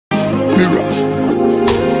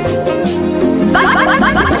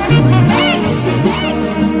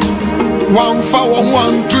One for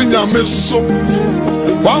one to Yamiso,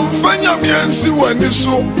 one for Yamiansi when you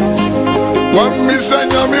so, one miss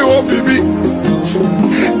and Yami or Bibi,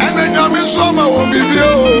 and then Yamisoma will be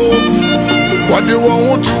what do you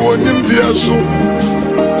want to own him, dear so?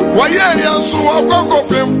 Why, yeah, so I'll go of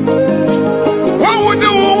him. What would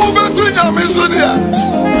you want to Yamiso, dear?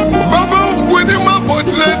 Baba, when him up, but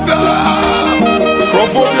let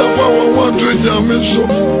Prophobia for one to Yamiso.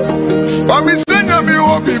 But Miss Yami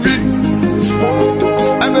or Bibi.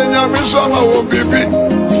 And then Yamisoma won't be beat.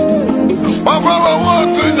 But I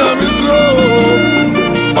want to Yamiso.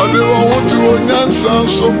 Or do I want to answer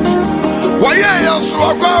so? Why, yeah, so I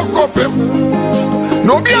got him.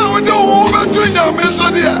 No, be I would do over to Yamiso,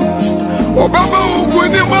 dear. Or Baba who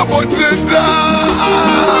win him up or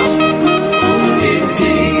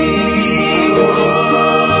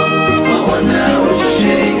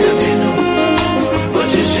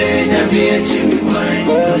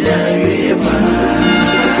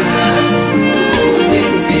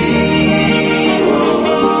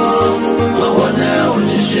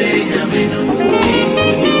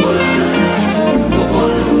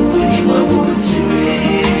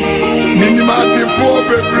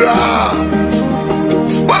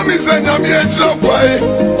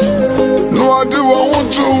no, I do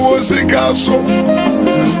want to was a castle.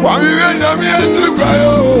 Why we went Yami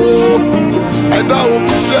and I will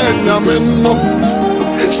be saying Yamin no.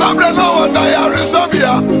 Sabra now diary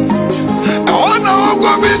Sabia. I want to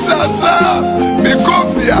go be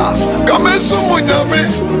Kofi Amponsah Yami.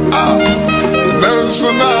 Nanso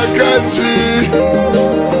na kachi.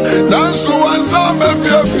 Nanso wansa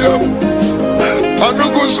mefiafiam.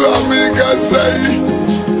 Anukusu amiga say.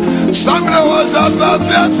 Samra was as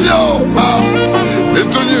yo. It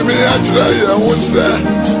told me actually I would say.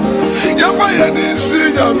 Yafaya ni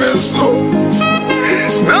see Yamiso.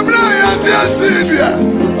 Namra ya dia sidia.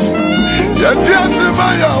 Ya dia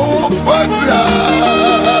semaya o patia.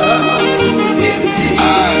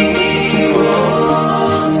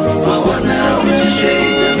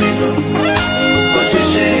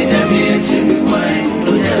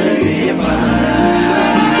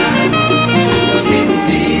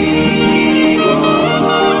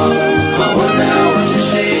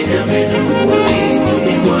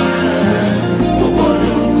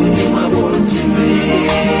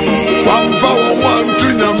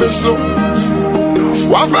 So,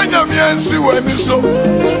 wafanya miansi weni so,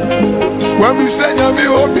 wami senya mi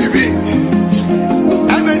obibi,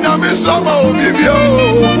 ene nyami soma obibi oh.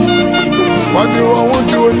 What do I want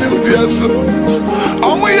to onim dear so?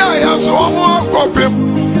 Omu ya so omu akopim.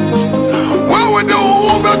 What would you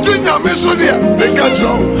over to nyami so dear?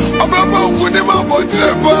 Nekacho, ababa unguni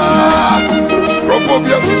mabotreba.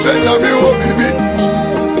 Prophobia fi senya mi obibi.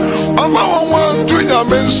 Ava want to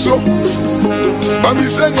nyami so. Bami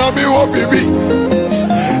say Yami wo bibi,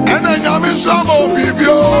 and then Yami samo bibi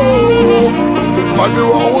oh. But the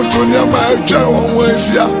one who to Yama eche one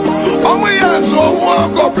Wednesday. Omu yes omu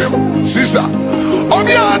akopim sister.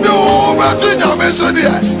 Obi ado over to Yami so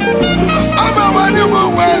dear. Ama wani mu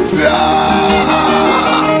Wednesday.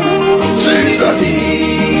 Jesus.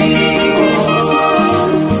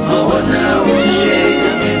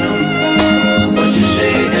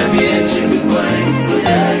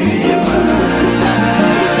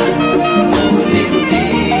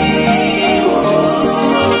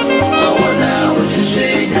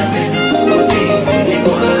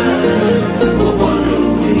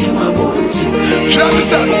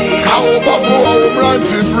 Cow before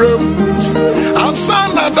Ranty Brim. I'm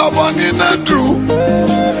son of the one in a drew.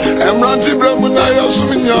 I'm Ranty Brim and I also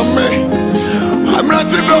mean me. I'm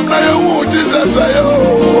Ranty Brim now, who Jesus I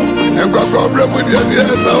owe. And Coco Brim with the idea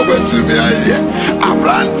over to me. I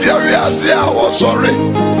Ranty Ariasia was sorry.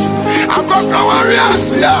 I got no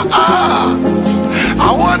Ariasia.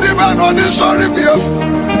 I want the man on the sorry beer.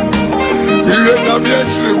 You ain't me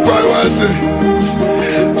actually quite wanted.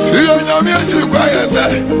 You know me actually quiet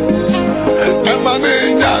and my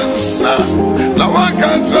name Yansa. Now I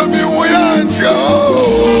can't tell me where I go.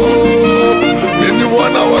 In the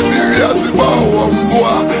 1 hour period, about one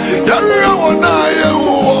boy. You're one eye,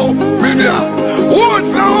 Minia.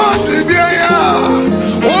 What's now what did you?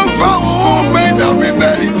 One for men, I mean,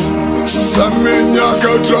 some men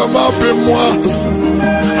can drum up in moi.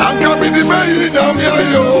 I can't be the baby, I'm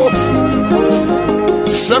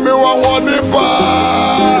Send me one pa.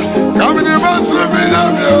 Come in the bus with me,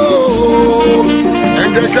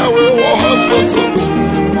 and get away to hospital.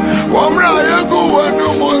 One raya go and no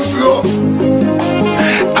monsieur.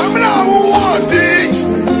 I'm now wanting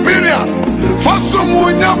Miriam for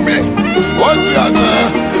someone yummy. What's your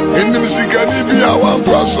name? Inimsikani bi awan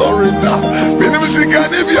kwa sorry da.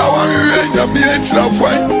 Inimsikani bi awan nyame etira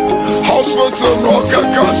kwan. Hospital no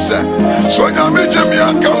kakase. So nyame jemi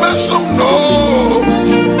akamesom no.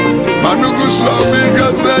 Manugusu amiga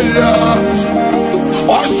zeya.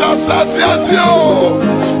 Osha sasiati o.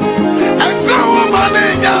 Entra woman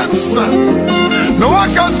nyansa. No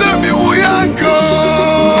wakase mi uyanko.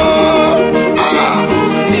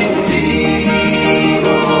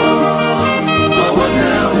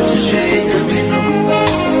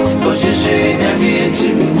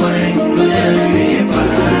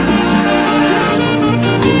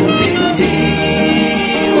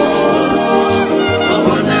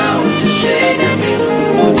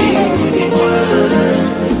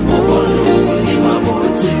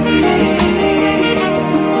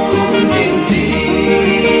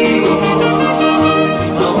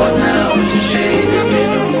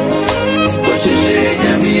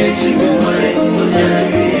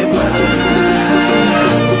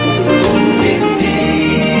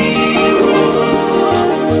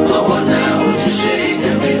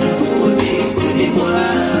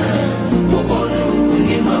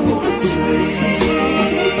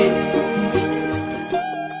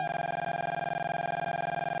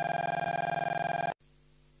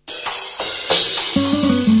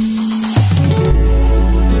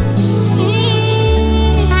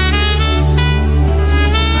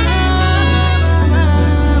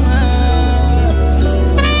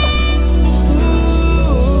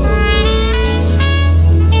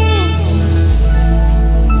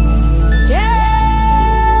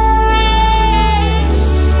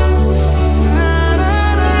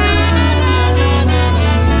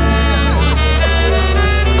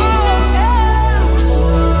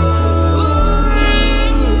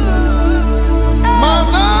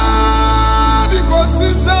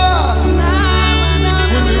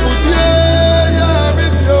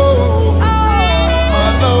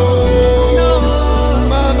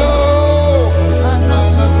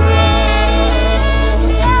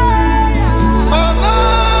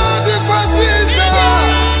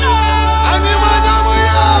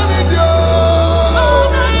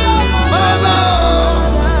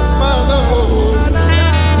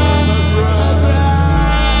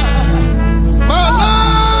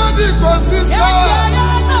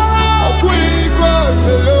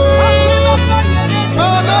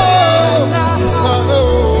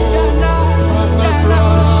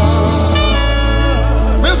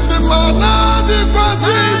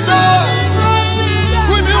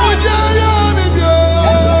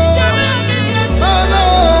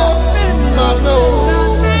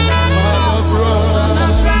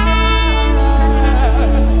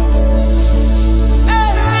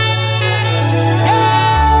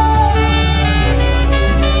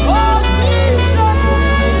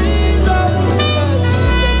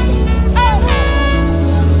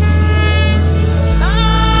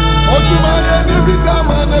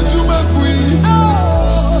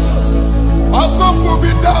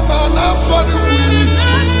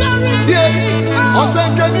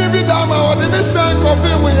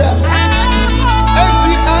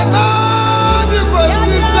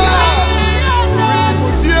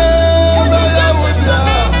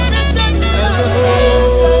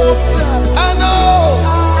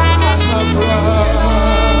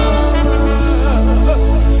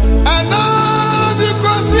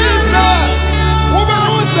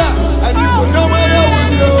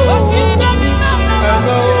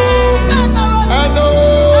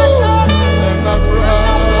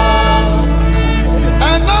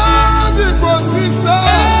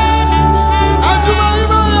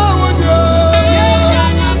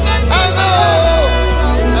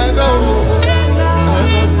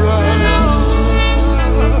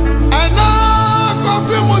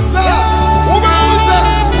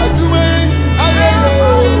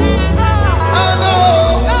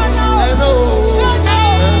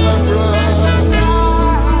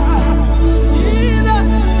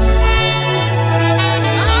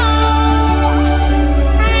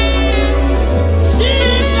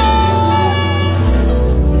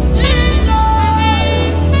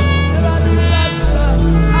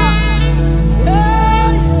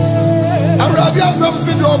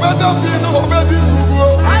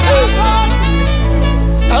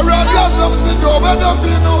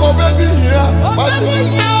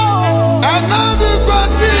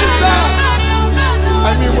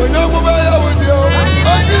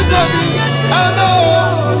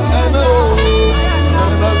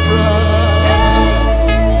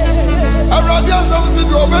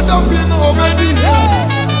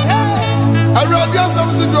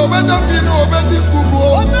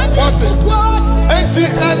 Enti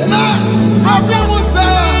and now, Kofi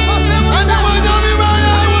Amponsah.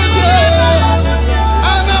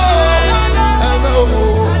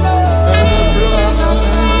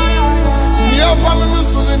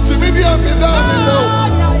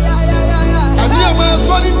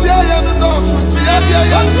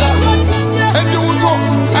 and you so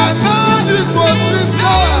and now the process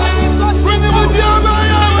when you would ever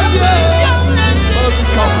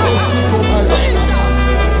come close to my house.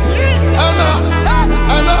 Anna,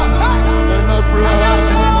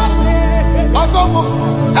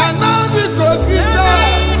 and now because he said,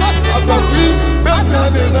 as a free better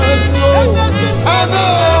than us, I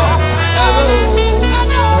know,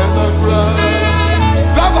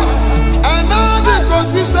 and now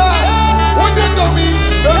because he said, what did you mean?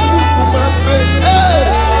 The group must say, hey,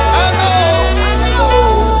 I know,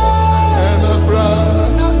 and a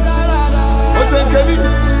brother. I said, Kenny,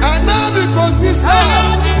 and now because he said,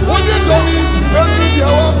 what did you mean? The group you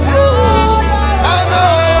are.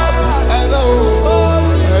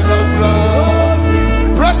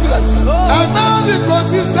 President, and now because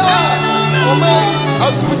he said, oh man,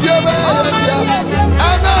 as we give it,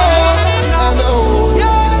 I know,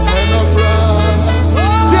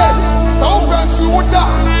 so once you would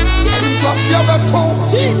die, and you got seven told,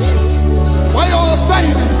 why you all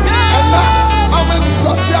saying it, and now I'm in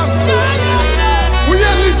the we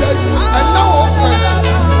are living, and now all person,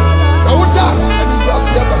 so would die, and you got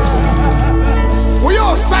seven told, we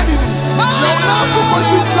all saying it, now so much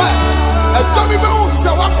you say. A dummy bone,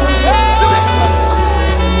 so I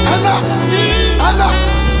Anna,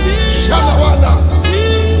 Shalawana,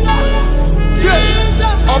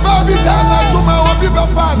 about me down to my baby,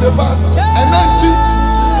 and then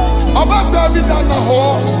about David and the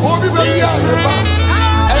whole, be very and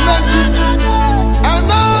then and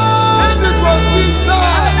it was his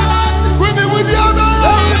side when he would the other,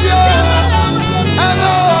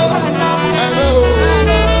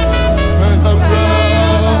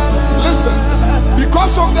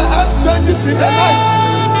 because of the ascendancy in the night,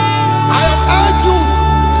 I am urging you,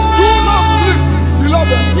 do not sleep,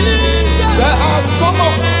 beloved. There are some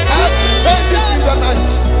of us changes in the night.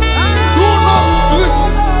 Do not sleep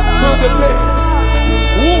till the day.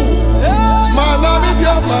 Manami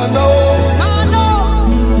dia mano,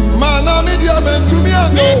 manami dia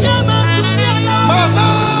mentumiano, mana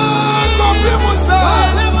Kofi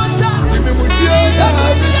Amponsah, imimudia ya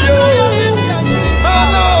video,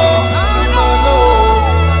 mano.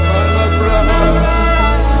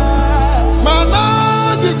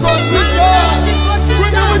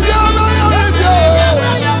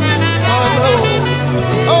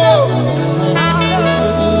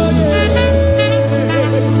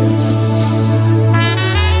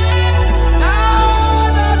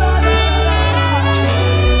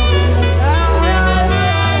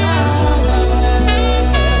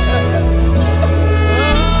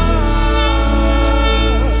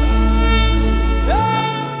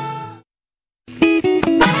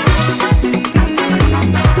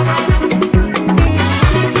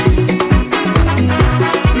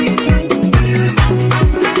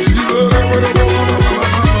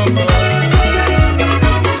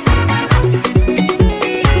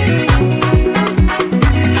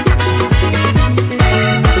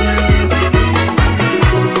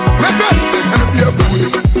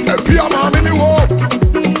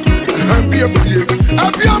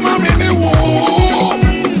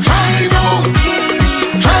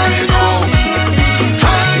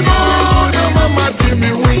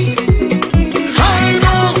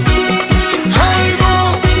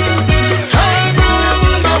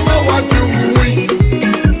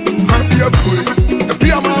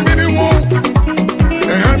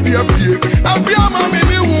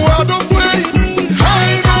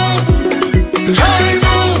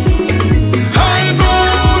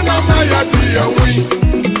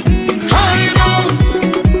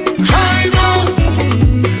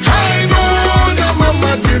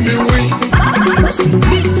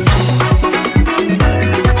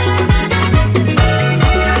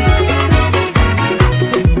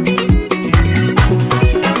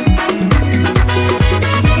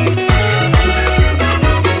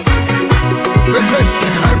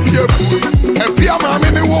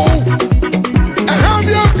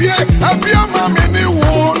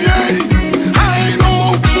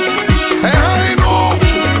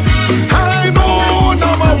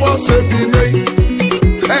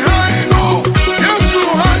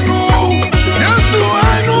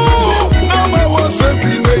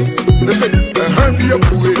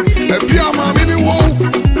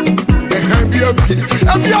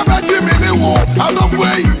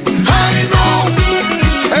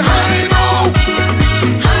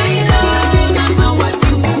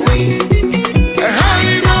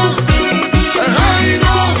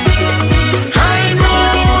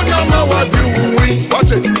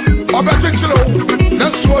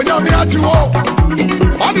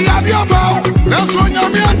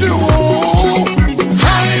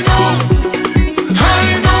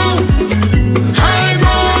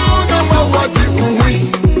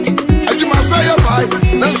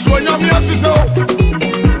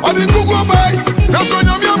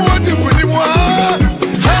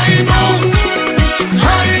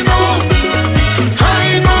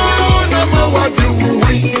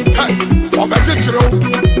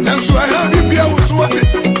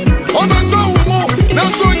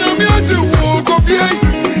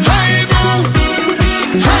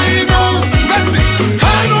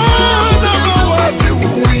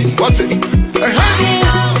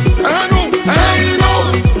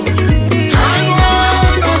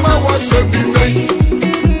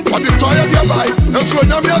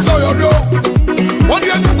 so yo. What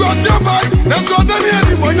you go see by? That's what they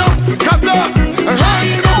need money. Kasa,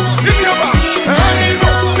 you know, in your back, you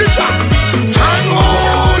know, teacher. I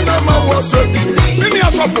know, never was it. In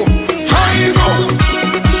your shuffle, you know,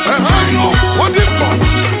 what is for?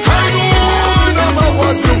 I know, never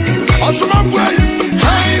was it. Osman Fly, I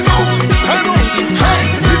know,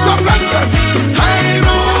 Mr. President, I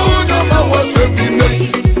know, never was it.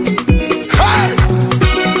 Hey,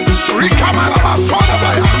 Rikamala, son of a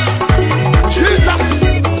Jesus,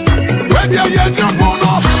 where do you get your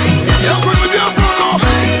Bruno? You're going to be a Bruno. I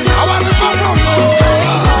want to be a Bruno.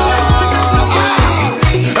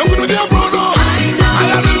 I'm going to be a Bruno. I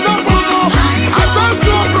am a Bruno. I want to be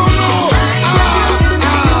a Bruno.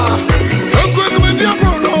 I'm going to be a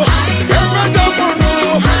Bruno. I'm going to be a Bruno.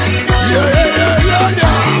 Yeah.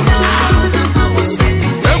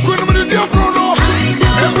 I'm going to be a Bruno.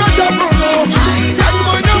 I'm going to be a Bruno. I'm going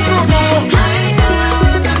to be a Bruno.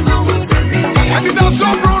 And that's so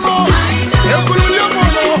Bruno. I'm going to be a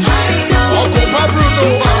Bruno. Oh, Kofi Bruno.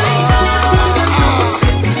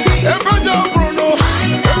 I'm going to be a Bruno.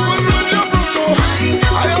 I'm going to be a Bruno.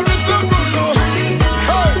 I am a Bruno.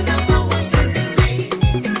 Hey.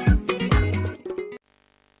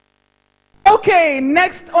 Okay,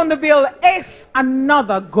 next on the bill is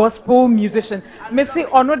another gospel musician. Missy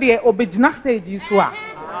Onodie Obijina stage Yiswa.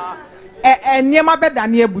 Yemmo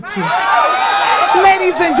Mpea.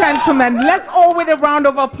 Ladies and gentlemen, let's all with a round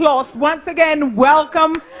of applause once again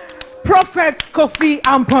welcome Prophet Kofi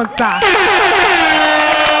Amponsah.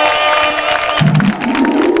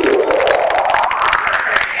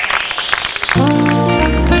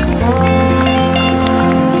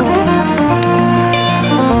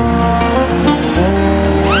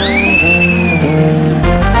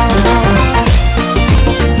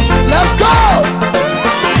 Let's go!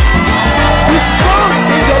 Be strong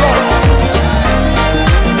in the Lord.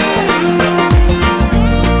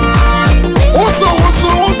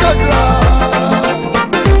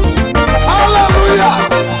 Hallelujah.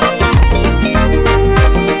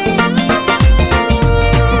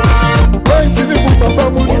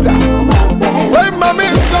 When mommy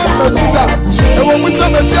sang the Judah, and when we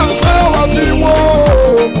sang the Shang Shang of him,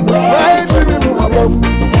 wait to me, Mum,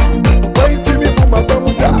 wait to me, Mum.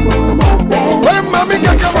 When mommy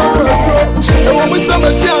can come out of the and when we sang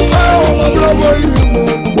the Shang Shang of him,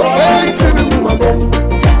 wait to me, Mum. Wait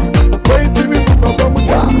to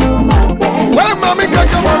me, Mum. When mommy can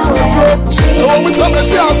come out of the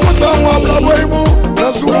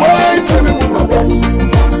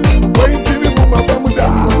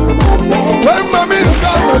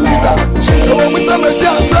and when we sang the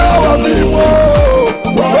Shang Shang of him, that's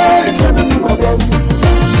wait to me, Mum. Wait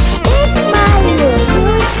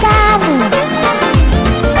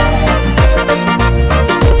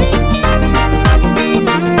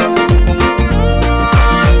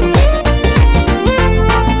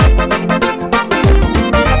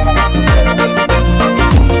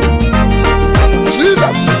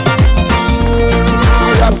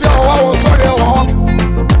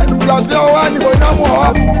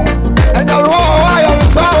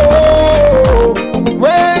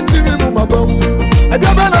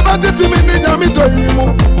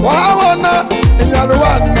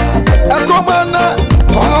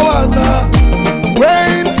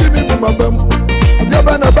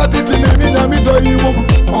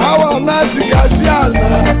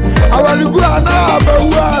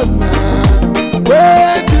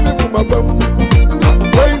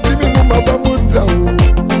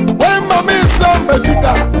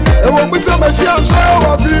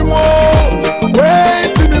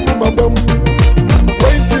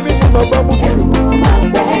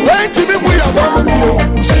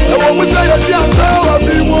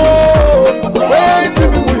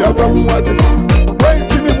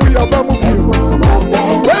me, Mum.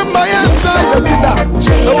 When mommy sang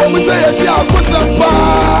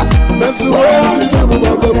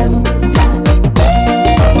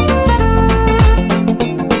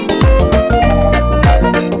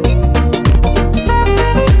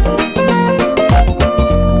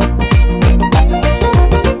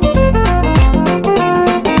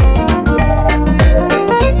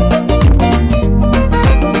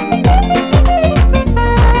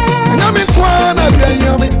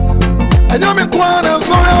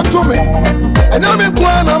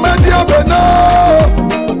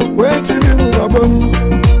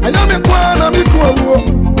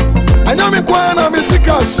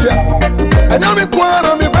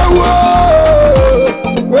Judah,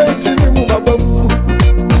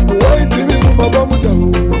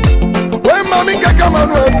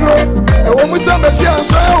 and when we sang the Shang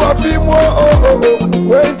Shang of him,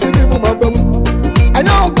 wait to me, Mum. When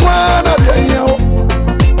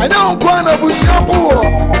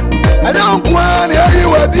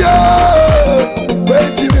dia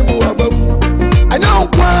wait me mu abam anya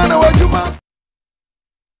nkwa na wadwuma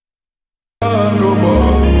go bo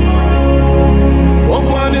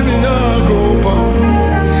okwa ni mi na go bo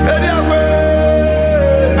edi agwe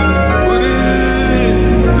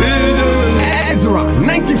Ezra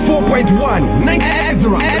 94.1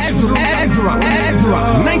 Ezra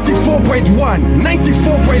 94.1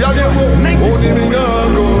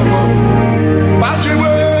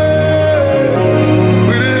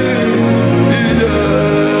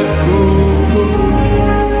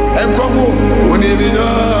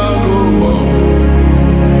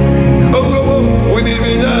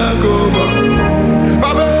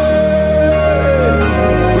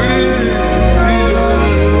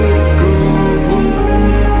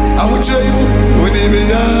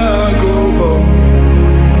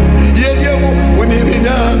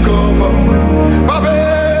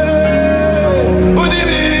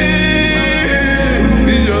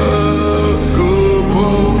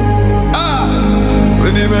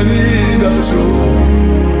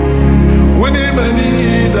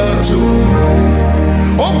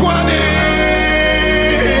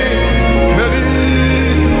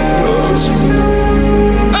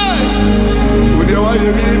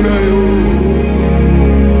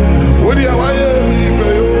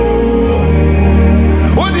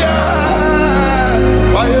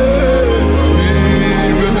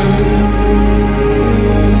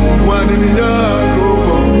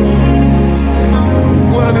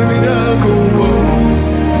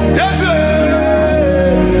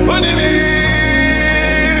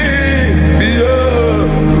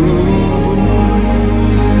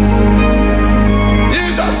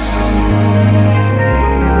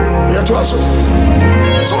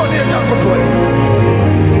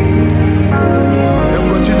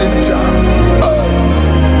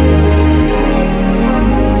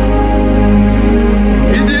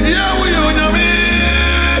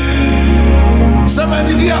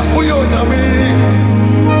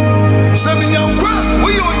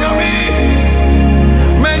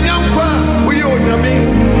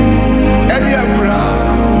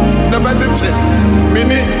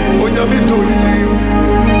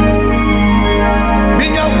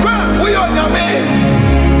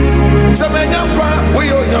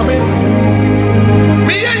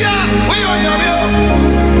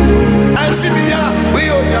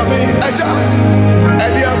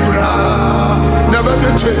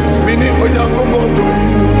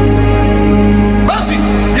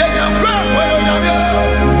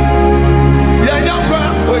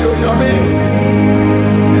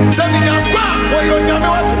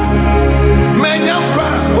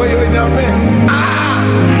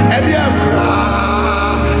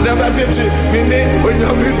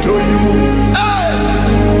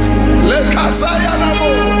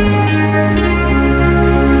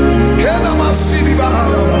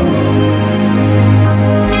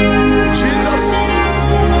 Jesus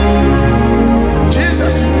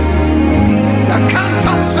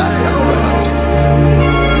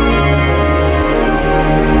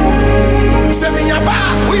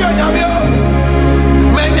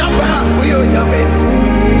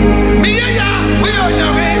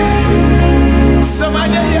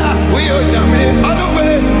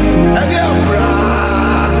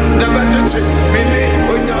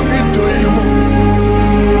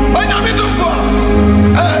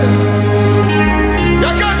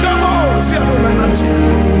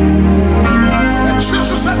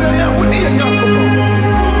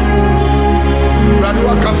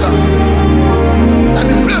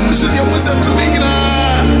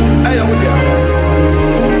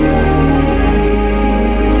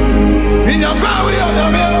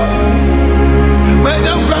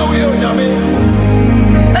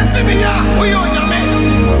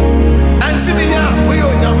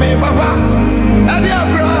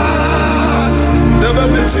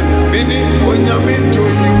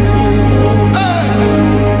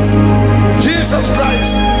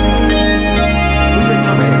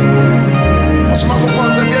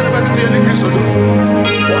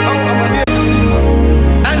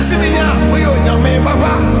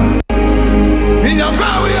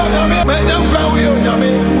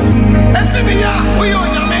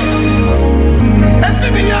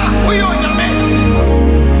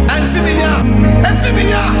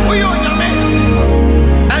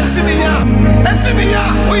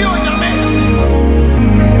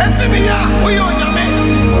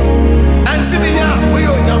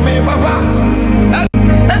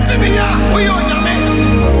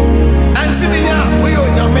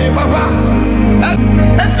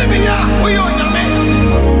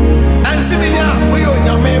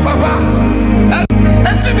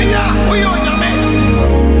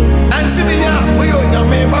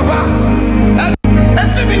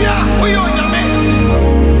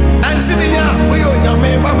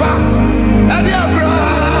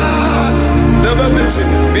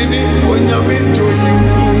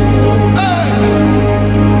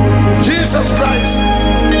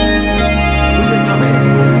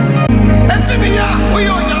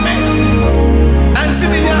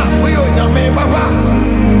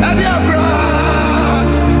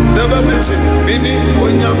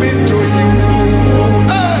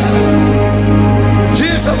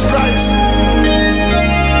Jesus Christ.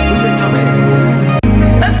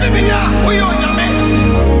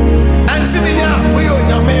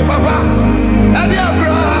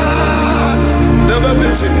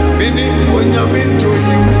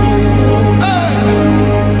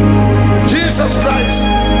 Jesus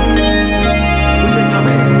Christ.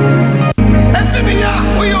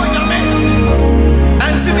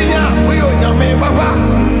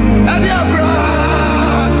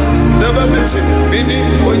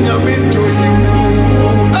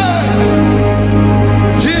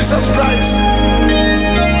 Jesus Christ.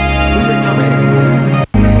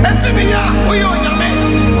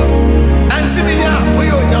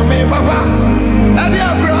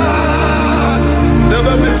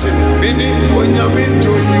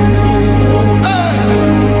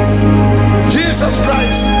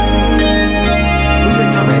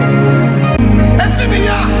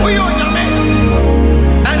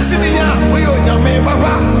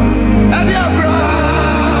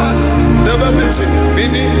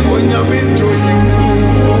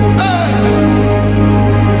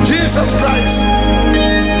 Jesus Christ. Jesus Christ.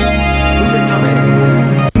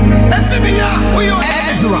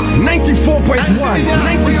 Ezra 94.1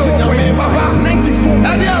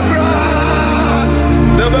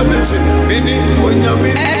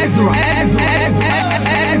 Ezra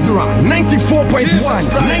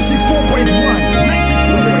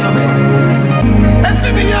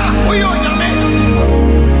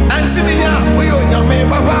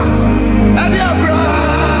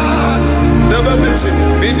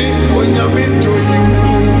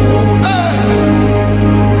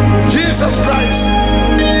Jesus Christ.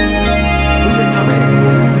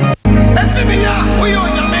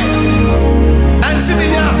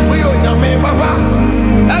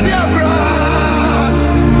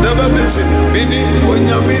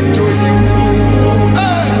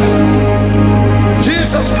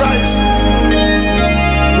 Jesus Christ.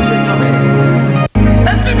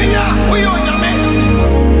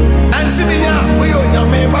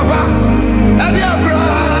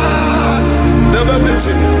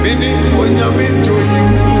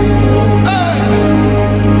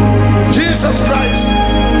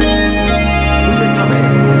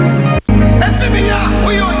 Jesus Christ.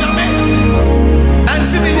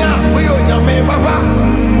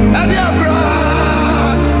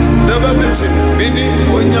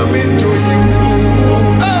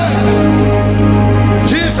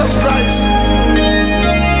 Jesus Christ.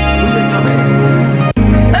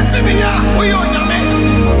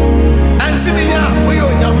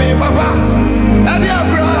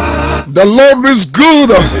 The Lord is good.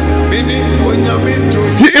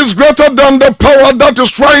 He is greater than the power that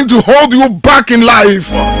is trying to hold you back in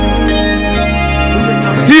life.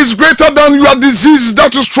 He is greater than your disease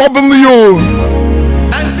that is troubling you.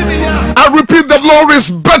 I repeat, the Lord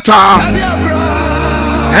is better,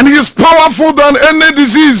 and He is powerful than any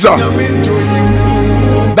disease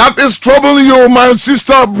that is troubling you, my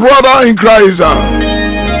sister, brother in Christ.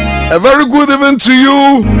 A very good evening to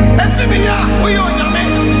you.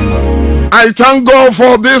 I thank God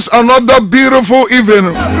for this another beautiful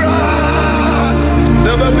evening.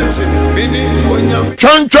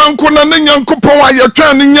 Chan kuna ne nyankopon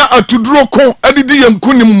ayetwa ne nya atuduro ko adidi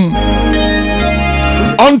yankunim.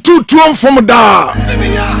 Onto tuom from da.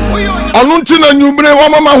 Onunti na nyumre wa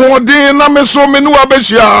mama hoden na meso me ne wa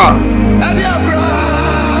behia.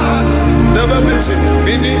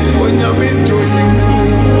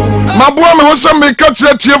 Mabua me ho se me ka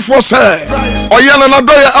kire tiefo se oye na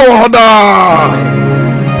nadoye awo hoda.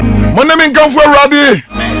 Monemi nkanfo awrade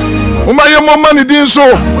uma Yemmo mani din so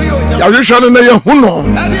ya hwehwa na ye huno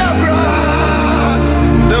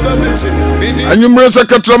anyumre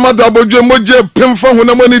sekatra mata bodwe moje pemfa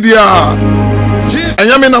hona mani dia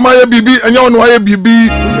enyame na maye bibi enya ono aye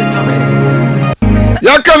bibi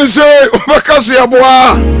ya kan se obakase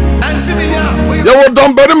aboa ya wo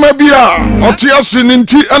dombere mabia otiase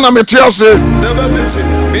ninti ana metiase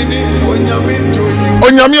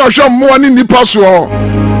onyame ohwa mmoa ni nipa so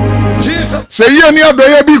se ye ni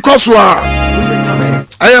adoye bi koso a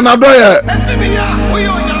aye na adoye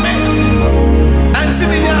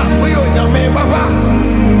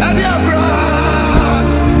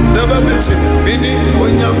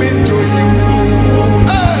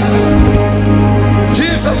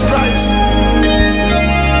Jesus Christ.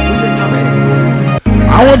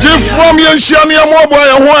 I want you from your shiny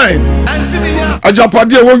mobile wine.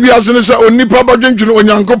 Ajapadi wo wiase ne se onipa badwentwene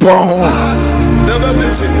onyankopon.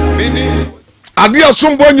 Ade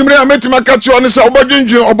asombo anyumre ametima ka che one se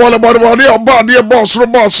obadwentwene obole bode obade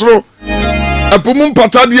bosro Epumum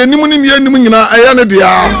pata de anim ne ne anim nyina ɛyɛ ne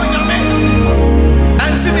dia.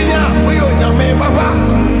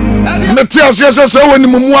 Meti asiese se woni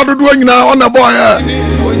mumu adodo nyina ona boy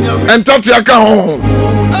entati aka ho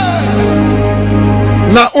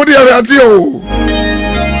na odi arade o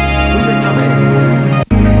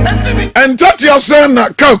entati ase na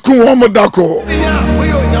ka ku wo modako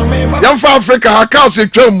yamfa Africa aka se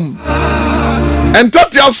twam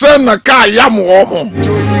entati ase na ka yam wo mo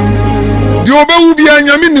di obewu bia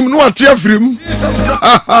nyame nim no ate afrim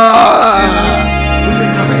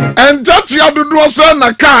entati adodo ase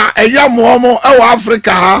na ka yam wo mo e wa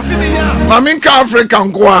Africa ha maminka Africa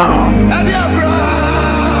nkoa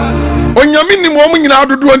onyame nim wo nyina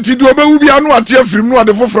adodo anti di obewu bia no ate afrim no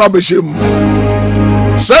ade foforo abehiem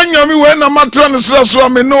Sanyami we na matra ne sra so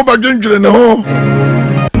me no badwendwere ne ho.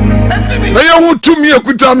 Na ye hu tumi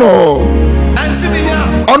ekuta no.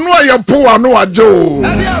 Ono aye po ano aje o.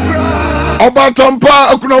 Obatampa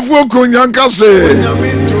akunafo okunyanka se.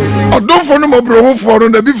 Odonfo no mobro foro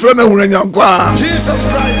na bi frɛ na hunanyankwa. Jesus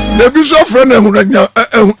Christ. Na bi so frɛ na hunanya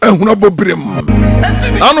bobrem.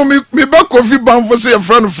 Ano mi ba Kofi Bamfo se ye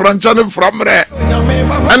frɛ no Francha ne framre.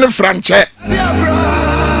 Ane Franche.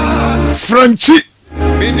 Franchi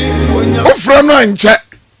ofra no anche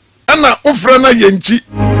ana ofra na yenchi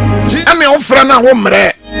ana ofra na wo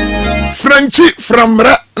mre franchi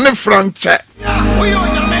framre ne franche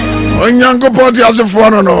onyango body as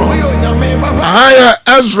for no haya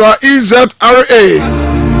Ezra EZRA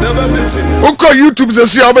uko YouTube ze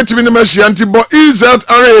sia obetimi ne machia anti bo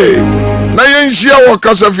EZRA na yenhia wo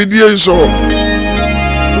kasa video so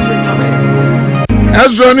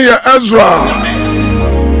Ezra ne Ezra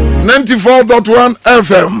 94.1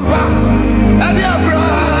 FM.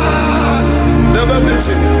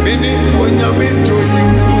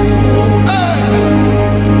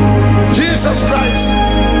 Jesus Christ.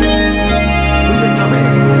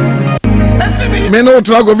 Me no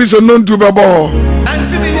trago vise non tu babo.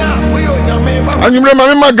 Anyumre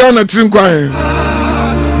mama magana trinkwan.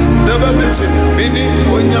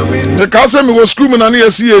 The cousin me was screaming and he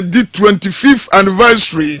did 25th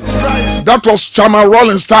anniversary. That was Chama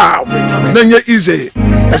Rolling Star. Then you easy.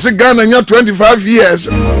 I said Ghana 25 years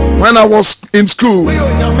when I was in school.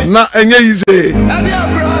 Now and easy.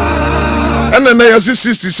 And then I see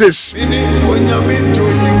 66.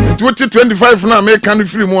 2025 now make candy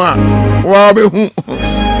free more. Wow,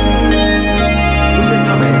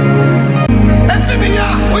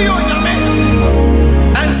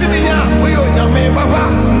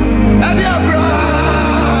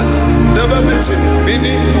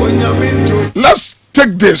 let's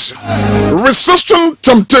take this. Resisting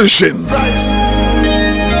temptation.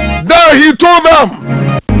 There he told them,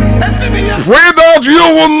 pray that you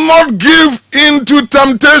will not give into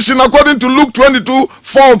temptation, according to Luke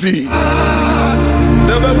 22:40.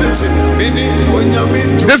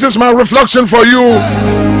 This is my reflection for you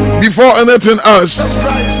before anything else.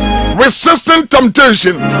 Resisting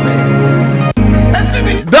temptation.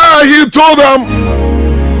 There he told them,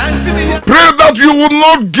 pray that you will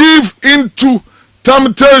not give into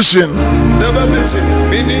temptation.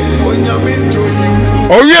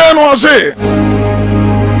 Oh yeah, no, I say,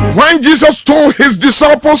 when Jesus told his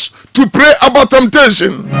disciples to pray about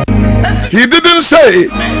temptation, he didn't say,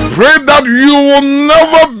 pray that you will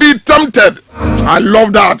never be tempted. I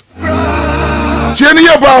love that.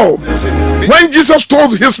 When Jesus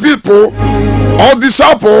told his people or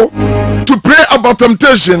disciple to pray about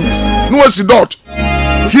temptation,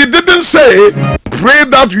 he didn't say, pray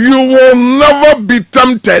that you will never be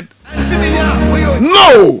tempted.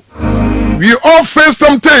 No, we all face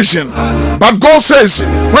temptation, but God says,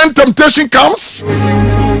 when temptation comes,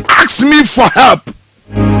 ask me for help.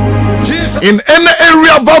 In any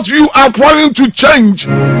area that you are trying to change,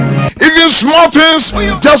 even small things,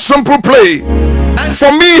 just simple play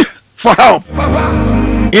for me for help.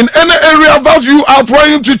 In any area that you are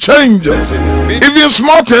trying to change, even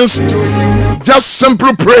small things, just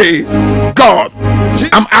simply pray, God,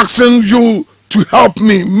 I'm asking you to help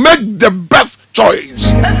me make the best choice.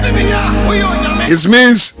 It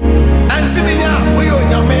means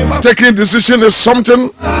taking decision is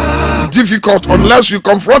something difficult unless you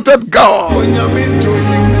confronted God.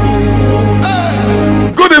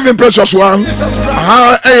 Good evening, precious one.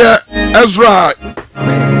 Ezra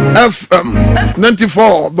FM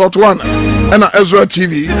 94.1 and Ezra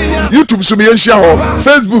TV, YouTube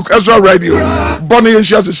Facebook Ezra Radio, Bonnie A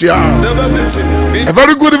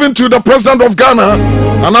very good evening to the President of Ghana,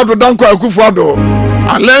 Anado Danko Akufo-Addo.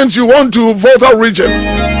 I learned you want to vote our region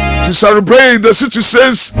to celebrate the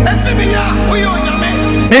 66th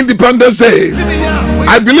Independence Day.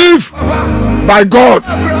 I believe by God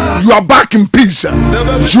You are back in peace.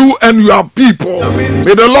 You and your people.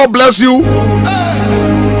 May the Lord bless you.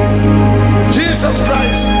 Jesus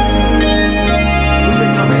Christ.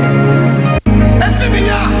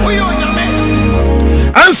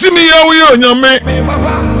 And see me here, we on your man.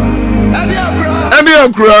 And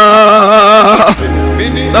the cry.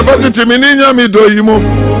 The budget to me, me do you more.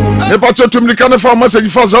 A bottle to me, can for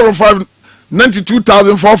message for 05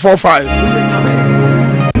 92,445.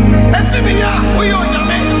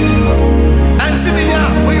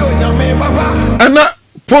 And that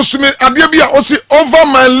post me, I be also over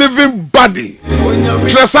my living body.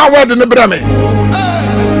 Trust our word in the Brahmin.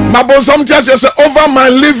 My boss, some churches say over my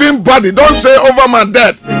living body. Don't say over my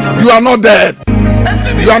dead. You are not dead.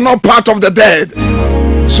 You are not part of the dead.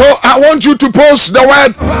 So I want you to post the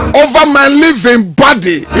word over my living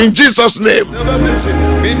body in Jesus' name.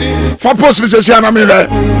 For post me say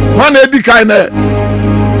one edi kind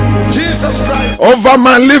Jesus Christ. over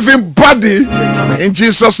my living body in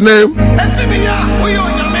Jesus' name.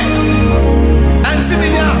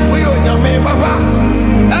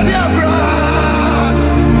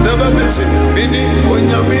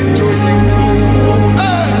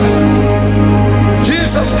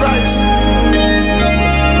 Jesus Christ.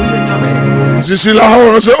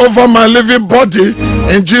 Say over my living body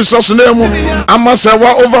in Jesus' name. I must say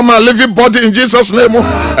over my living body in Jesus' name.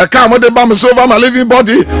 I can't over my living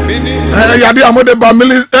body.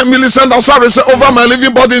 Millicent, sorry, say over my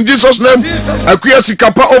living body in Jesus' name.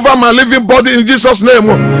 Kapa over my living body in Jesus' name.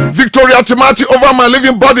 Victoria Timati over my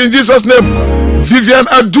living body in Jesus' name. Vivian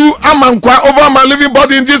Adu Amankwa over my living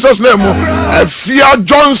body in Jesus' name. Fia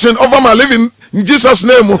Johnson over my living in Jesus'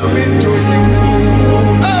 name.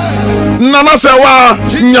 Nana Sewa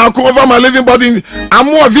Nyaku over my living body.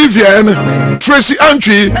 Amua Vivian, Tracy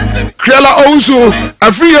Antwi, Krela Ousu,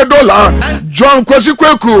 $1 John Kwesi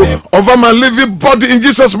Kweku over my living body in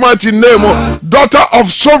Jesus' mighty name. Daughter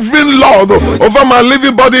of Sovereign Lord over my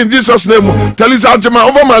living body in Jesus' name. Telisa Ajima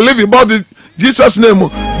over my living body Jesus' name.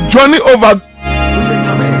 Johnny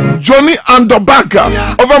and the Banker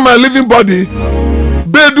over my living body.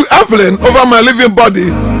 Bedu Evelyn over my living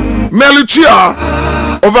body. Meluchia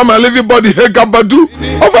over my living body. Hegabadu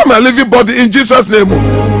over my living body in Jesus' name.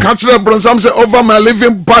 Councillor Bronsam say over my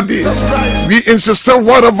living body. We insist on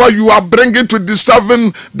whatever you are bringing to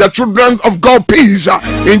disturbing the children of God peace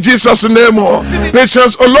in Jesus' name.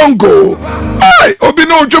 Patience Olongo. Hey,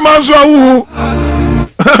 Obino Jumanzo.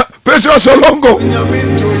 Patience Olongo.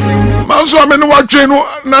 Manso amene watwe no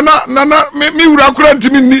nana me wura kura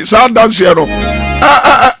ntimi ni sa dance no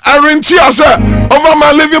arenti ase over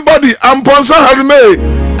my living body Amponsah Harime,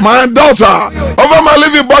 my daughter over my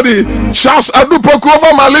living body. Charles Adupoku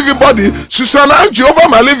over my living body. Susanna Anchi over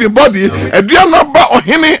my living body. Eduana ba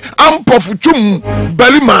ohene ampofuchum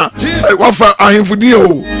Belima wafa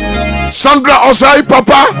ahemfudio. Sandra Osai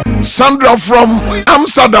Papa, Sandra from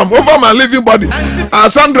Amsterdam over my living body.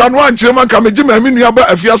 Sandra Nwan Chema Kamejima Minuaba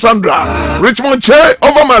Afia Sandra. Richmond Che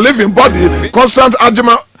over my living body. Constant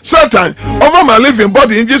Ajima Satan over my living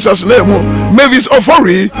body in Jesus' name. Mavis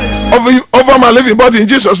Ofori over my living body in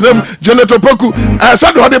Jesus' name. Janet Opoku.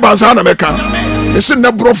 Sadu Hade Bansana Meka. It's in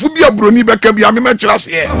the Brofubia Bruni Bekabi Amimetras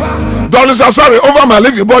here. Donis Asari over my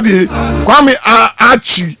living body. Kwame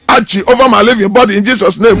Achi over my living body in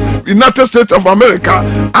Jesus' name. United States of America.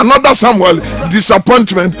 Another Samuel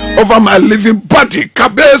disappointment over my living body.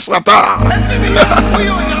 Kabesata.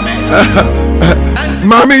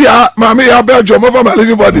 Mami ya Belgium over my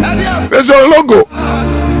living body. There's a logo.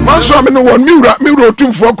 Manso I no one miro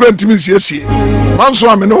 2 4 kwentimi siesie. Manso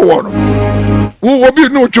I no one. Who will be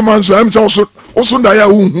no chumanso I'm also daya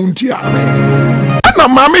unhuntia. Anna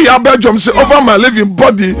Mami ya Belgium say over my living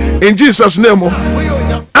body in Jesus' name.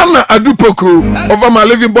 Anna Adupoku over my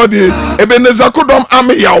living body. Ebenezer Kodom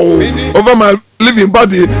Amiyao over my living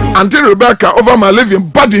body. Auntie Rebecca over my living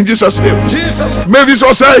body in Jesus' name. Jesus. Mavis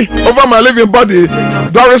Osei over my living body.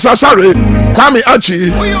 Doris Asari, Kwame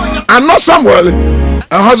Achi, and not Samuel.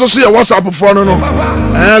 I also see a WhatsApp phone no.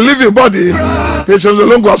 And living body. Patience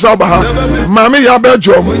Longo Asabaha. Mami ya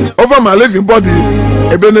Belgium over my living body.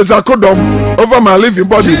 Ebenezer Kodom over my living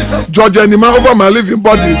body. George Anima over my living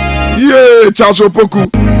body. Yeah, Charles Opoku.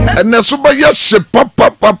 And Nasuba yes,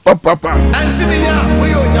 papa.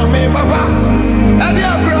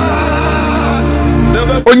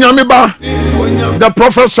 Onyamiba, the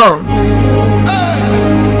professor.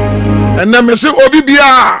 And then me say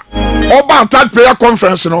Obibia Oba attack prayer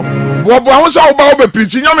conference no. Wobo ahun say Oba obe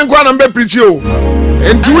preach. Nyame nkwa na mbe preach o.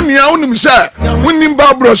 Enti unia unim say unim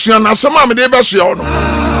ba brosua na asema me de be so no.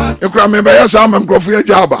 Ekura me be yes am nkrofo ya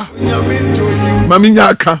jaba. Mami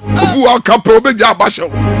nyaka. Obu aka pe obe jaba show.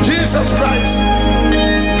 Jesus Christ.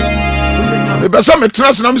 me besa me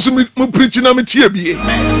trans na me so me preach na me tie bie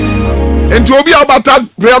enti obi abata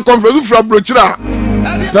prayer conference fra brochira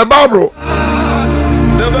the Bible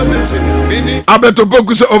abeto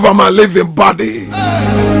boku say over my living body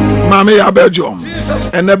mama ya bejom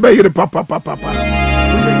and ebe yire papa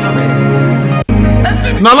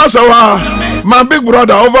nana sawa my big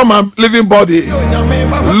brother over my living body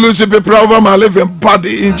Lucy people over my living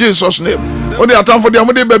body in Jesus name. Only a time for the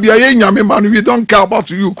amode baby nyame man, we don't care about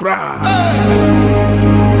you cry.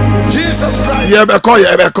 Jesus Christ. Yeah, be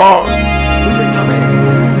call.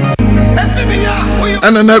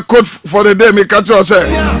 And then a quote for the day me catch on say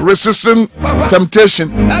resisting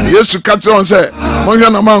temptation. Yes, you catch on say monja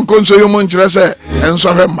na man konso yo monchire say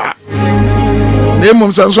enso hwema.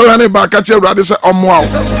 Nemum say enso hwani ba catch Awurade say omoa.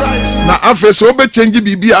 Na afa so be change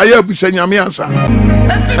bibi aye abusa nyame ansa.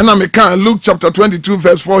 And I can Luke chapter 22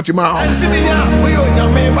 verse 40 ma.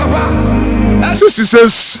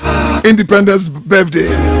 66 Independence birthday.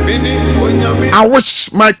 I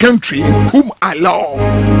wish my country whom I love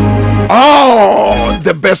all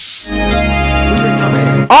the best.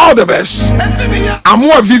 All the best.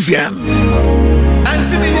 Amour Vivian.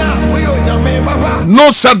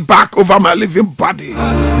 No setback over my living body.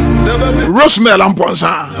 Yemmo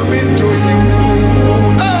Mpea.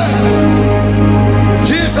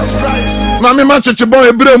 Jesus Christ. Mami macheche boy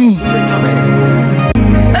ebrem.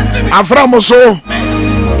 Aframo so.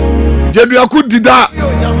 Jedu akudida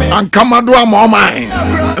ankamado amomai.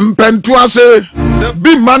 Mpentu ase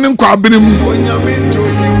bi manin kwa abinim.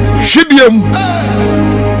 Hidiem.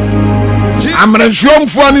 Amrenhwom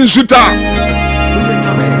fo ni nsuta.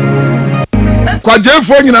 Kwa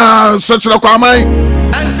jefo nyina sechira kwa aman.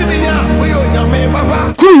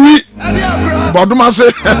 Kuwi boduma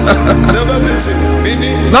se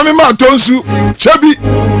na me ma tonsu chebi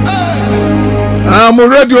mo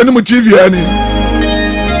radio ni mo TV ani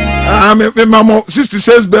me mama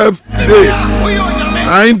 66 birthday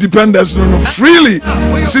independence no freely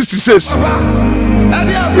 66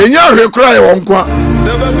 enya hwe kra ye wonkwa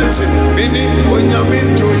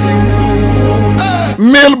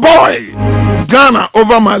male boy Ghana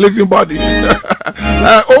over my living body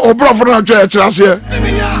o bro for na church here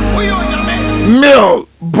male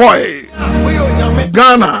boy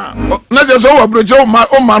Ghana na just over bridge o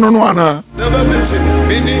man no ana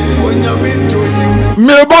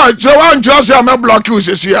male boy so one just am block you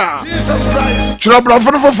say here Jesus Christ chura bro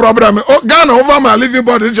for problem Ghana over my living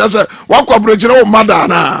body just say wa bridge o mother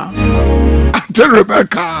na tell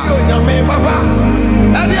Rebecca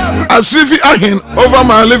Asifi Ahin over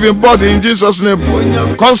my living body in Jesus name.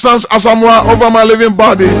 Constance Asamoah over my living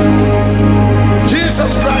body.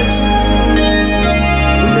 Jesus Christ.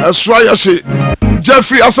 Aswayashi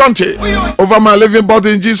Jeffrey Asante over my living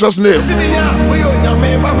body in Jesus name.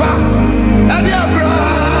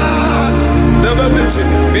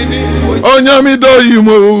 Onyami do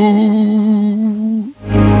yimo.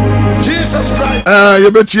 Jesus Christ.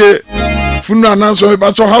 Yebetie Funa announce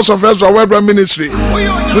about your House of Ezra Webber Ministry.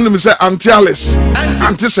 When me say Auntie Alice,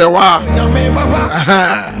 Auntie say wa.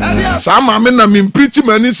 Some men na me preach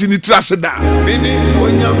man in the trash da.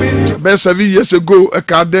 Best 7 years ago a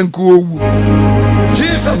carden ku.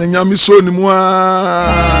 Jesus na nyami so ni mu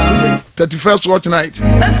 31st watch night.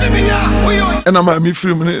 And I'm me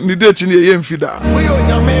free ni date ni ye mfida.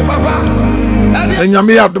 Na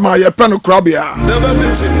nyami adoma ye pen krabia.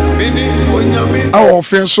 Our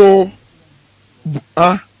offense so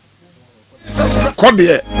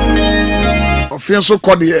Kodie Offenso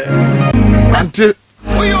Kodie Auntie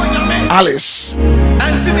Alice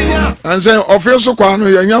and say Offenso Kwano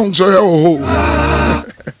Yang so oh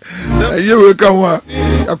you wake up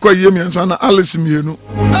akwa yemi ansana Alice mienu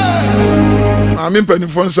I'm in penny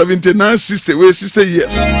for 79 60 way 60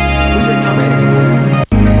 years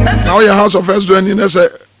now your House of Ezra and you say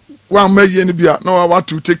one may any be no I want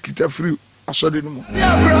to take it a free I saw it no more.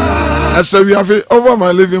 I said we have it over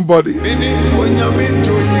my living body.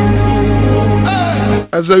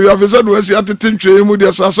 I said we have said we see at the team training with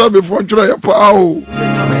the Sasa before try power.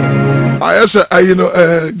 I said you know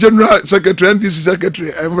General Secretary and DC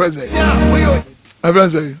Secretary I'm present. I'm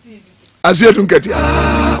present. I said don't get here.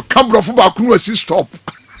 Come bro for back no see stop.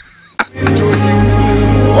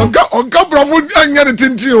 On come bro for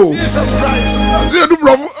anything to you. Jesus Christ. I do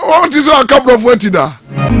bro what is our come bro for tina?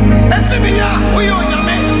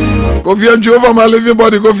 Kofi Amponsah my living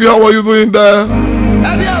body. Kofi, how are you doing there?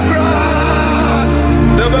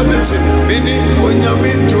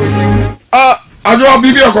 Adom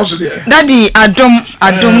bibi akoso de. Daddy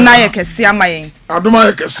adom na ye kese amayen. Adom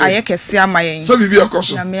aye kese. Aye kese amayen. So bibi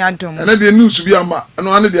akoso. Na me adom. Ene de news bi ama.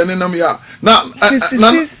 No ane de nenam ya. Na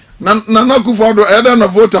 66 na kufodo eda na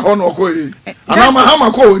vote ho no koyi ana ma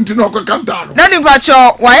hama ko nti no ko kanta no na ni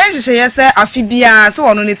pacho wa ye hye ye se afibia so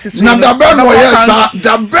wono ne tisu na da ben no ye sa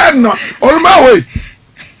da ben no olma we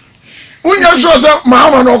unya so se ma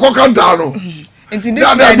hama no ko kanta no nti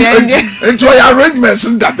this day into your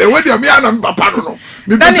arrangements that the way me and papa no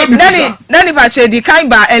Nani pacho di kind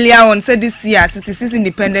ba earlier on said this year 66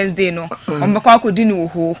 Independence Day no ombekwa akodi ni wo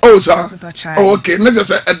ho oh sir oh okay na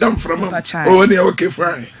just a dumb from oh any okay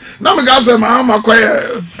fine na me ga say ma hama ko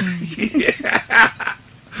ye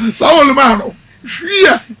so all man no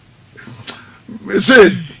hwia me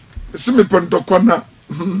say me ponto kona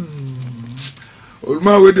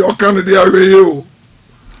olma we di okan di awe o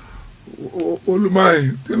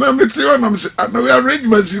olumai tina metio na mse na we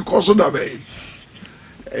arrangements you so da be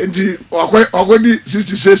enti akwedi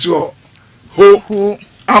 66 ho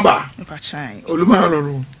aba pachai olumai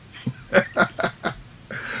no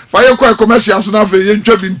fire kwa commercials na fe ye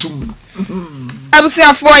ntwa bintum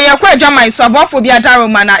abusiafo ye kwa adwaman so abofo bia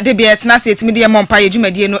daroma na de bia etna se etimi de Yemmo Mpea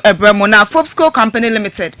dwumadie no ebremo na Fobsco Company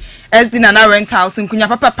Limited SD na rent house nkunya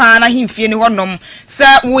papa na himfie ni honom se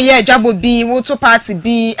wo ye adwabo bi wo to party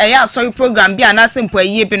bi eya sorry program bi ana sempo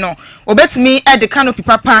aye bi no obetimi e de canopy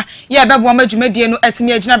papa ye bebo ma dwumadie no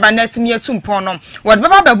etimi agina ba na etimi etumpon no wo de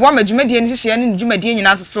beba bebo ma dwumadie ni hye ne dwumadie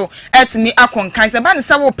nyina so etimi akonkan se ba ne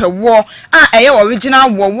se wo pewo a eye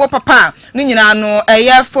original wo papa ni nyina no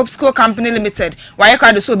eye Fobsco Company Limited waye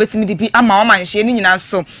kwado so betimi di bi ama o manhye ni nyina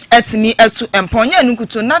so etimi etu emponye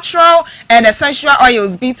nukuto natural and essential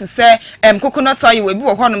oils be to say coconut oil we bi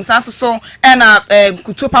wo honom sanso so na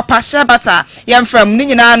kuto papa shea butter yemfram ni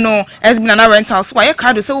nyina no esbina na rent house waye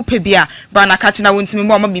kwado so upebia ba na kachi na wontimi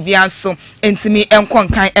mo bibia so entimi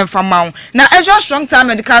enkonkan emfama na Ezra Strong Time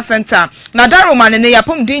Medical Center na daroma ne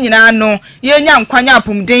yapom din nyina no yenya nkwanya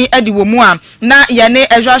apom din edi wo mu a na ye ne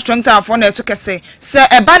Ezra Strong Time for na etu kese se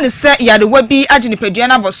eba ne se yade wabi agini pedua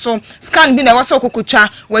na boso scan bi na waso kokocha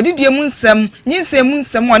wadidie mu nsem nyinsem mu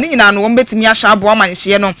nsem woni nyina no wombetimi ahya abo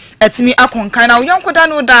amanhye no etimi akonkan na yonkoda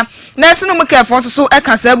no da na ese no mukefo so e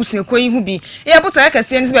kasa abusuako yi hu bi ye buta e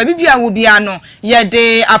kase nsi ba bibia wo bia no ye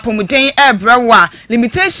de apomuden ebrewa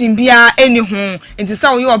limitation bia eni ho nti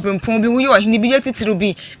sa wo ye obrempon bi wo ye ohini bi ye titiru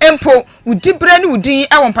bi empo wudi bre ne wudin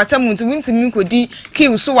e won patamu nti wuntimi nkodi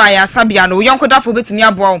ki so wa ya sabia no yonkoda fo betimi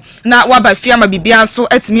abo na waba fia ma bibia so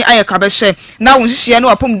etimi aye krabehye na won hihie no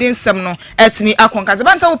apomuden nsem no etimi akonkaze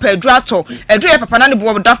ban sa wo pa ato edu ye papa na ne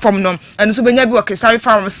bo da fom no enu so benya bi wo Cresari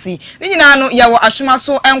Pharmacy ni nyina no ya wo ahwema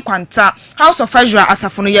so enkwanta House of Azura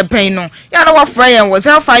asafo no ye ben no ya na wo fra yen wo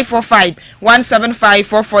 0545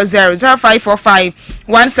 175440 0545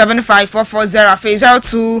 175440 afi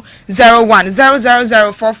 0201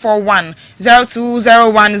 000441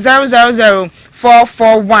 0201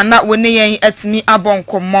 000441 na woni yen etimi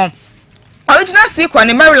abonkomo original sequel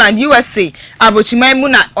in Maryland, USA. Abochiman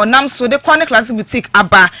Muna onam so de Corner Classic Boutique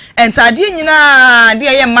aba. Enta die nyina de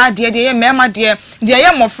ye ma de ye mema de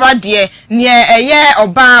ye mofra de ne eye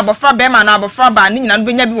oba bofra be ma na bofra ba ne nyina no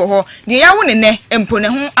benya bi wo ho. De ya wo ne empo ne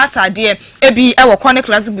ho atade ebi e wo Corner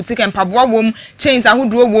Classic Boutique empaboa wom, chains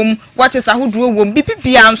ahodoɔ wom, watches ahodoɔ wom,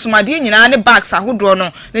 bibibia nsomade nyina ne bags ahodoɔ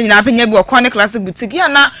no. Ne nyina benya bi wo Corner Classic Boutique ya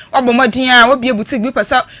na wabomodin a wobie boutique bi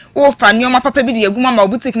pesa wo fa nneoma papa bi de aguma ma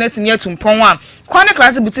boutique na timi atumpon Corner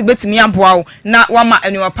Classic Boutique betimi aboa na wama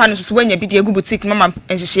eniwapa no so wanya bi de egu boutique mama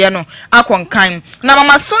enhihye no akonkan na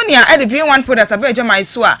mama Sonia e de V1 product abejo mai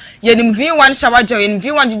so a yenim V1 shower gel yenim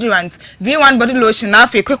V1 deodorant V1 body lotion na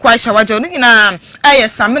afi quick shower gel nyina aye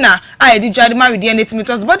samina aye di dwade ma wede na timi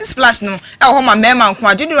tos body splash no e ho ma mema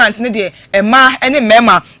nko deodorant ne de ema ene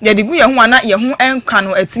mema ye de gu ye ho ana ye ho enka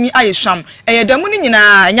no atimi aye hwam eye damu ne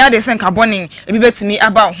nyina nya de senka boni ebi betimi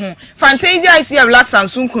aba ho Fantasia IC relax and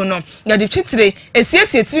sunku no ye de twitire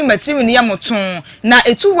esiesie tiri matiri ne yamoton na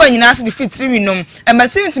etu wa nyina ase de fitiri nom e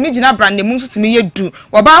matiri ntimi gina brand mu nso timi yedu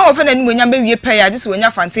wo ba ho fe na ni wonya bewie pay ya dise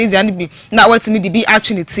wonya Fantasia ne bi na watimi de bi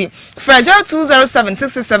actually for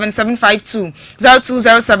 0207667752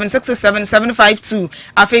 0207667752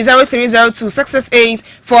 afi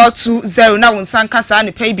 0302668420 na won sanka sa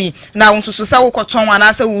ne pay bi na won so so sa wo koton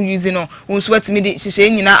ana sa wo use no won so watimi de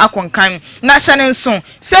hihye nyina akonkan na hyane nso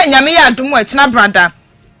se nyame ya adom wa kina brada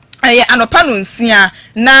anopa no nsia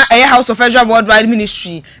na House of Azura Worldwide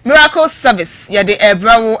Ministry Miracle Service ya de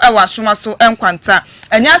ebrawo ewa shoma so enkwanta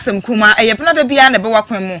anya asem kuma penada bia na bewa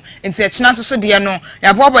kwan mu nti ekina so de no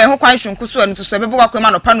ya bobo ho kwan hwonko so no so bewa kwan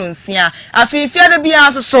anopa no nsia afifia de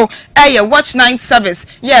bia so watch night service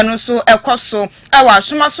ye no so ekoso ewa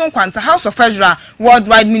shoma so enkwanta House of Azura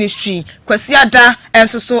Worldwide Ministry kwasi ada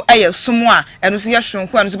enso so somo a eno so ye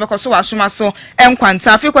hwonko eno so bekoso wa shoma so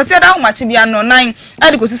enkwanta afi kwasi ada ho mache bia no 9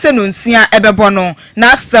 ade kosi se no nsia ebebo no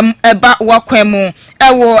na asem eba wakwemu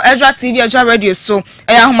ewo Ezra TV Ezra radio so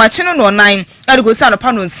eya homache no 9 ade go se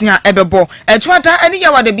anopa no nsia ebebo etwada ene ye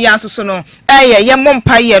wade bia nso no eye Yemmo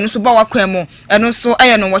Mpea no so ba wakwemu eno so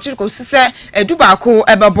eye no wochi ko sise edubaako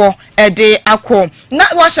ebebo ede akọ na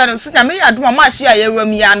washa no so nyame adoma ma ahia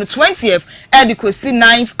yewram ya no 20th ede ko si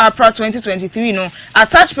 9th April 2023 no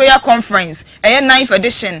attached prayer conference eye 9th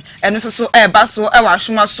edition eno so eba so ewa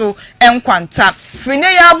ahoma so enkwanta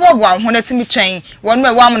frine ya abobo ahonetimi twen wonu e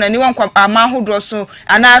wamna ni won ama hodo so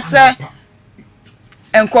anase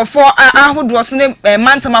enkofo ahodo so ne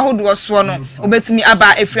mantama ahodo so no obetimi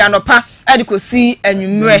aba efri anopa ade ko si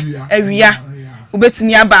anwumre awia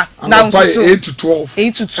ubetimi aba na nso 8 to 12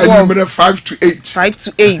 and 5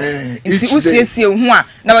 to 8 nti usiesie hu a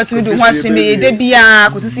na batimi do hu aheme yede bia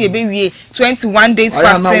ko sisi ebewie 21 days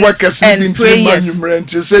fasting and prayers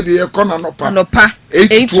nti said ye kona nopa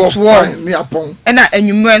 8 to 12 ni apon na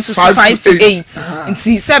anwumre nso 5 to 8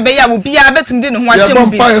 nti se be ya wo bia betimi de ne hu aheme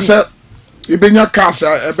bi ibenya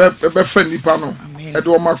kasa ebe fa nipa no ede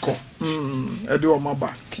o makọ ede o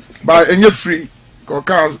maba ba enye free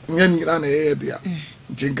koka nyanyira na ye dia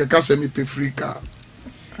ntinka kasa mi pe free car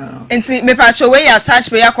enti me pa we ya attach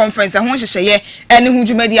prayer conference ho hyehyeye ene hu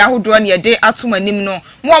dwumadi ahodo na ye de atomanim no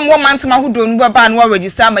mo mantama ahodo no baba na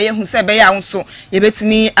register ma ye hu se be ya nso ye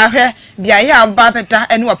betimi ahwe bia ya ba beda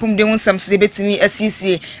ene wapom de nsam so ye betimi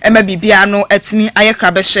asiesie ema bibia no atimi aye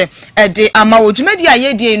krabehye ede ama dwumadi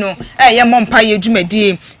aye die no Yemmo Mpea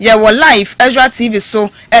dwumadi ye wo live Ezra TV so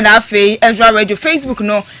ene afei Ezra radio Facebook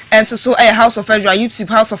no enso so House of Ezra YouTube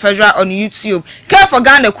House of Ezra on YouTube care for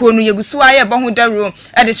Ghana ko no yegusu aye bo ho daru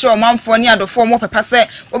ede che o manfo ni adofo mo pepa se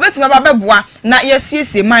obetimi aba beboa na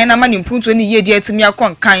yesiesie man na mani mpunto ni ye die atimi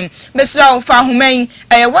akonkan mesra wo fa homan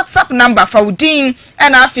WhatsApp number fa udin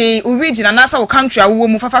ena afi original na sa wo country awo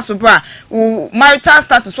mu fafa so bra wo marital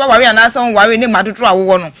status wa ware na sa wo ware ne madodoro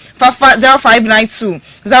awo no fafa 0592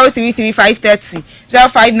 033530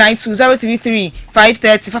 0592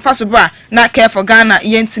 033530 fafa so bra na care for Ghana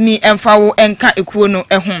yentimi emfa wo enka ekuo no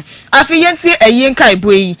eho afi yenti eyenka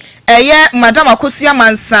eboyi Madam Kofi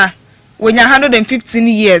Amponsah wonya 115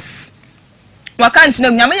 years waka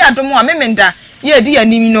nchine nyame ya domo a memenda ye di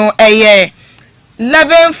anim no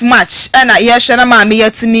 11th March na ye hwe na ma me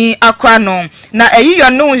yatimi akwa no na eyiyo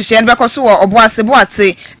no hye ne bekoso wo oboase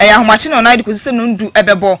boate ahomache no na de kosise no ndu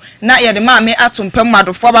ebebo na ye de ma me atompam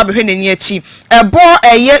madofo ba behwe nani achi ebo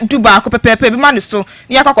duba akopepepe bi ma ne so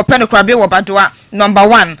ye akokopɛ no krabe wo badoa number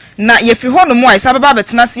 1 na ye fi ho no mo ai sababa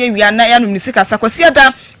betena se awia na ya no nisika sakwasi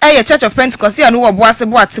ada Church of Pentecost ya no wo boase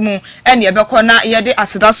boate mu ene ebekɔ na ye de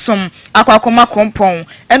aseda som akwakoma krompon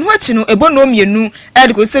eno achi no ebo no mienu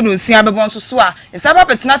de kosise no nsia bebo nso so a isaba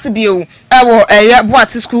betena se bio ewo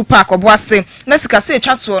boate school park oboase na sika se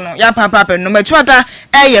twato no ya papa no matwada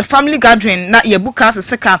family gathering na ye buka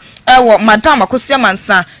seseka ewo Madam Kofi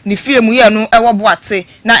Amponsah ni fie mu ye no ewo boate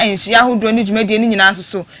na enhia hodo ni dwumadi ni nyina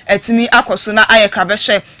nso atimi akoso na aye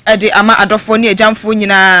krabehye de ama adofo ni ejamfo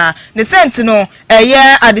nyina ne senti no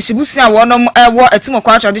adehyibusu a wonom ewo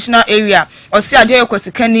atimokwa traditional area osi ade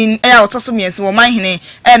ekosikanin ya otoso miense wo manhene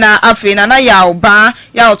na afei na ya oba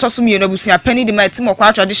ya otoso mienu abusu apani de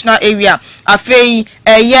atimokwa traditional area afei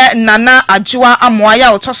nana ajua amoa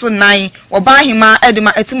ya otoso 9 oba hima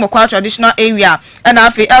edema atimokwa traditional area na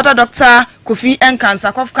afei elder doctor Kofi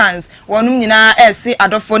Amponsah Kofkans wonum nyina ese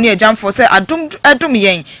adofo ne ejamfo se adum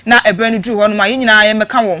yen na ebranu dru honum ayi nyina ye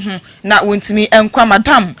meka wo ho na wontimi enkwa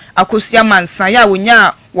Madam Kofi Amponsah ya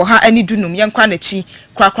wonya wo ha ani dunum yenkwa na chi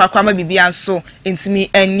krakrakra ma bibia nso entimi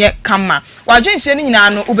enye kama wadwenhye ne nyina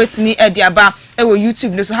no obetimi ediaba ewo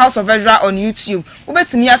YouTube no so House of Ezra on YouTube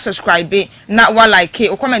obetimi ya subscribe na wa like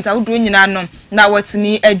o comment ahodo nyina no na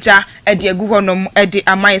watimi eja edi agu honom edi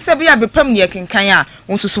amai se bia bepam ne kenkan a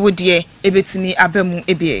wonsoso wodie ebetimi abamu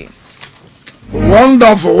ebie.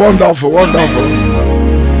 Wonderful.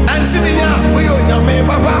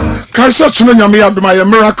 Kaisa chune nyame adoma ye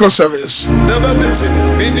miracle service.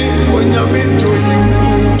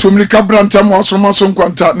 Tumlika branta mo asomaso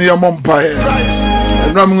nkwanta ne Yemmo Mpea.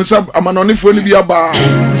 Ebra mu sab amanonifo ni bia ba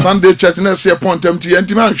Sunday church na se point empty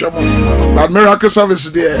entimi anhwemo. But miracle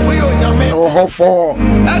service there. Oh for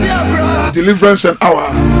deliverance and hour.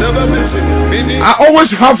 I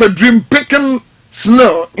always have a dream picking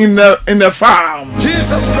snow in a farm.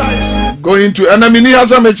 Jesus Christ. Going to enemy ni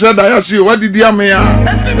hasa mecha da ya see what did you me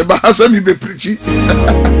e ba hasa mi be preach.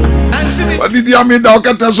 What did you me da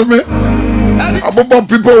okata so me? About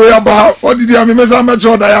people we about what did you me mesa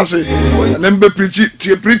mecha da ya see. And then be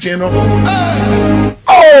preaching no.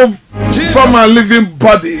 Oh, from my living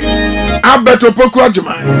body. I better poku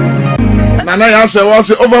ajima. Nana ya say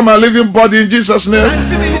over my living body in Jesus name.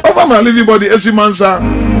 over my living body, Esi Mansa.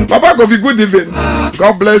 Papa Kofi, good evening.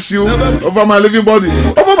 God bless you. Over my living body.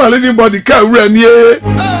 Over my living body.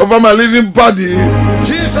 Over my living body.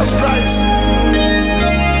 Jesus Christ.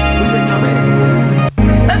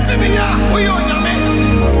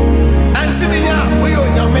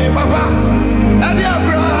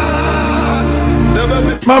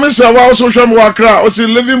 Mama said, "Wow, social worker, what's a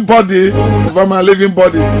living body over my living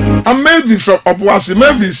body? I'm maybe from Obuasi,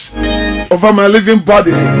 Mavis over my living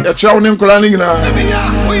body. A child named Kolaning now.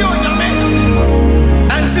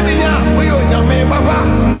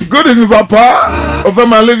 Good evening, Papa. Over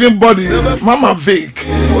my living body, Mama Vic.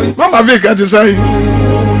 Mama Vic, I just say,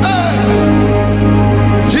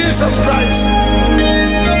 Jesus Christ.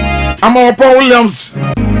 I'm our Paul Williams,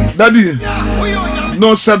 Daddy.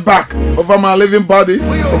 No setback over my living body,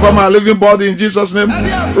 over my living body in Jesus' name.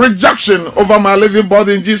 Rejection over my living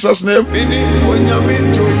body in Jesus' name.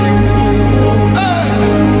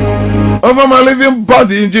 Over my living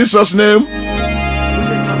body in Jesus' name.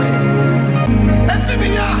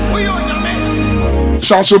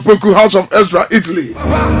 Shasopoku, House of Ezra, Italy.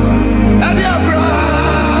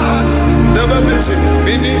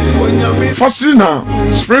 Firstly now,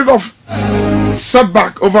 spirit of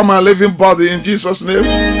setback over my living body in Jesus' name.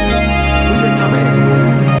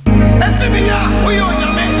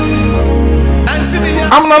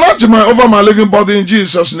 I'm not Jima over my living body in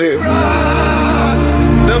Jesus' name.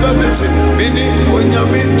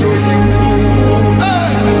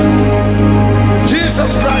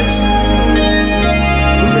 Jesus Christ.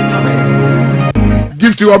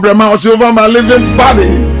 Give to Abraham over my living body.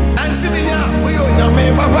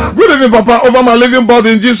 Good evening, Papa, over my living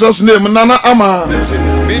body in Jesus' name. Nana Ama.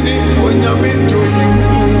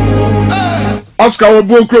 Oscar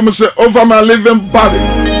Obokrom say over my living body.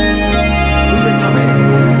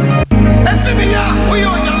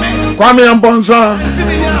 Kofi Amponsah.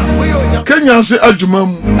 Kenya say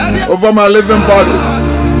Ajumam over my living body.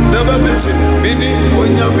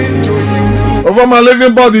 Over my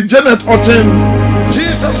living body, Janet Otin.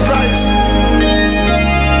 Jesus Christ.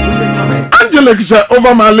 Angelic say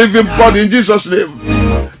over my living body in Jesus' name.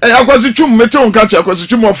 Hey, I was a chum, meteor catch, I was a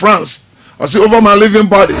chum of France. I say over my living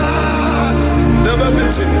body.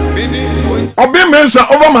 Obi Mensa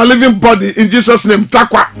over my living body in Jesus' name.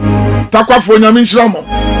 Takwa. Takwa for Nyamin Shramo.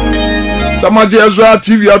 Samadi Ezra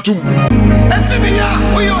TV Atum.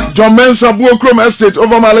 John Mensa Buokrom Estate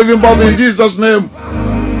over my living body in Jesus' name.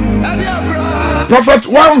 Prophet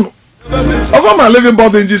One over my living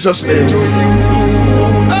body in Jesus' name.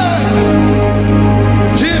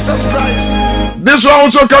 Jesus Christ. This one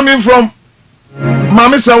also coming from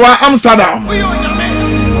Mami Sawa, Amsterdam.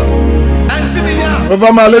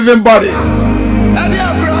 Over my living body.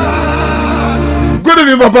 Good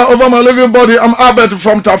evening, Papa. Over my living body, I'm Albert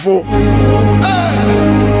from Tafo.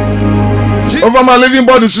 Over my living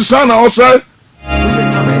body, Susanna also.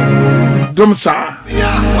 Dumsa.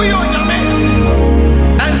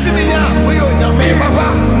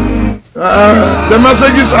 The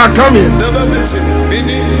messages are coming.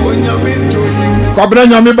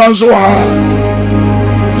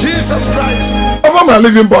 Jesus Christ. Over my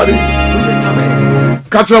living body.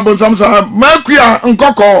 Catch up on some side. Mercury and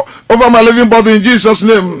Coco over my living body in Jesus'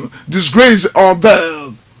 name. Disgrace or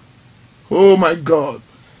death. Oh my God.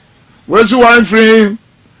 Where's the wine free?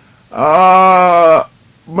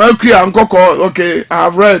 Mercury and Coco. Okay, I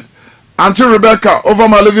have read. Auntie Rebecca over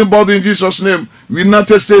my living body in Jesus' name.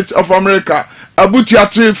 United States of America.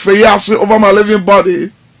 Abutiati Feyasi over my living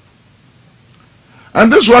body.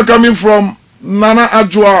 And this one coming from Nana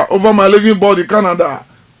Ajua over my living body, Canada.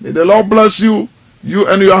 May the Lord bless you, you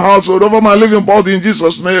and your household over my living body in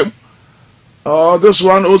Jesus' name. This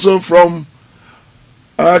one also from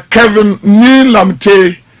Kevin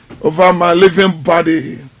Nilamte over my living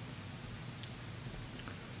body.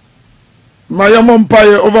 My Yemmo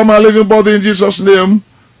Mpea over my living body in Jesus' name.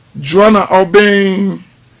 Joanna Obeying.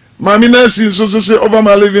 My Minesi is also say over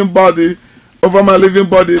my living body. Over my living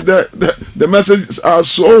body. The messages are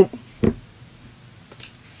so.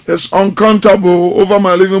 It's uncountable over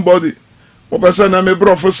my living body. Over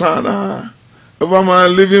my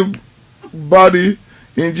living body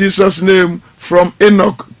in Jesus' name from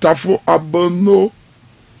Enoch Tafo Abono.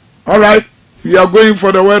 Alright, we are going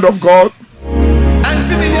for the word of God.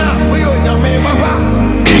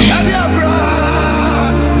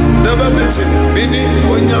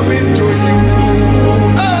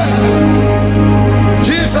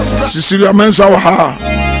 Cecilia Mensa Waha,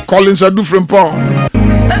 Collins Adu Frimpong,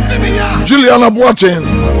 Juliana Boatin,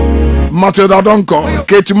 Matilda Donko,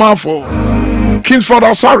 Katie Marfo, Kingsford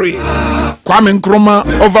Asari, Kwame Nkrumah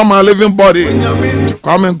over my living body.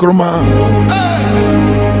 Kwame Nkrumah.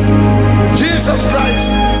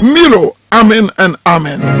 Milo, amen and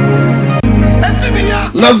amen.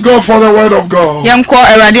 Let's go for the word of God. Yemko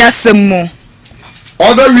Eradi asemu.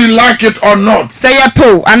 Whether we like it or not, Say ya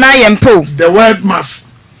po, anayempo. the word must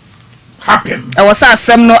happen. Ewasa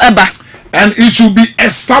asem no eba. And it should be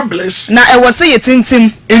established Na ewase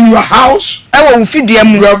yetintim. in your house, Ewo ufidie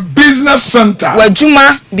mu. your business center,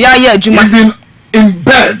 Wajuma bia ye adwuma. even in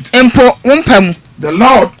bed. Empo wumpamu. The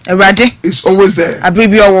Lord Eradi is always there.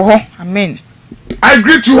 abribi owo ho. Amen. I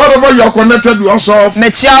greet you wherever you are connected with yourself.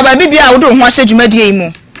 Metia ba bibia wo do ho ahye dwumadie yi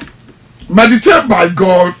mu. Meditate by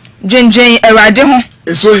God Dwenjen Eradi ho.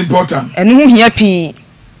 is so important. Enu ho hia pi.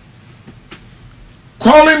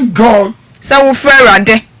 Calling God Say wo fra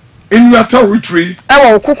Eradi in your territory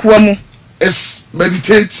ewo kokoa mu. is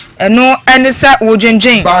meditate Enu ene se wo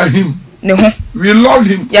dwenjen by Him. ne ho. We love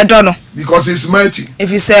Him Ye do no. because He's mighty.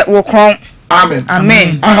 If you say wo kron. Amen.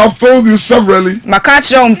 Amen. I have told you severally Maka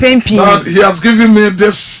kire on pempi. that He has given me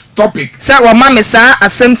this topic, Say wo ma me sa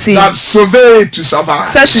asɛmti. that survey to survive.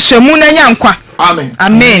 Say hyehyɛmu na nya nkwa. Amen.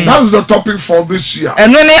 Amen. That is the topic for this year.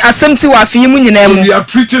 Ɛno ne asɛmti wa afi mu nyina So mu. we are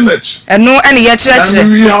treating it. Ɛno ɛne yɛ kyerɛkyerɛ.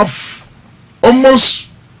 And we have almost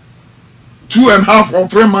 2.5 or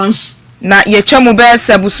 3 months. Na yɛtwa mu bɛɛ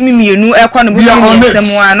sɛ busumi mienu ɛkɔ ne We are busumi on it.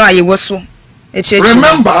 miɛnsɛm a no a yɛwɔ so.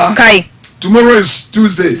 Remember, Kai tomorrow is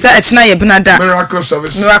Tuesday. sɛ ɛkyena yɛ benada. Miracle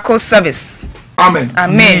service. Miracle service. Amen.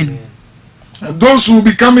 Amen. And those who will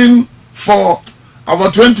be coming for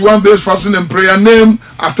our 21 days fasting and prayer, name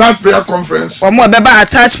attached prayer conference. Wɔn a bɛba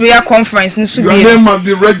attached prayer conference ne so Your bi. name must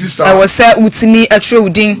be registered. Ɛwɔ sɛ wotumi atwerɛ wo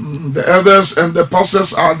din. The elders and the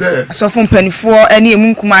pastors are there Asɔfo mpanimfoɔ ɛne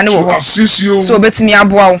emu nkumaa ne wɔ to hɔ. assist you. So obetumi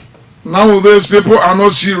aboa wo. Nowadays, people are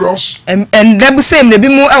not serious. Ɛnda bu sɛ mu na bi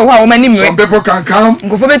mu ɛwɔ hɔ a wɔn anim Some rɛ. people can come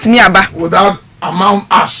Nkɔfo betumi aba. without amount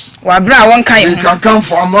us. Wabra a wɔn kan They yɛn ho. can come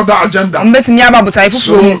for another agenda. Wɔn betumi aba botae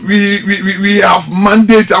So foforɔ mu. we have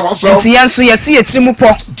mandate ourselves Nti yɛn nso yɛsi yɛ tiri mu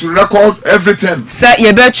pɔ to record everything. sɛ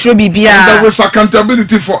yɛbɛtwerɛ And there biribiara. is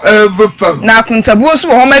accountability for everything. Na akontabuo nso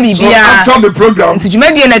wɔ hɔ ma So biribiara. after the program, Nti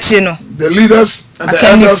dwumadie n'akyi no, the leaders and the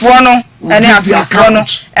elders akannifoɔ no will ɛne give the asɔfoɔ no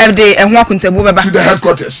account ɛde ɛho akontabuo to bɛba. the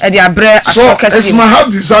headquarters. Ɛde abrɛ So asɔ it's kɛseɛ my mu.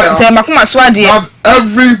 heart desire Nti ɛmakoma so adeɛ that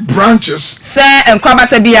every branches sɛ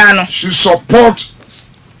nkorabata biara no should support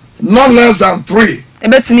not less than 3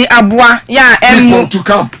 ɛbɛtumi aboa yɛ a people ɛmu to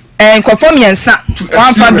come. nkɔfɔ mmiɛnsa To wɔamfa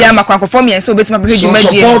experience. bia ma nkɔfɔ mmiɛnsa obɛtumi abɛhwɛ So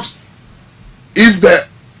dwumadie no. support if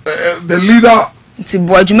the leader Nti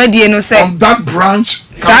boa dwumadie no sɛ on that branch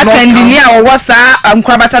saa cannot kandini come, a wɔwɔ saa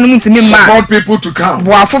nkorabata no mu ntumi mma a, support people to come.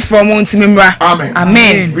 boa foforɔ mu ntumi mmra. Amen.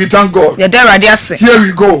 Amen. We thank God. Yɛda Awurade ase. Here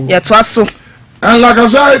we go. Yɛtoa so. And like I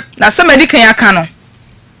said, Na sɛ madi kan aka no,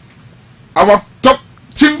 our top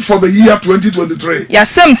theme for the year 2023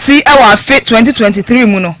 yɛasɛm ti ɛwɔ afe 2023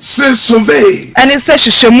 mu no, says survey ɛne sɛ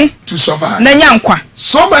hyehyɛmu to survive. na nya nkwa.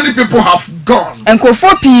 So many people have gone.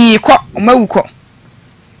 Nkurɔfoɔ pii kɔ, ɔmawu kɔ.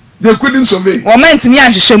 They couldn't survey. Wɔma ntumi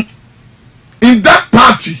anhyehyɛ mu. In that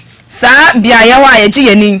party, Saa beaeɛ hɔ a yɛgye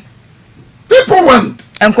yɛni. people went.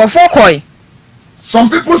 Nkurɔfoɔ kɔe. Some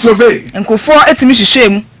people survey, Nkurɔfoɔ etumi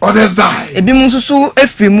hyehyɛ mu. others die. Ebi mu nso so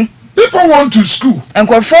efiri mu. People went to school,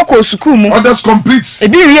 Nkurɔfoɔ kɔ sukuu mu. others complete.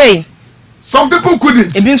 Ebi wie. Some people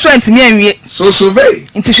couldn't. Ebi nso antumi anwie. So survey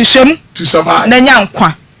Nti hyehyɛ mu to survive. na nya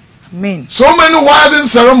nkwa. Amen. So many wedding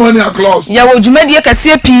ceremonial clause. Yɛwɔ dwumadie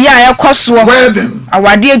kɛseɛ pii a ɛkɔ soɔ. Wedding.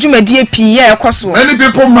 Awadeɛ dwumadie pii a ɛkɔ soɔ. Many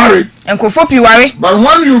people married. Nkurɔfoɔ pii ware. But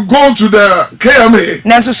when you go to the KMA,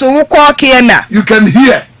 Nanso so wokɔ KM a you can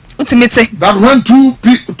hear wotumi te. that when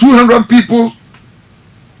 200 people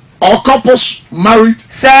or couples married,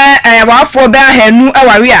 Sɛ wɔafoɔ bɛɛ ahanu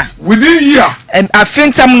aware a within year, afe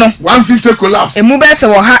ntam no 150 collapse. emu bɛɛ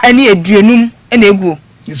sɛ wɔ ha ne aduonum na egu.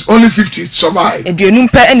 It's only 50 survive. Aduonum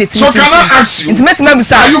pɛ na So can I ask you, Nti mɛtumi are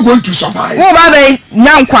abisa you going to survive? wo ba bɛ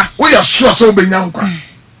nya nkwa. We are sure so be nyankwa.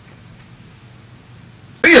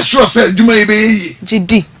 We are sure say djuma e be yi.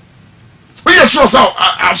 Gidi. We are sure say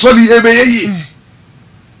asori e be yi.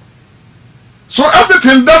 So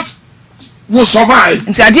everything that will survive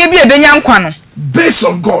Nti adeɛ bi a ɛbɛnya nkwa no based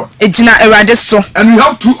on God. egyina Awurade so. And we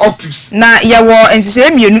have two optics. Na yɛwɔ nhyehyɛe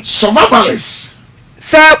mmienu. Survivalists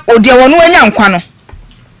Sɛ odeɛ wɔ no anya nkwa no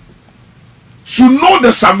should know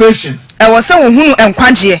the salvation. ɛwɔ sɛ wohunu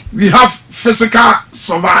nkwagyeɛ. We have physical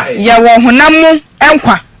survive Yɛwɔ honam mu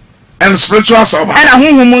nkwa and spiritual survive, ɛna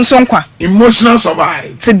honhom mu nso nkwa. emotional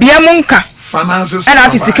survive, Tebea mu nka finances ɛna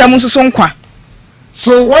afi sika mu survive. nso so nkwa.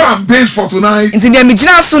 So what I'm based for tonight Nti deɛ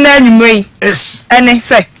megyina so na anwummerɛ yi is ɛne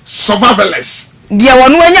sɛ survivalists. deɛ wɔ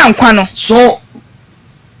no anya nkwa no So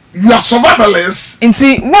your survivalists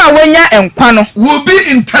nti wa wonya enkwa no will be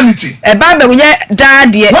eternity. Eba be wonya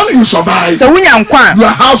daade. When you survive, so wonya nkwa your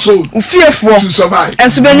household ufiefo to survive.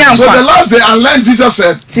 Enso benya So the nkwa. last day I learned Jesus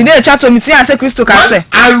said, Today chato mitu ase Kristo ka se.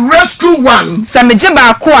 I rescue one, Sa meje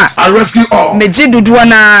ba ko a I rescue all. meje dodo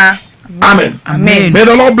na. Amen. Amen. May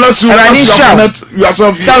the Lord bless you. Already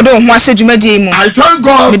Yourself here. So do ho ase dwumadi mu. I thank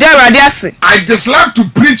God. Me da Awurade ase. I dislike to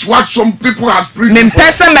preach what some people have preached. Me before.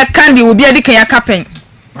 pesa me kan de obi adi kan ya kapen.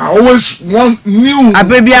 I always want new.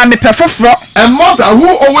 Abebia me pefoforo. A mother who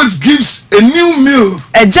always gives a new meal.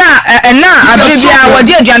 Eja na abebia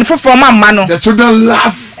wodi aduane foforo ma no. The children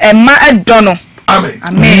laugh. Emma edo no. Amen.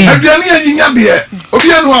 Amen. Aduane anyinya de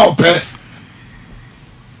obi anu a opes.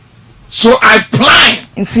 So I plan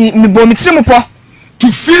Nti me bo mitiri mu po.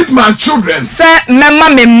 to feed my children Se mema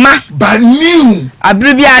me ma by new.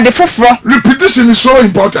 abebia de foforo. Repetition is so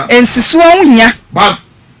important. Ensisuo hunya. But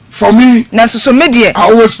for me, Na soso me de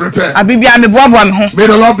I always prepare. abebia me boaboa me ho. May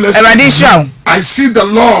the Lord bless Awurade you. hira. I see the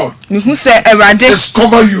Lord Me hu se Awurade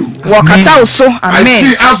discover you. wo kata wo so. I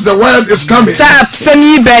see Amen. as the word is coming. Sa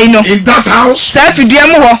sami bai no. In that house, Sa fidua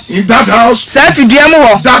mu ho. in that house, Sa fidua mu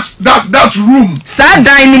ho. that room Sa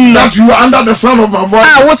dan nim no. that you are under the sound of my voice.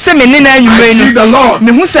 A wo te me ne na I anwumre see no. the Lord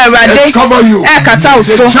Me hu se Awurade discover you. e kata wo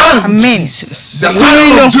so. The giant, Amen. the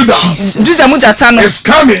Lion of Judah Juda mu jata no. is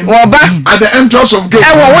coming Wo ba at the entrance of gate.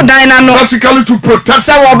 e wo wo dan na no. Basically to protect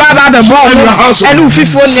Sa wo ba be bo in your mo. household. E nu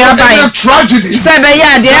fifo ne So aban. any tragedy. Sa be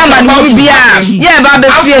ya de ama no bia. Ye ba be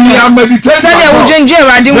As sie we are no. meditating, Sa de wo dwenje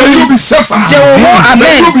Awurade may you mu. be safer. Je wo ho. May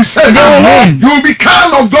Amen. you be safe. Je wo ho. You will be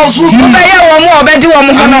kind of those who. Wo be ye wo mo obedi wo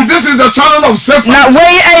mo ho no. And this is the channel of safety. Na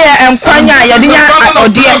wei eye enkwanya ya de nya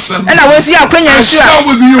odie. E na wo si akwanya I nsu share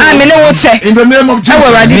with you. a. Amene wo che. In the name of E Jesus. wo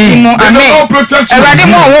Awurade ti mu. May the Amen. Lord protect you. Awurade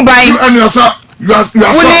mo ho You ban. and yourself. You are so.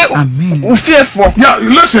 Woni ufiefo. Yeah,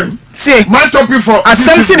 listen. See. My topic for this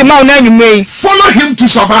Asem ti is de ma na anwumre yi. follow him to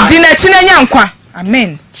survive. Di na chi na nya nkwa.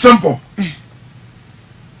 Amen. Simple.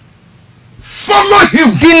 Follow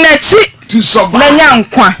him Di na chi to na survive. nya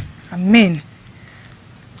nkwa. Amen.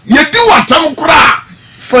 Yedi watam kura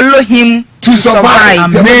Follow him to survive.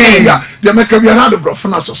 Amen. They make a another bro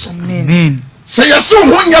for us. Amen. Say yes, so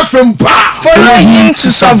when you from pa. Follow him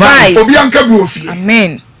to survive. Obi anka bi ofie.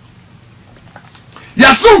 Amen.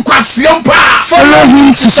 Yaso kwasiem pa. Follow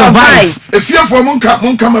him to survive. Efie fo mo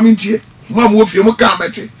nka ma mentie. Mo am ofie mo ka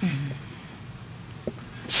mete.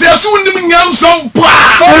 Say yes, unim nyansom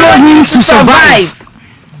pa. Follow him to survive.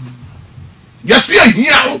 Yes,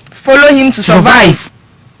 here. Follow him to survive.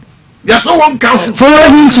 Yes, one count. Follow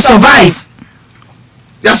him to survive.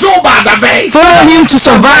 Yes, so bad bay. Follow him to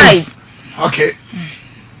survive. Okay.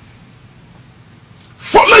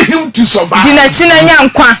 Follow him to survive. Di na chi na nya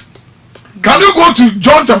nkwa. Can you go to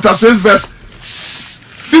John chapter 6 verse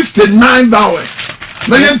 59 down?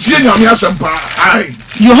 Na yentie nyame asempa. Ai.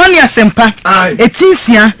 Yohane asempa. Ai.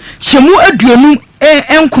 Etinsia chemu aduonu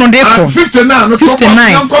enkron de ko. 59 no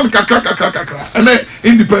 59. Yankon kakra. And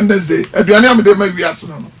Independence Day. Aduane am de ma wiase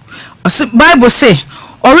no. Bible say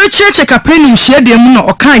Oricheche Capernaum hye de mu no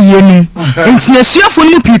oka ye nu enti na suafo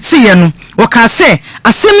no piti ye no woka se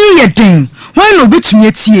asem ye den hwan no betumi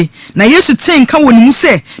atie na Yesu tenka woni mu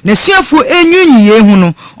se na suafo enwunyi ye hu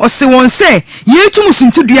no ose won se ye tum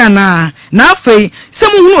suntudua na afei se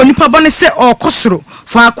mu hu onipa bane se okosoro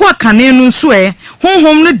fa akwa kane no nso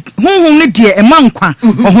honhom ne de ema nkwa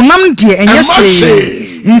ohonam de enye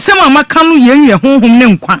hye nsem amaka no ye nwe honhom ne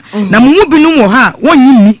nkwa na mu binum wo ha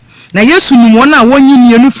wonyi na Yesu ni wona wonyi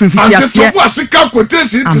nienu frifiti ase.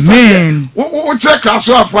 Amen. O check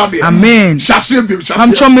aso afade. Amen. Shase bi.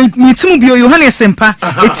 Am chom mitimu bi Yohane sempa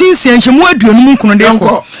etinsia nhemu aduonu mu nkono de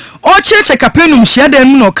ko. O cheche Capernaum hia da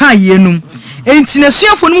mu no ka ye num. Enti na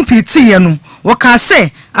suafo no mu piti ye no. Wo ka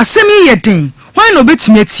se asem ye den. Hwan no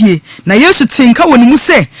betimi atie na Yesu tenka woni mu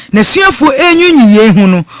se na suafo enwunyi ye hu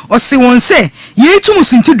no. O se won se ye tum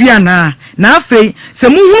suntudua na afei se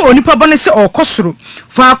mu hu onipa bane se okosoro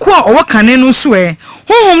fa ko a owokane no so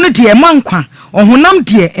honhom no de mankwa ohonam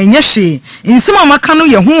de enye hye nsem amaka no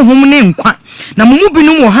ye honhom ne nkwa na mumu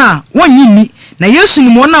binum wo ha wonyini na Yesu ni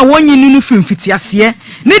mo na wonyini no fimfiti ase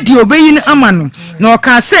ne de obeyin ama no na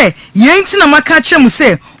oka se ye nti na maka kyerem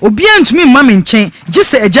se obi antumi mma me nkyɛn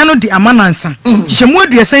gise agya no de amanansa kyemu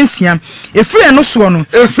aduasansia efiri no so no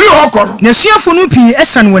efiri hokoro na suafo no pii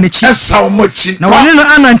esan wanachi esa omochi na wone no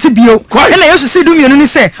anante bio ena Yesu se du mienu ni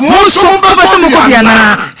se mo so obese mo ko bia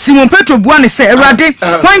na Simon Petro bua ne se Awurade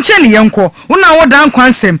kwankyɛ ne yenko wona woda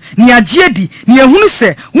nkwansɛm ne agye adi ne ehunu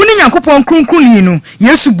se woni Nyankopɔn kronkron no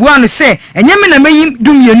Yesu bua ne se enye me na mayi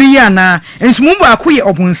du mienu yi ana ensum bu akoye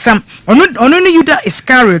obonsam ono ne Judas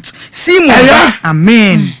Iscariot Simon.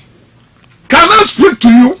 Amen. Can I speak to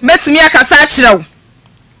you? Metumi akasa akyerɛ wo.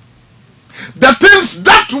 The things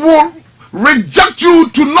that will reject you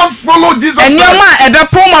to not follow Jesus Christ. Eniyoma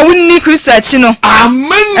ebepo ma wunni Kristo akyi no.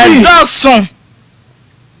 Amen. Edoso.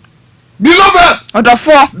 Beloved,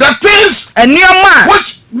 the things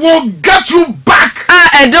which will get you back for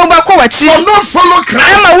not follow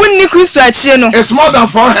Christ is more than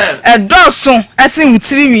forehead.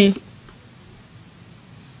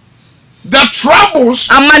 The troubles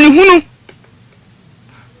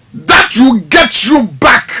that will get you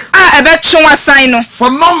back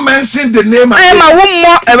for not mentioning the name of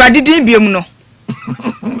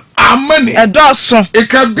Amen. It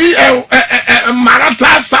can be a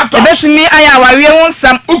marital status.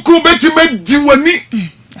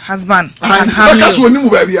 Husband.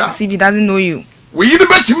 See if he doesn't know you.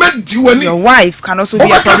 Your wife can also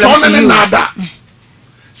be a problem to you.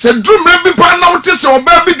 Say, do maybe notice or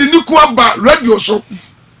baby the new about radio so.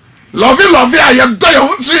 Lovey, I am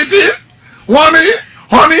dying, sweetie. Honey.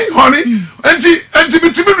 And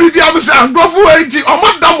to be ready, I say, I'm going for 80 or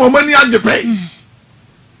madam money at the pay.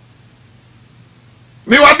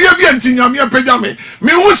 Me wa bia bia ntinyame apagya me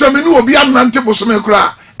me hu se me no obi anante bosome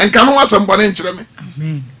kura enka no wasem bone nkyere me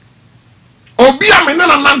amen obi a me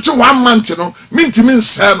na nante 1 month no me ntimi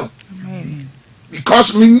nse no amen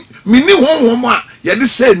because me ni honhom a ye de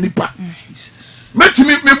se nipa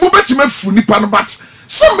metimi me bu betimi afu nipa no but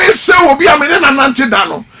so me se obi a me na nante da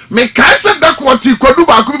no me kai se da kwoti kwadu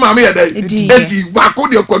ba ko bi ma me ye da edi ba ko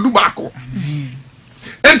de kwadu ba ko amen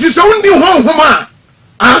enti se woni honhom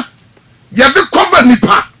a yede cover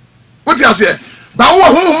nipa what you say na wo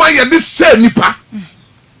honhoma yede say nipa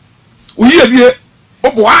oyi edie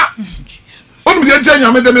oboa onu de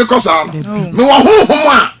ntanya me de me kosa no me wo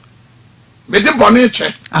honhoma me de bone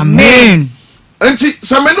che amen enti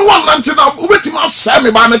se me no one nante na obetima say me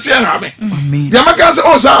ba me tie ha me amen de maka say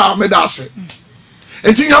o sa me da ase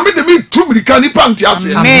enti nyame de me tumirika nipa nti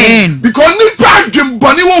ase amen because nipa dwem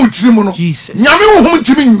bone wo utiri mu no nyame wo hom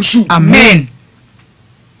ntimi nyusu amen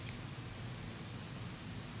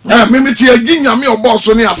Mimi ti agi nyame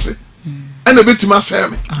oboso ne ase ena betima say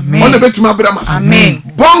me ona betima brama amen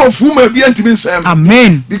born of whom be antimi say me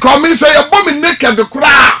amen because me say you bomb naked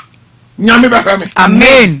kra nyame be hwe me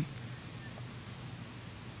amen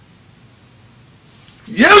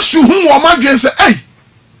Yesu hu wo madwen say ei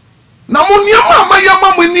na mo niam ma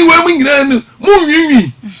yama mo ni we mu nyina nu mo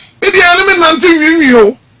nwinwi e dia ne me nante nwinwi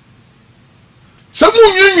o se mo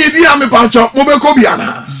nwinwi dia me pancho mo be ko bia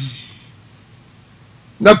na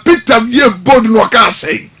na Peter ye bold no ka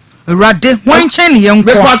say Rade wan chen ye nko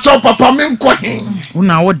me pacho papa me nko hen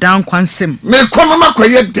una wo dan kwansem me ko mama ko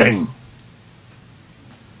ye den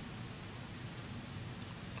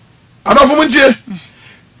adofo muntie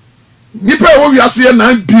nipa wo wiase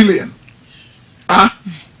 9 billion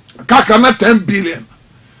kaka na 10 billion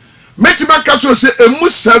metima ka to say emu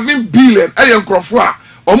 7 billion eye nkrofo a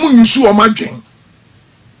omu nyusu o madwen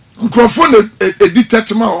nkrofo na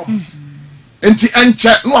editetma o enti enche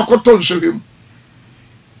no akoto nsohwem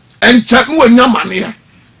enche no anyamane ya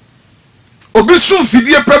obi sun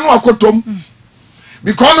fidie pe no akotom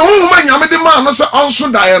because no homa nyame de ma no se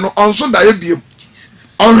onso dae biem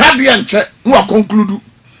onhade enche no akonkludu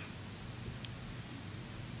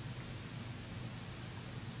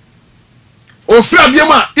ofra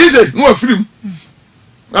biem a ize no afrim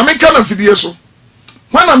na me kana fidie so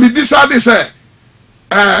wana me decide say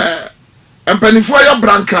empanifo ya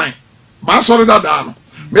brankran ma sorry that down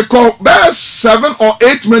me call best 7 or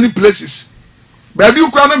 8 many places baby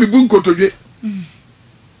ukra na me bu nkotodwe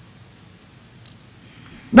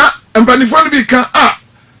na empanifo no bi kan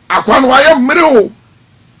akwa no ayam mere o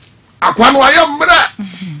akwa no ayam mere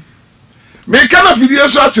me kana video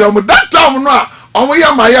so atire mo that time no omo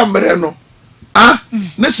ya ma ya mere no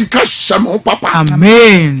na sika shamo papa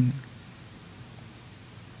amen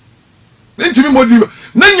ntimi modi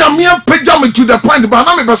na nyame apagya me to the point ba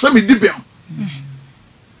na me pese me dibem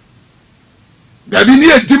baby ni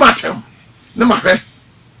edimatem na mahwe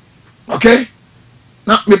okay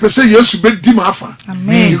na me pese Yesu be di ma afa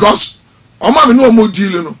amen because o ma me no mo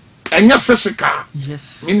deal no enya physical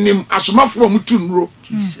yes minim asomafo mu tu nuro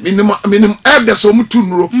minim elders mu tu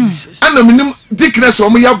nuro ana minim dickness o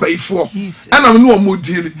mu ya baifo ana me no mo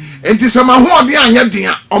deal enti se ma ho ode anya den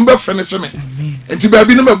a o be finish me enti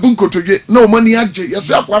baby no mabu nkotodwe na o mani age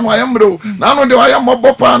yesi akwa no ayamre o na no de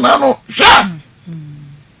ayambo pa na no hwa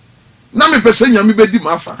na me pese nyame be di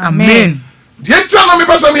ma afa amen die ntia na me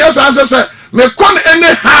pese me yesa se me kon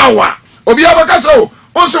ene hawa obi abaka so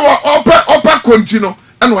on se opa continue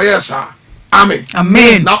and yes amen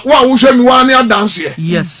amen na wa wo hwe mi wa ne dance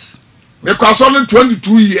yes me kwaso no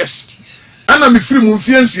 22 years ana me free mu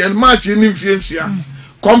mfiansia and march ni mfiansia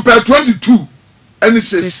compare 22 and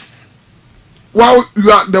 6 while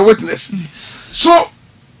you are the witness so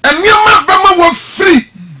eniema bema wo free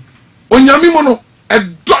onyame mo no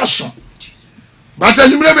edoso but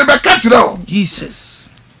anyumre be catch now Jesus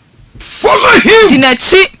follow him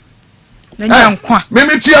dinachi na nyankwa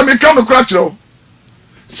me tia me ka no kra kire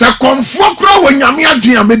se konfo kra wo nyame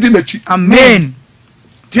adua me dinachi amen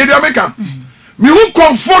tie dia me ka me hu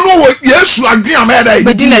konfo no wo Yesu adua me dai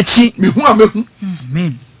be dinachi me hu amehu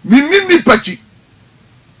amen me nini pachi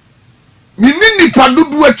me nini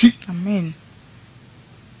padudu achi amen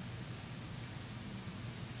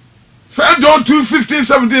 1 John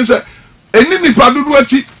 2:15-17 say eni nipa dudu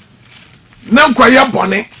achi na nkwaye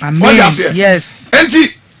bone amen yes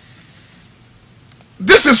enti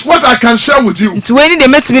this is what I can share with you. nti we ni de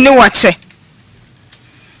metimi ni wache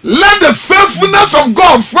Let the faithfulness of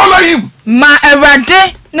God follow him. ma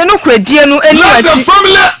awrade ne no kradie no eni Let the wachi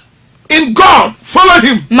family in God follow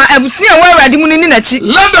him. ma abusia wa awrade mu ni nachi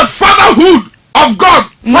Let the fatherhood of God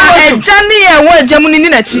ma follow him. ejane ye wa eja mu ni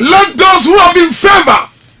nachi Let those who have been favored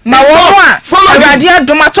ma wo a follow him. awrade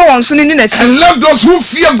adomato won so ni nachi And let those who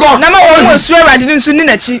fear God na ma wo follow him. wasu awrade ni so ni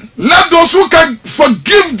nachi Let those who can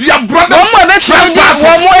forgive their brothers wo mo be try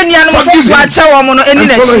wo mo enianu forgive fo him. acha wo mo no eni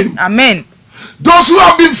And follow nachi him. amen Those who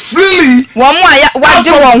have been freely wo mo aya wade Out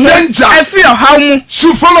of wo ho danger. afri ohaw mu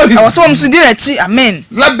should follow him. wo so mo so di nachi amen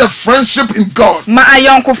Let the friendship in God. ma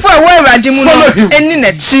ayonkofo a wa awrade mu no Follow him. eni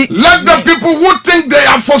nachi Let the people who think they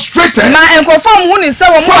are frustrated, ma enkofo mu hu ni se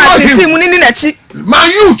wo mo Follow him. atiti mu ni nachi my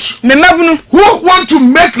youth me mabunu who want to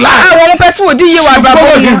make a life, wo mo pese wo di ye wa Should follow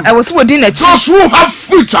brabo him. mu e wo so wo di nachi those who have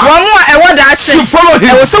future, wo mo a e wo da achi should follow e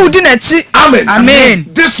wo him. so wo di nachi Amen. Amen.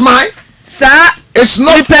 This mind sa is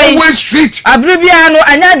not Repay. always sweet. abere bia no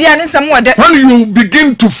anya dia ne nsam wo de When you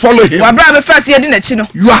begin to follow him, wa bra be fast ye di nachi no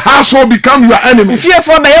your household become your enemy.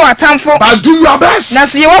 fiefo be ye watamfo But do your best. na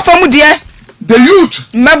so ye wo famu de The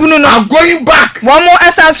youth mabunu no are going back. wo mo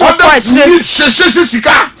esa so kwa Others chire need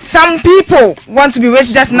sika some people want to be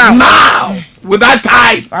rich just now now without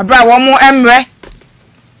time. wa bra wo mo emre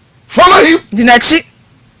Follow him. di nachi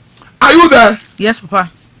Are you there? yes papa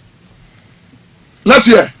Let's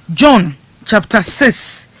hear. John chapter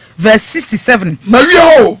 6 verse 67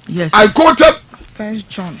 Maria, Yes. I quoted 1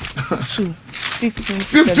 John 2 15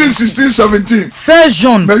 15, 16, 17. First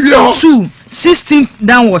John Maria. 2:16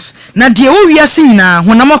 downwards na de o wiase nyina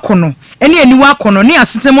honam akono ene aniwa akono ne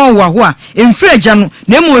asetem owo ho a emfiri agya no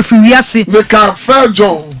na emu afiri wiase Make a fair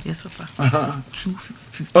John yes papa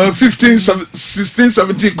 15, 16,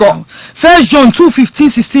 17. Go. First John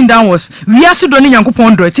 2:15-16 downwards wiase do ne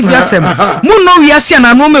Nyankopon do ati wiasem mu no wiase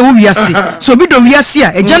na no ma wo wiase so bi do wiase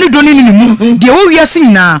a agya ne do ne ne mu de o wiase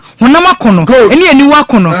nyina honam akono Good. ene aniwa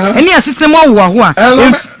akono ene asetem owo ho a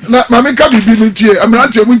Mami ka bibi ni tie.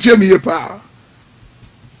 Amrante mu tie mi ye pa.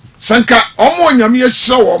 Sanka omo nyame ye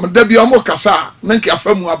hye wo mo da bia omo kasa na nka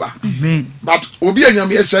afamu aba. amen But obi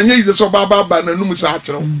anyame ye hye nya yi so ba na num sa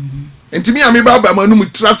akyerɛw. Ntimi ame ba ma num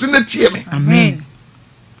trase na tie me. amen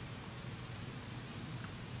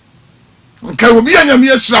Nka obi anyame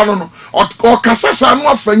ye hye no no o kasa sa no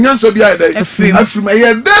afa nyansa bia ye dai. Afrim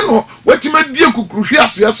ye den no watima die kukuruhwe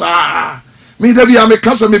ase sa. Me da bia me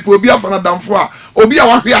kasa me po obi afa na damfo a obi a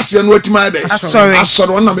wahwe ase no watima ye dai. Sorry.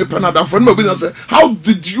 Asoro na me pa na damfo no obi na say how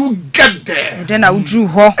did you get there? then I would drew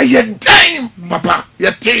ho Ye den papa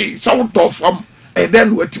ye te sa wo to fam e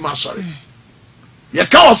den watima asore. Ye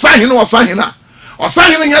ka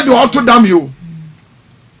osahene nya de auto dam you.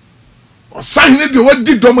 Osahene de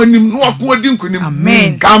wadi dom anim no akon wadi nkunim.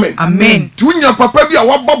 Amen. Amen. Amen. Ti unya papa bi a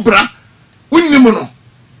wabobra unnim no.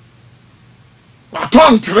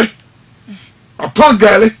 Atontre.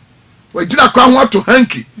 Atongale. Wagina kwa ho to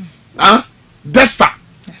hanky. Desta.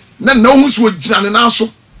 Na na hu so gina ne na so.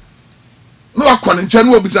 No akon nche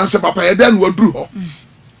no obisan se papa ye den waduru ho.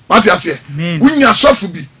 What you say? Unya sofu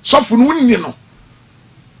bi. Sofu no unni no.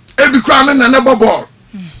 Ebi kra na na bobol.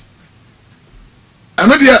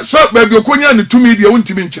 Ano dia so baby okonya ne tumi dia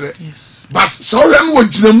wontimi nkyere. But so hwem wo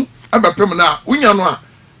ginam abapem na unya no a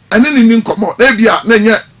ene ni nkomo na bia na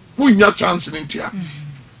nya unya chance ni ntia.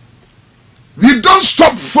 We don't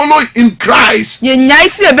stop following in Christ ye nyai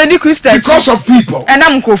si ebedi Christ because of people.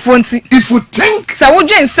 enam krofo nti If you think sa wo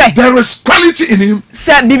dwen se there is quality in him,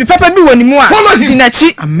 sa bibi papa bi woni mu a Follow him. di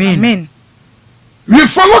nachi Amen. amen we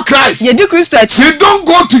follow Christ. ye di Christ achi We don't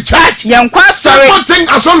go to church. ye nkwa sorry Don't think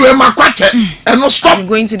asol we makwache and no stop. I'm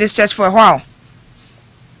going to this church for a while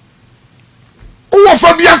Uwo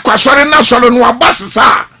fa bia kwasore na sore no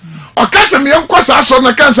abasesa. Okase me nkwasa asore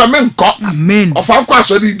na kansa me nko. amen Ofa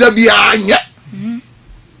kwasore da bia anye.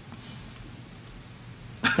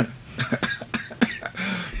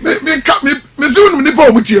 wonu nipa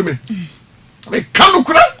o mutie me me kanu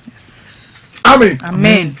kura amen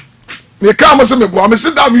amen me ka mo se me boa me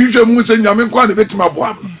se da me hwehwe mu se nyame kwa ne betima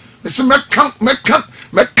boa me se me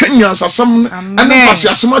kan nyansasam ene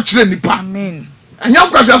kwasiasem a kire nipa amen anyam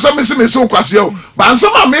kwasiasem me se me so kwasia o ba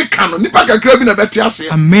nsam a me ka no nipa kakra bi na beti ase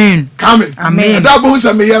amen amen amen da bo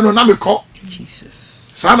se me ye no na me ko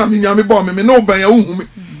Jesus sana me nyame bo me no ban ya hu me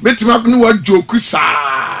betima ne wa joku sa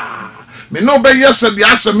me no ban ye se de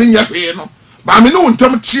ase me nya hwe no ba me no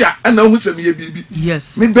ntam tia na hu se me ye bibi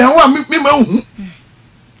yes me ben wa me ma hu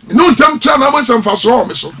me no ntam tia na mo se mfa so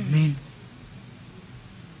me so amen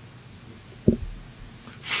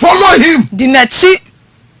follow him dinachi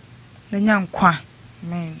na nyankwa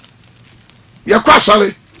amen ye kwa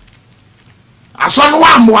sale aso no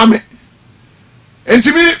wa moa me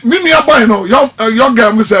enti me nua boy no young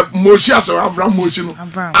girl me say moshi as Abraham moshi no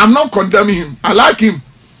I'm not condemning him. I like him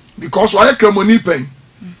because why cremoni pen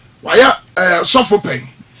why suffer pen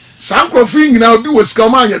san crofin na obi wo sika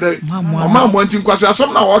ma anya dey o ma mo ntin kwase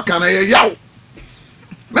asem na wo kan ye yaw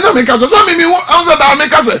me na me ka so me answer da me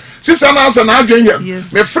ka say sister na answer na adwen ye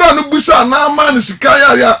me fra no busa na ma ni sika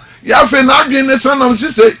ya fe na adwen ne san na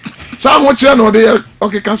sister san ho che no dey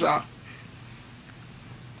okay ka sa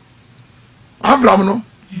Abraham no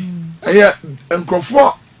eye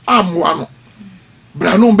enkrofo amwa no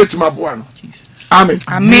bra no betima boa no amen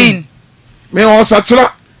amen me o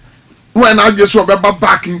sachira when I just obeba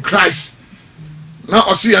back in Christ na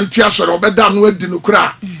osi antia soro obeda no adi no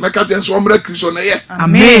kura meka je so omra Kristo na ye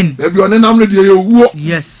amen baby one nam no de ye wuo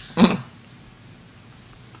yes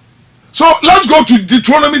so let's go to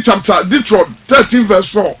Deuteronomy chapter 13 verse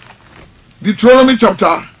 4 Deuteronomy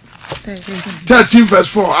chapter 13 verse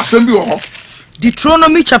 4 assembly ho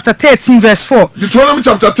Deuteronomy chapter 13 verse 4 Deuteronomy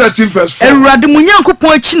chapter 13 verse 4 Ewurade mu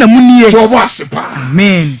Nyankopon achi na munie so obo asepa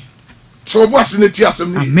amen so obo aseneti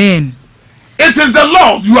asem ni amen it is the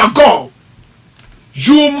Lord you are God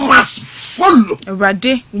you must follow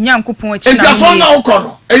Ewurade Nyankopon achi and na just on now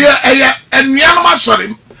kono eye enuanom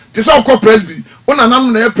asori te say okọ presby una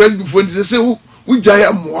nam na presby fo ndi say wo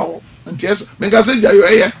jaya moa wo nti yes me ga say jayo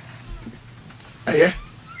eye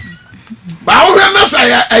ba wo hwe na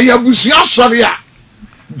say eye busia asori a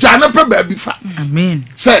jana pe ba bi fa amen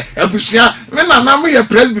say abusia me na nam ye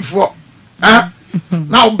presby fo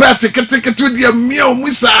now bet ticket to the meal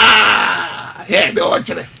musa yeah the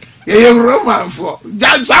watchere ye roman fo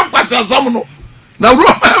ja sam kwasa som no na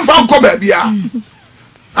roman fa ko ba bia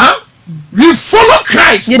we follow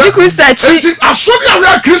Christ ye di Christ achi asodi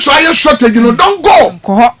awia Christ aye shortage no don't go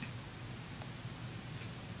ko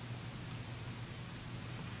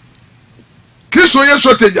Christ aye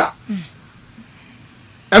shortage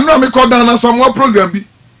enno me ko dan na some program bi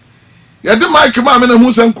ye de mic ma me na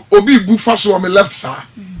hu sen obi bu fa so on me left side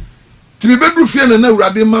ti me bedru fie na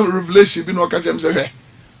Awurade ma revelation bi no ka jem se hwe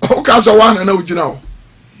o ka so wa na ugina o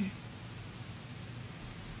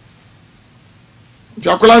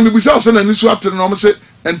jakola mi busa se na nisu atere no me se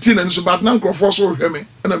enti na nisu bat na nkrofo so hwe me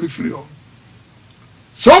na me firi ho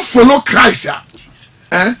so follow Christ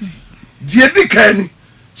die di kan ni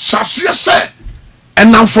sase se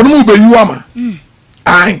enamfo no mu be yu ama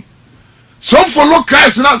ai so follow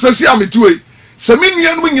Christ na say see am to e se me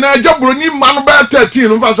nua no nyina agabro ni ma no ba 13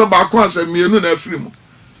 no fa so ba ko ansa mienu na afiri mu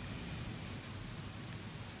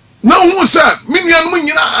na hu se me nua no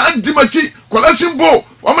nyina adi machi collection bo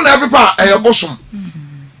wo me na pepa bosom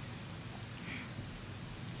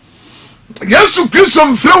Yesu Kristo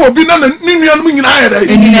mfre wo bi na ni nua no nyina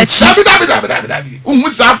ayere dabi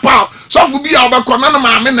hu sa pa so fu bi a obekọ na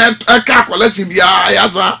ma me na eka collection bi ya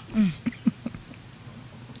za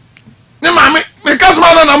ne mame me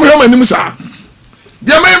kasma na mo hema nim sa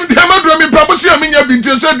de ma do mi pa bo si am nya bi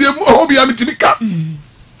ntie se de ho bi am tibika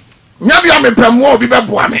nya bi am pem wo bi be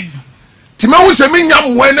boa me ti ma hu se me nya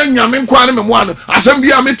mo na nya me nkwa ne me mo ano asem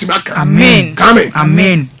bi am timaka amen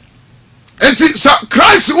amen enti sa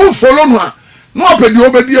Christ who follow no a no opedi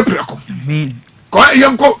obedi epreko amen ko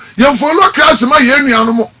yem follow Christ ma ye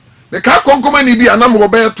nuano mo me ka konkoma ni bi anam wo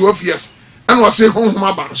be 12 years and was say honhom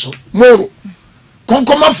aba so moro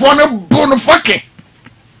konkoma fo ne bo no fake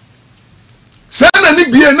se na ni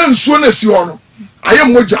bie na nsuo na si ho no aye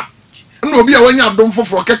moja na obi a wanya adom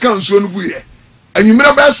foforo keka nsuo no guye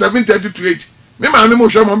anwumira ba 7:30 to 8 me ma me mo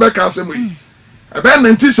hwe mo be ka asem yi ebe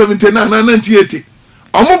 1979 na 1980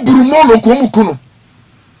 omo burumolo ko mu kuno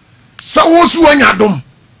sa wo su wanya adom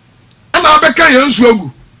ana be ka ye nsuo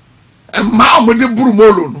agu ma omo de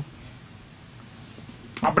burumolo no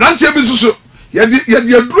abrante bi susu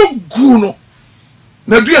ye dro gu no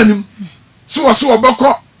na duanim so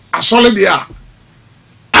obekọ asole de a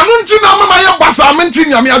anu nti na mama ye gbasa amenti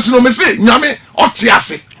nyame ase no me se nyame ote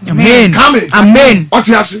ase Amen. Coming. Amen.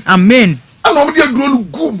 Otiasi. Amen. And no dey grow no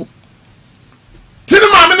gum. Tini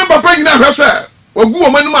ma me ne papa nyina hwe se ogu o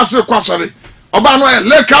manu ase kwa sori. Oba no e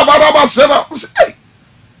le ka baraba sera. Hey.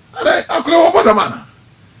 Are akro obodo mana.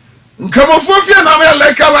 Nkramofo fie na me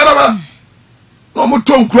le ka baraba. No mo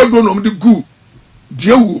ton kro do no mo de gu.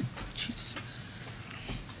 Die wu.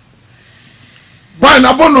 Why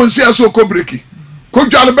na bono nsi aso ko breki. Ko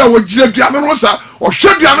dwale be wo gire duane no sa o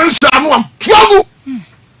hwe duane sa no atuagu.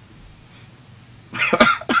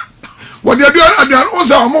 What they do aduane o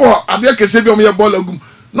sa mo ade kese bi o me ball agum.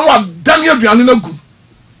 No wa dan aduane na gum.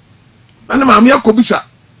 Na ma me akobisa.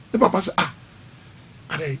 E papa say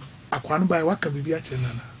ade akwanu bai waka bibi a kire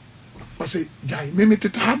nana. O say jai me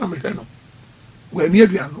teta na me hwe no. Wa ni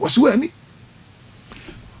aduane o se wa ni.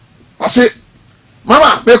 O say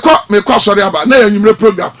mama me ko sorry aba na yanwumre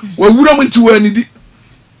program wa wura mu nti wa ni di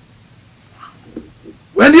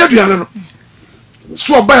wa ni aduane no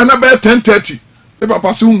so oba na be 10:30 e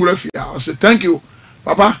papa se nwura fia I say thank you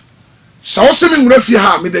papa sa wo se me nwura fia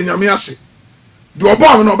ha me da nyame ase de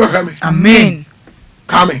oba me na obehwa me Amen.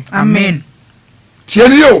 Coming. Amen.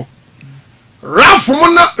 Tieni yo rafu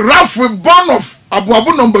born of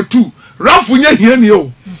abuabu number 2 rafu nya hiani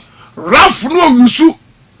yo rafu no yusu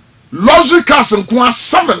luxury cars nko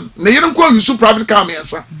 7 na yire nko yusu private car me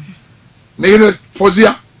yesa na yire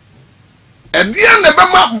Fozia edie na be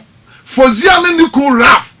ma Fozia ne niku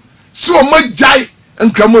raf so o majai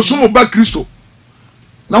nkramoso mo ba Kristo.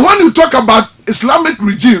 Now when you talk about Islamic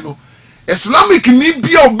regime no Islamic ni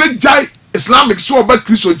bia obejai Islamic so o ba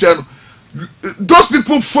Kristo jeno those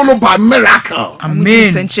people follow by miracle.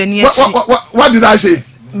 Amen. What did I say?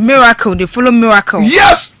 Miracle, they follow miracle.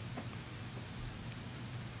 Yes.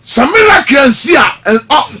 Some miracle and see and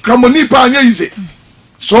kramoni pa anya easy.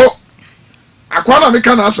 So akwana me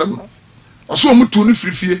kana asem no. Oso mu tu ni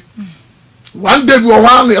frifie. One day we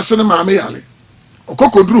wa na yese ne maame yale.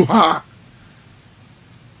 Okokoduru ha.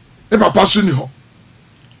 E papa so ni ho.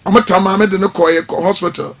 Amata maame de ne koye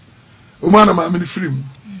hospital. Uma na maame ni free mu.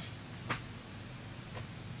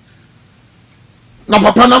 Na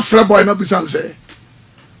papa na frɛ boy na bisan say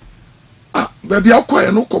baby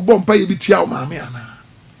akoye no ko bompa ye bitia o maame ana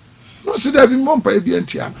no se da bi bompa ye bi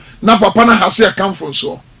antia na papa na hase e kamfo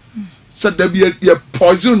so se da bi ye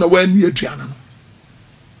poison na wa ni aduana no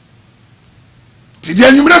ti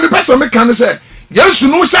dia nyumra bi pesa me kan say Yesu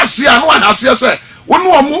no hyase a no hase say wonu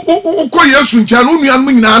o ko Yesu ntia no nuan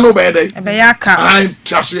mu nyina no be dey e be yaka ai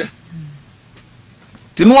hyase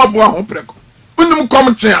ti no abo ho preko unum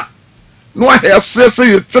kom tia no I say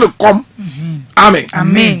you come. Amen.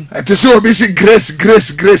 Amen. To say obisi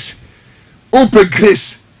grace. Open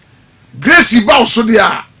grace. Grace iba also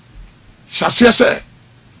dia. Shase say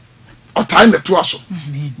o time to aso.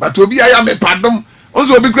 But obi aya me pardon.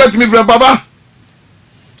 Once obi great me friend baba.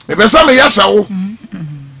 Me pesa me yasa wo.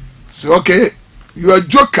 So okay, you are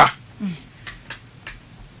joker.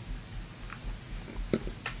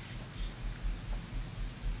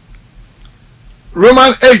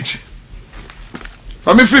 Roman 8.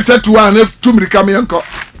 Fami free 31 if 2 mirika me enko.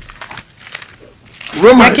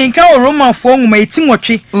 Roman Akinka o Roman fo nwuma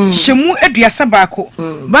etimotwe hyemu aduasa baako.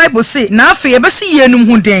 Bible say na afa yebesi yenum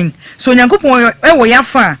ho den. So Nyankopon ewo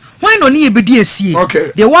yafa hwan no ne yebedi asie.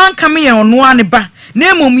 De wan kame ye ono ane ba. Na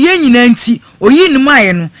emom ye nyina nti oyi nim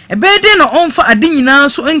aye no ebede na onfa ade nyina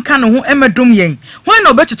so enka ne ho emedom yen. Hwan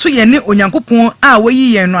no betuto ye ne Onyankopon a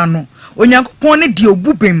wayi yen no ano. Onyankopon ne di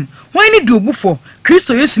obubem. Hwan ne di obufo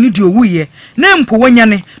Kristo Yesu ni di owuye na mpo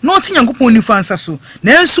wanyane na oti Nyankopon ni fansa so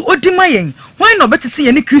na ensu odima yen hwan na obetete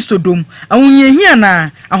ye ni Kristo dom awunyehia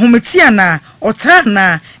na ahometia na ota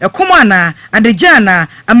na ekoma na adagya na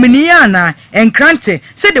ameniya na enkrante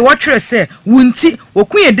se de watwere se wunti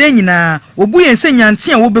okuye den nyina obu yen se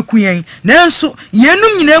nyante a wobeku yen na ensu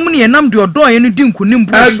yenum nyina mu ne yenam de odo ye no di nkunim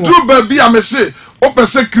bu so adu ba bi amese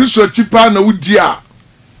opese Kristo chipa na wudi a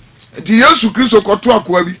di Yesu Kristo koto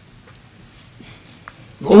akwa bi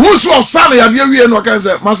who so sale ya bia wie no kan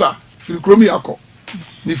say masa free kromi akọ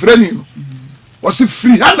ni freni no was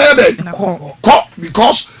free ha na dey ko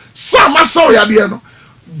because some masa ya de no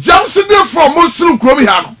jamsi dey from muslim kromi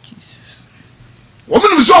ha no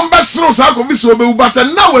women so mba sro sa ko visi obewu bata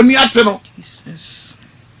na wani ate no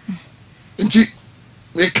nti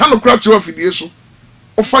me kan okra che ofidie so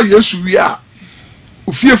ofa Yesu wi a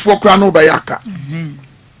ofiefo okra no ba yaka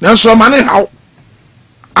na so mane haw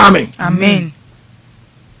amen.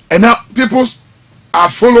 And now people are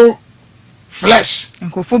follow flesh.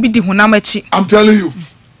 I'm telling you.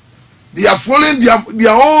 They are following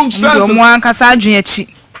their own senses.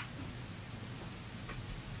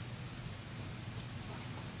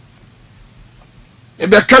 If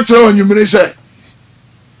they catch you on you say,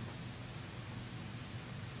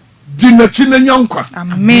 nachi na nyankwa.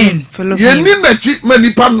 Amen. Yeni nachi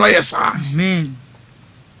manipa no yesa. Amen.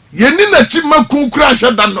 Yeni nachi makunkura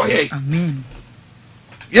hye no ye. Amen.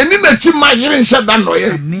 Yeni nachi ma yire hye no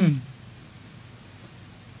ye. Amen.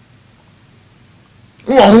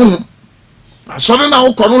 Wo asɔre na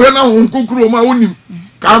wo kɔno hɛ na wo nkukuru ma wonim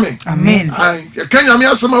kame. Amen. Ai kenya me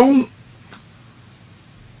asema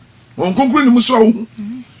wo nkukuru ni muso wo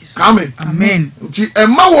kame. Amen. Nti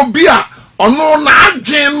ɛma wo bi a ɔno na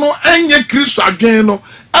adwen no enye Kristo adwen no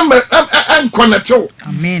enconnected.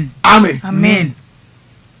 Amen. Amen. Amen.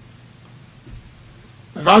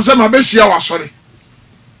 Vanse ma be hia wa asɔre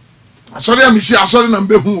a me hia asɔre na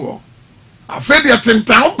mbe hu wo afɛ de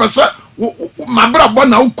tentan wo pɛsɛ mabra bo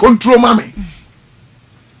na wo control mame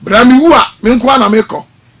brami wu a me nko na me ko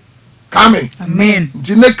kame. Amen.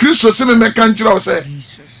 Nti na Kristo se me meka nkyira wo se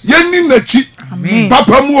yeni nachi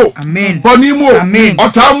papa mu o boni mu o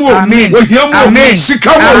ota mu o ohia mu o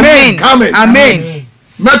sika mu o kame. Amen.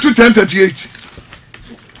 Matthew 10:38.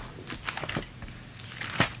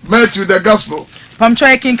 Matthew the gospel. Pamcho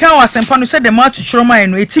ekinkan wasempa no said the mouth choroma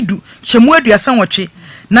no etidu chemu aduasa nwotwe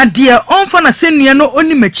na de onfa na senua no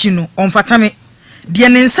oni machi no onfata me de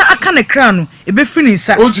ne nsa aka ne kra no ebefiri ne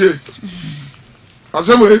nsa oje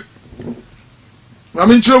asemo na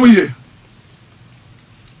me nchiro mu ye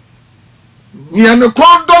nia ne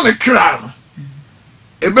kondo ne kra no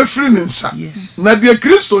ebefiri ne nsa na de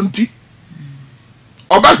Kristo nti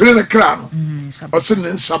obahwere ne kra no ose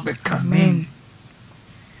ne nsa beka. Amen.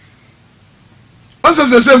 Once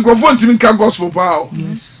as I say microphone timi ka gospel pa.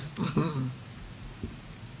 Yes.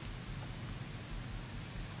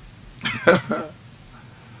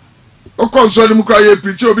 O console mu kra ye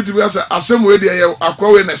preach obi timi say asem we de ye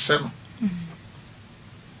akwa we na se no.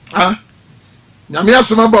 Ha? Nyame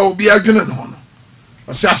asem ba obi adwene no no.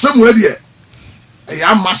 O say asem we de e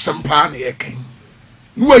ya masem pa na ye kan.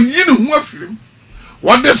 Nu wa yi ne hu afirim.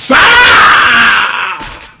 What the sa?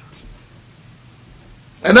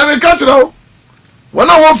 And then we catch it. When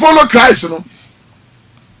I want follow Christ, no.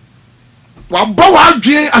 Wa bo wa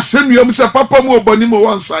dwen asenu am say papa mu obani mo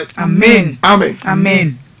one side. Amen. Amen.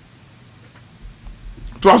 Amen.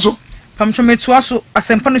 To aso. Pamcho me to aso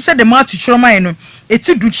asempa no said the mouth choroma no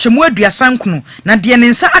eti du chemu aduasa nkono na de ne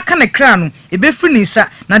nsa aka ne kra no ebefiri ne nsa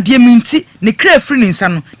na de minti ne kra afiri ne nsa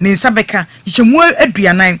no ne nsa beka chemu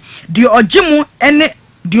aduanan de ogyemu ene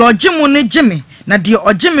de ogyemu ne gyeme na de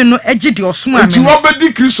ogyeme no ege de osoma Nti wo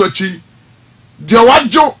bedi Kristo chi. De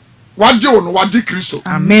wajo no waji Kristo.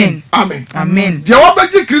 Amen. Amen. Amen. De wo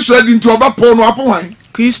bedi Kristo edi nti oba po no apo wan.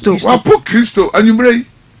 Kristo. Wa po Kristo anyumrei.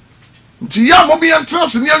 Nti ya mo bi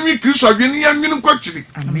entrance ne anwi Kristo adwene ya nwinu kwachiri.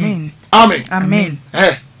 Amen. Amen. Amen.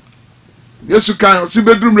 Yesu kan si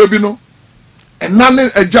bedrum rebi no.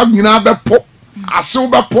 Enane agya nyina be po. Asew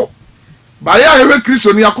be po. Ba ya hewe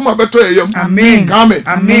Kristo ni akoma beto yeyam. Amen. Amen.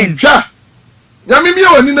 Amen. Hwa. Ya mimi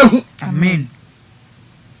ya wani na hu. Amen.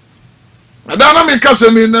 Adana me kase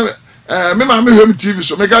me me ma me hwem TV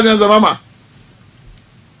so me ka nyanza mama.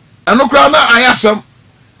 Eno kra na ayasem.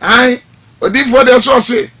 Ai odi for the so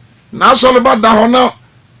say na so le ba da ho na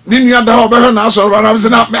ni nua da ho be ho na so ba na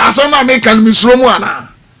me asem na me kan me suro mu ana.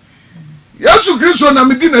 Yesu Kristo na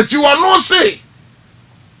me di na chi wo no say.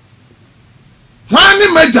 Wani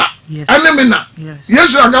meja ene me na.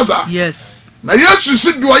 Yesu agasa. Yes. Na Yesu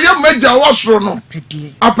si do ye meja wo soro no.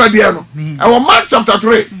 Apede no. E wo Mark chapter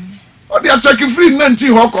 3. O dia check free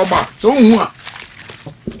 19 hokoba. So hu a.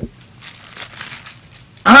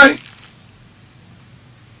 Ai.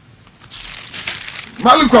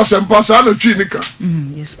 Maliko sempa sa no twi nika.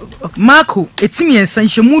 Yes. Marko etimi ensan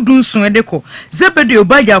hyemu dunson edeko. Zebede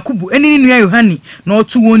oba Yakubu eni nua Yohani na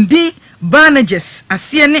otu wondi Barnabas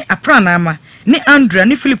ase ne Apranama ni Andrea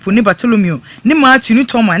ni Philip ni Bartolomeo ni Matthew ni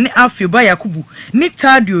Thomas ni Alfeo ba Yakubu ni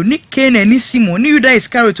Tadio ni Kena ni Simon ni Judas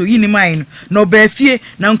Iscariot yi ni mine na obafie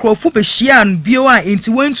na nkrofo behia no bio a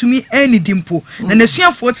enti wantumi ani dimpo na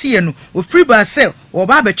nasuafo tie no ofiri ba sel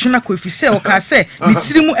oba betwena Kofi se o ka se ni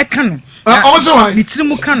tirimu eka no ni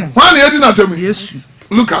tirimu ka no Why na na tell me? Yesu.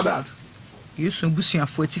 Look at that. Yesu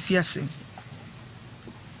busuafo atifiase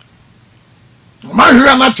Ma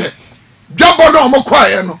hwira na che. Dwabo no mo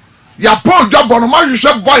kwae no. Ya Paul dwabo no ma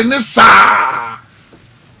hwehwe boy ne saa.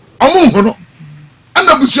 Omo hu no.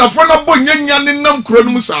 Ana busuafo na bo nyanya ne nam kuro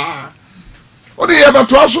no mu saa. O de ye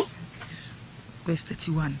beto aso. verse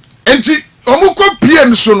 31. Enti omo ko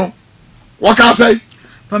pie so no. What can I say?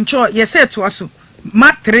 Pamcho yese to aso.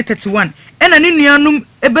 Mark 3:31. Ena ne nuanum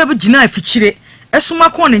ebebe gina afikyire.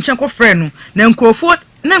 Esuma ko ne nchen ko frɛ no. Na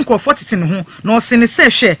nkrofo tete ne ho. Na ɔsene sɛ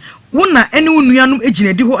hwɛ. Wona ene wo nuanum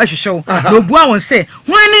eginadi ho ahwehwɛ wo. Na obua won sɛ,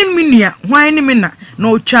 "Hwan ne me nua, hwan ne me na?"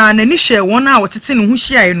 no twa na ni hwe won a wotete ne ho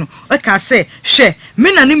hyiae no o ka se hwe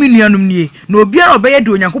me na ne menuanum nie na obiara obeye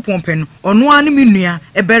de onyankopon pe no ono a ne menua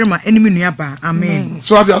eberima ene menua ba amen.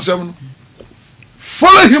 So what you say no?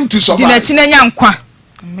 Follow him to survive. Dina chi na nyankwa.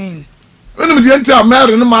 Amen. When we enter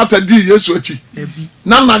Mary no matter di Yesu achi.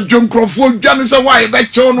 Na na dwom krofo dwane se why be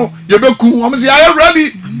chew no ye be ku am say are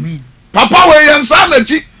ready. Amen. Papa we yensa na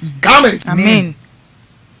chi. Come. Amen.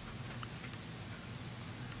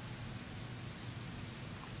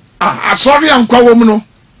 Sorry ankwa wo mu no.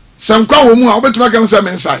 Se nkwa wo mu a obetuma kan se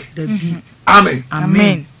mensai. Amen.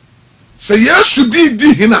 Amen. Se Yesu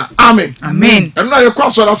di hina. Amen. Amen. Eno ye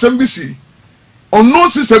kwa so asem bi si. Ono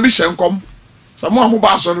sister bi hyenkom. Samo amu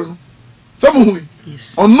ba so no. Samo hu.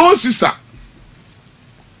 Ono sister.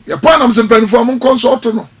 Ye pa na mse mpanifo am consult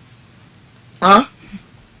no. Ah?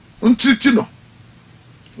 Untiti no.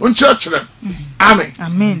 Unchurchere. Amen.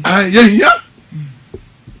 Amen. Ye ya.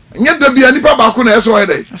 Nye da bia nipa ba ko na eso he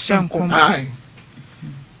dey. Ashankom. Ai.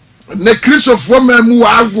 Ne Christopher mamu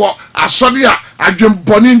awo asode a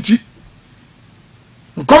adwemponi nti.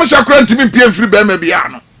 Nkom shakra ntimi mpie mfiri ba ma bia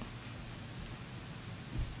no.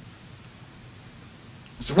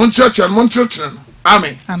 So one church and one church.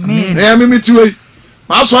 Amen. Amen. I am me too.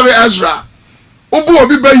 My sorry Ezra. Obu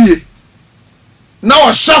obi baye. Now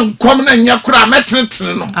a sham come na nya kura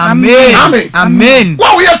metretre no. Amen. Amen. Amen.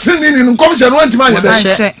 What we are training in commission want man ya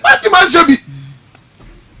Amen. What man shall be.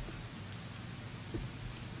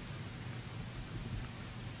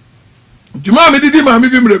 Juma me didi ma me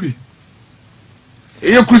bi mrebi.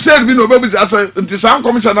 E crusade bi no obi asa nti san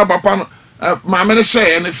commission na papa no ma me ne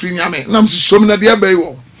share na free nyame na msi som na de abai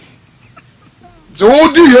wo. So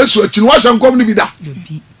wo di Yesu achi no wa shan kom ni bi da.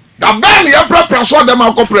 Da ben ya prapra so dem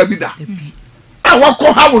akopra bi da. A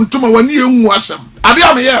wako ha wontuma wani enwu asem. Ade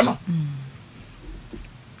am ye no.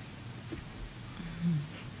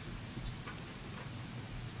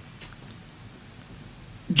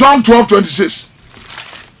 John 12:26.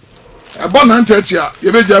 About 9:30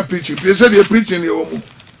 you be just preaching. You said you preaching your own.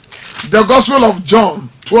 The Gospel of John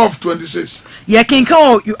 12:26. Ye kenka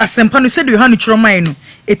o asempa no said Yohane Chroman no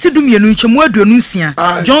etidum ye no nchemu aduonu nsia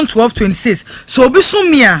John 12:26. So obi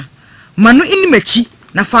sumi a manu inimachi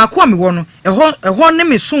na faako a me wo no eho ne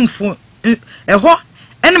me somfo eho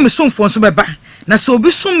ene me somfo nso beba na so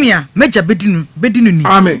obi sumi a meja bedinu ni.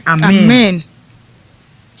 Amen. Amen. Amen.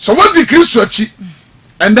 So what the Christo achi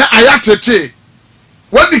and then ayatete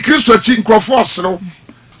what the Christo achi nkrofo no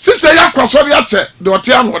since ya kwasori ate de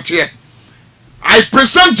otia no otie I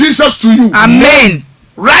present Jesus to you. Amen.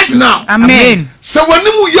 Right now. Amen. So when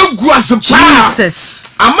you yegu asepa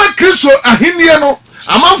Jesus. ama Christo ahinie no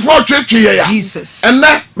amanfo twetwe ya. Jesus. And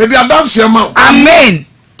then maybe I dance your mouth. Amen.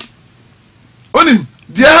 Onim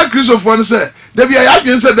dear Christopher no say there be a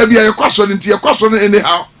adwen say there be a kwasori nti e kwasori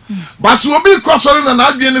anyhow. But so be kwasori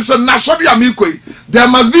na adwen say na so be amikoi. There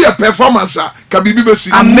must be a performance ka bibi be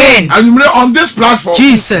si. Amen. And on this platform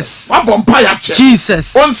Jesus. What vampire check?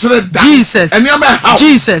 Jesus. Jesus. And how?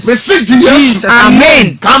 Jesus. Message Jesus.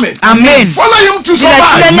 Amen. Come. Amen. Follow him to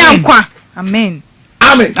survive. Amen.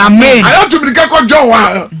 Amen. Amen. I have to be John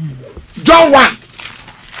 1. John 1.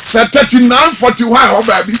 Say 39:41 oh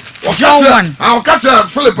baby. John 1. I'll catch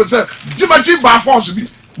Philip say Jimachi ba force be.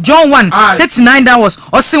 John 1:39 that was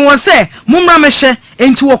osin won say mumra mehwe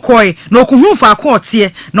enti wokoi na okuhu fa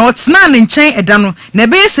akotie na otena ne nchen eda no na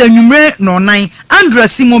be yesa nwumre na onan Andrew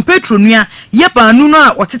Simon Petro nua yeba nu no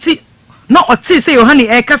a otete na ote say Yohane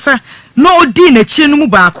ekasa na odi na chie no mu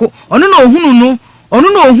baako ono na ohunu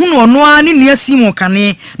ono a ne nua Simon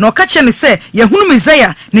kane na okache ne say yehunu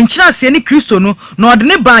Messiah ne nkyerase ne Kristo no na ode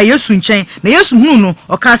ne ba Yesu nchen na Yesu hunu no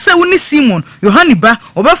oka say woni Simon Yohane ba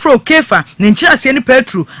obefro Kefa ne nkyerase ne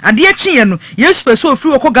Petro ade achiye no Yesu pese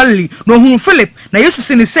ofiri woko Galilee na ohunu Philip na Yesu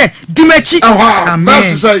se ne say dimachi.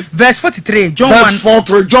 Amen. Verse 43 John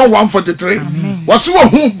 1:43 John 1:43 was wo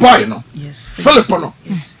hu boy no. Yes. Philip no.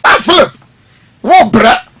 Philip wo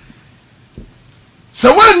bra se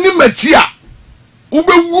wan ni machi a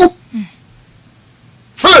ubewu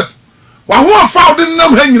Philip wa who found in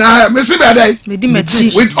nam ha nyina me se be dey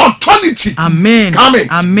with authority. Amen.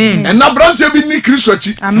 Amen. And na branch bi ni Kristo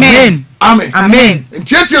chi. Amen. Amen. Amen.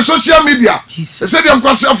 Ntie social media se say dem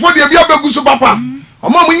kwasafo de bia bagu so papa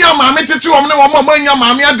omo munya maame tete om ne omo munya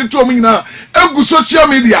maame adete om nyina egu social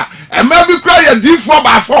media e ma bi kra ya D4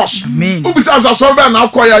 by force. Amen. Ubi sa so be na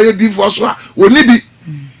akoya ya D4 so a woni bi.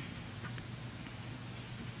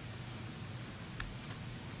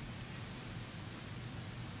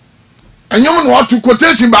 Enyom no to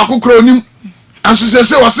quotation ba kokro onim anso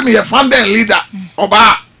se wase me ye founder leader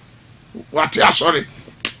oba what ya sorry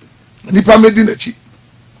nipa medi na chi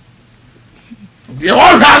de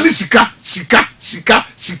all ha ni sika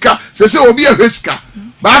sika say obi a sika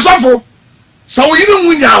ba asofo so wo yiri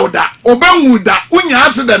munya oda obanwu da unya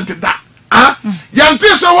accident da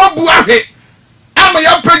yante se wo bu ahwe ama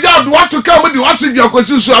ya pagya do to come di wase bia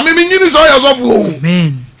kwasi so amemi nyini so ya asofo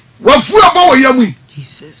amen wafu abo wo yamu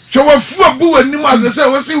Jesus so wafu abu anim as say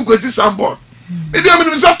wo si kwasi sambo e dia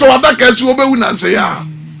me say to wada ka si wo bewu nanse ya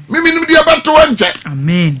mimi nim dia beto nche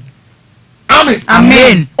amen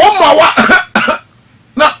amen o ma wa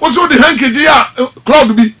na oso de hankeji ya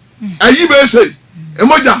cloud bi ayi be say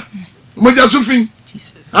emoja sufin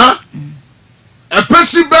Jesus a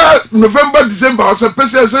pesi ba November December o say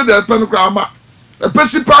pesi say the pen krama a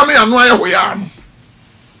pesi pa me anu aye hoya no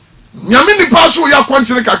nyame ni pa so ya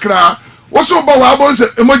kwankyere kakra wo so ba wa bo say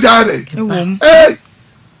emoja ade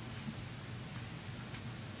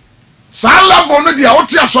Sala for no dia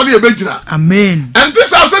otia so de ebegina amen and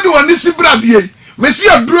this I said one isi brade mesi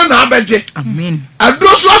aduro na abeje amen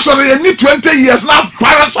aduro so asore ye ni 20 years na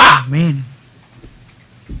parasa amen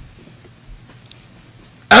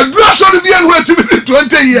aduro so de bia no ati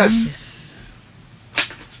 20 years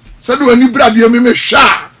said one ni brade me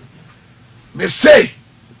hwa me say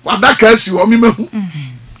wadaka asi wo me mahu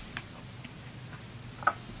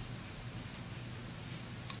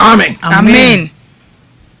amen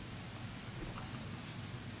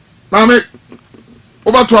Mame,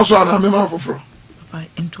 oba to aso ana me ma foforo. Papa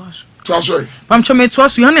ento aso. To aso. Pamcho me to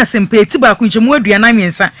aso Yohane asempa ti ba ko njemu aduana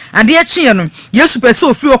miensa. Ade achi no, Yesu pese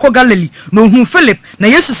ofiri okọ Galilee na ohun Philip na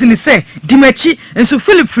Yesu sini se dimachi enso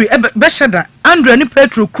Philip free be shada Andrew ni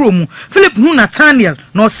Petro kromu. Philip hu Nathaniel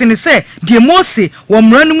na osini se die Mose wo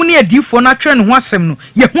mranu mu ne adifo na twa ne ho asem no.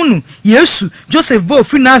 Ye hunu Yesu Joseph bo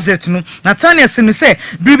free Nazareth no. Nathaniel sini se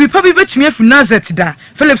bribi pa bi betumi afri Nazareth da.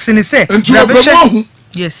 Philip sini se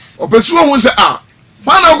yes. Opesu won say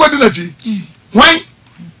why na go di na ji? Why?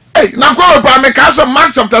 Hey, na go pa me ka say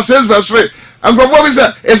Mark chapter 6 verse 3. And go we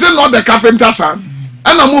say is it not the carpenter's son?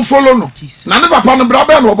 And na mo follow no. Na ne papa no bra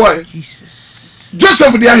be no boy. Jesus.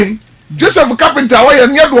 Joseph dia hin. Joseph carpenter wa ye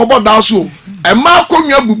ne do obo da so. E ma ko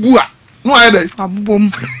nwa bubu a. No aye dey.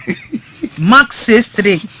 Abubom. Mark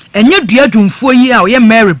 6:3. Enye dua dumfo yi a o ye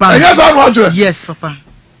Mary ba. Yes, I know. Yes, papa.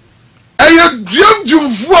 Eye dua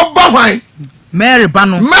dumfo ba hwan. Mary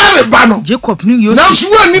Bano Jacob ni Yosef. Now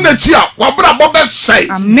so ni na chi a wa bra bo be say.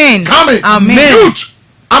 Amen. Come Amen. Youth,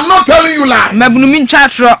 I'm not telling you lie. Mabunu min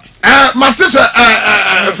chatro. Matisa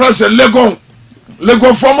France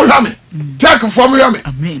Legon form hame. Take form hame.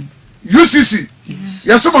 Amen. UCC.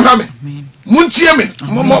 Yes, mo hame. Amen. Muntie me.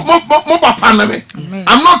 Mo papa na me.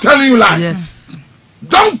 I'm not telling you lie. Yes.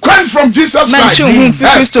 Don't quench from Jesus Christ.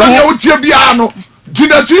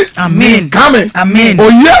 Amen. Come. Amen. Oh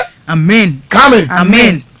yeah. Amen. Come.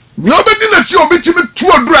 Amen. Nobody na chi obetimi to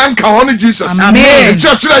odran ka on Jesus. Amen.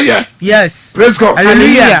 Church here. Yes. Praise God.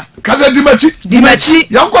 Hallelujah. Kaza dimachi.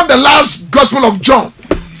 Yanko the last gospel of John.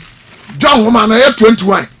 John woman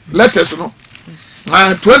 21. Letters no.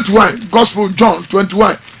 21 gospel John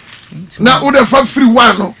 21. Now we the free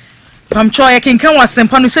one no. Pamcho ye kenkan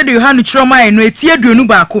wasempa no se de Yohane Chiroma no etie aduonu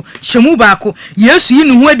baako hyemu baako Yesu yi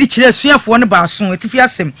ne ho adi kire asuafo ne baaso etifi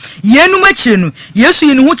asem yenu makire no Yesu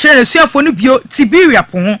yi ne ho kire asuafo no bio Tiberia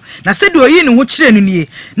po ho na se de oyi ne ho kire no nie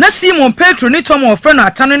na Simon Petro ne Tom ofre no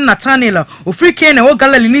atano ne Nathaniel ofri ken na wo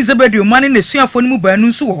Galilee ne Zebedeo mane ne asuafo no mu baanu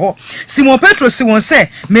nso wo ho Simon Petro si won se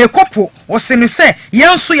me kopo oseme se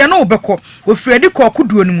yenso ye na obekọ ofri adi kọ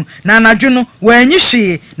koduo no mu na anadwo no wanyi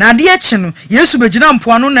hwee na ade achi no Yesu begina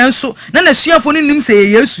mpoano na nso na nasuafo ni nim se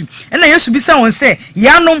Yesu na Yesu bisa won se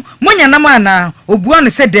yanom monyanam ana obua ne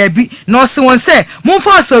se daabi na ose won se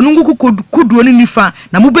momfa asanu nguku koduo ni nifa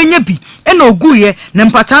na mobenya bi na oguye na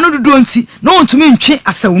mpata no dodo nti na ontumi ntwe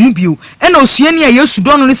asawo mu bio na osuani a Yesu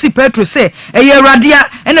do no ne si Petro se eye Awurade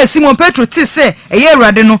a na Simon Petro ti se eye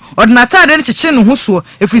Awurade no odinata de chiche no ho so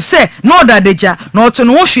efi se na odadeja na oto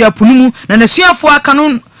no ho hwe apunu mu na nasuafo aka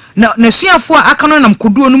no na nasuafo aka no nam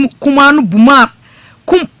koduo no kuma no buma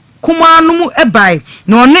kumanu mu ebai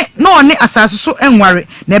na one asase so enware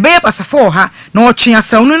na ebeye pasafo ha na otwe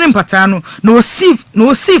asawnu ne mpata no na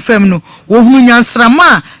osif fam no wo hu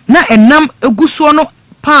nyansrama na enam eguso no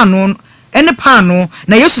paano ene paano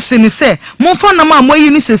na Yesu se no se momfa nam amoyi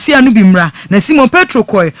ni sesia no bimra na Simon Petro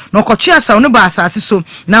koi na okotwe asawnu ba asase so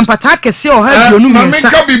na mpata kese oha bionu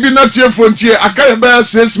mensa meka bibi na tiefontie aka be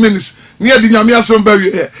 6 minutes ni adi nyame asom ba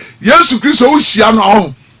wi Yesu Kristo wo hia no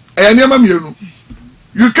ho enema mienu.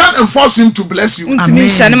 You can't enforce him to bless you. Amen.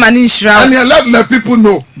 And let people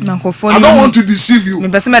know. I don't want to deceive you. I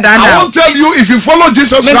won't tell you if you follow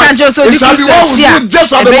Jesus Christ. It shall be well with you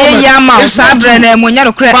just at the moment. It's not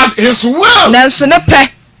true. But his will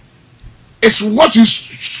is what you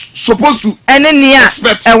supposed to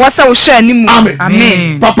expect. What's our share?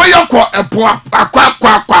 Amen. Papa yako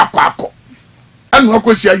akwa. And what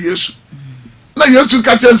was Jesus? Now Jesus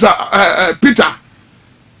catches Peter.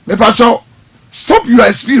 Stop your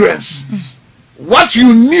experience. What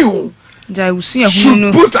you knew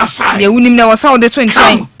should put aside.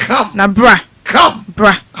 Come.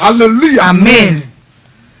 Hallelujah. Amen.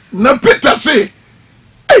 Now Peter say,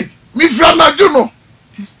 hey, me friend Najuno.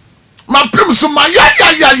 My pim so my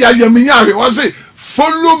ya was say,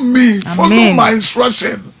 follow me, follow my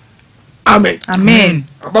instruction. Amen. Amen.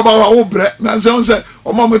 Baba wa obre na say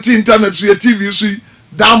o mama ti internet so TV so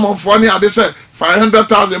diamond for ni ade say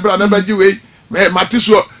 500,000 bra na ba gi we me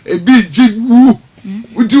matiso e bi gi wu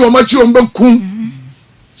udi o ma chi o mba kun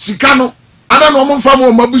sika no ana no mo mfa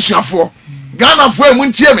mo mabusuafo Ghana fo emu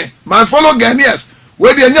ntie me my fellow Ghanaians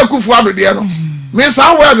we de anya kufu ado de no me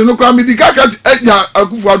sa word no kra me di kaka anya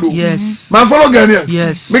kufu ado my fellow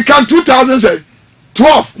Ghanaians me can 2000 say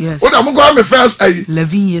 12 yes. What am going me first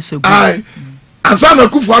 11 years ago. And son of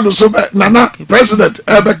Kufuado so Nana President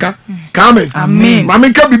Ebeka Kame. Amen.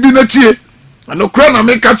 Mamika bibi na tie. No crown na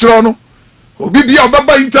make catch no. Obibi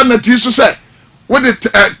obaba internet yi so say with the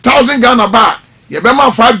 1,000 Ghana ba ye be ma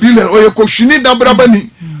 5 billion o ye ko hwini da braba ni.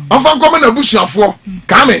 Onfa nkoma na busuafo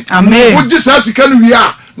Kame. Amen. Wo gisa sika no wi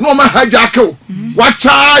a no ma haja ke. Wa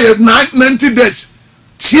cha ye 90 days.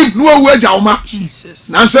 Team no we aja oma. Jesus.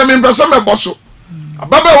 Na se me mpeso me boso.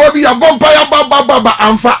 Baba wa bi ya bompa ya baba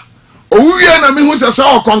amfa owuwie na me hu se se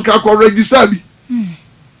okonkra ko register bi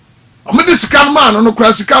omo de scan man no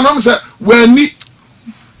kra scan no se wani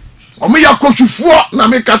omo ya kotwufuo na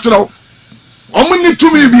me ka kire omo ni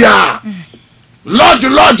tumi bia lodge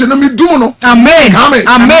na me dum no amen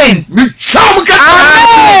amen me cham ka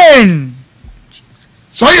amen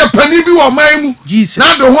so ye pani bi wo man mu Jesus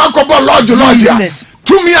na do ho akobo lodge ya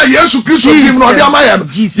tumi a Yesu Kristo dim no de amaya no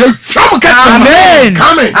ye cham ka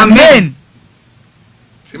amen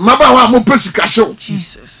Maba wa mo pesika hyew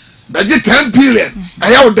Jesus da je 10 billion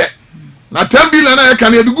ayaw de na 10 billion na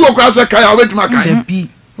kan ye dugu okra se kai awetuma kan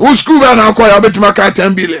wo school ba na akọ ya awetuma kan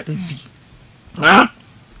 10 billion ha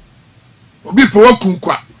obi po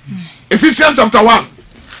wakunkwa Ephesians chapter 1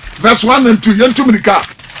 verse 1 and 2 yentumika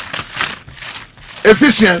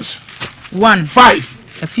Ephesians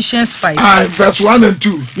 5 verse 1 and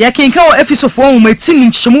 2 ya kenka o Efesofo o matini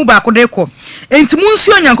nchemu ba ko de ko entimu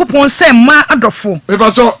nsu onyankopon se ma adofo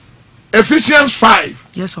mebato Ephesians 5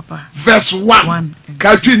 yes papa verse 1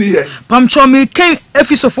 katwini here pamcho me ken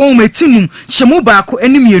Efesofo o matini nchemu ba ko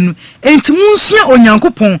animienu entimu nsu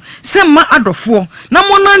onyankopon se ma adofo na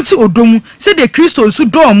monanti odomu se de Kristo nsu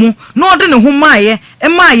domu na ode ne ho maaye e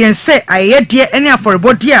maaye nse aye de ene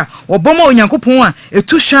aforebode a oboma onyankopon a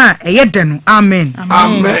etuhwa a eye de no amen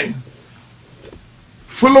amen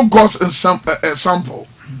follow God's example.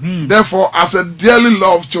 Amen. Therefore, as a dearly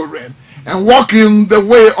loved children, and walk in the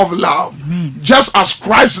way of love, just as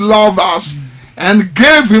Christ loved us and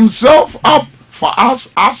gave himself up for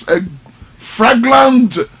us as a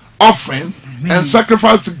fragrant offering and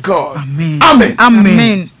sacrifice to God.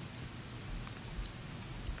 Amen.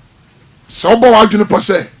 So, boy,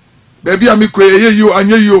 say, baby, I'm you and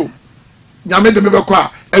you. Nyame de me be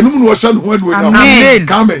kwa enum no wo no adu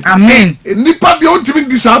amen nipa bi o timi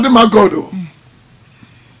disade ma God o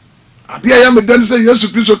ade ya me dan say Yesu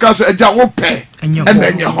Kristo ka say eja wo pe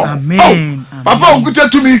enye ho amen papa okuta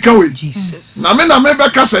tumi ka we Jesus na me be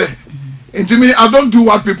ka say intimi I don't do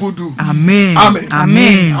what people do amen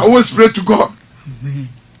I always pray to God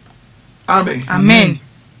amen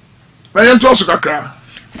ba yen to so kakra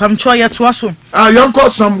pam cho ye to so yen ko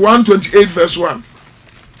Psalm 128 verse 1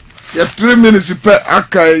 ya 3 minutes per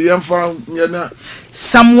akai yemfa nyana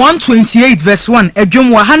Psalm 128 verse 1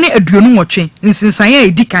 adwom wa ha ne aduonu nwotwe nsensan ya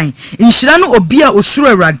edikan nhira no obi a osuro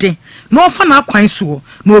awrade na ofa na akwan so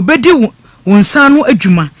na obedi wonsan no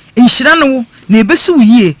adwuma nhira no na ebesi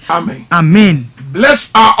wiye amen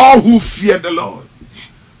blessed are all who fear the Lord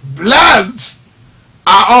blessed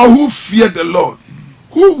are all who fear the Lord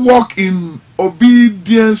who walk in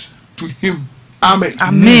obedience to him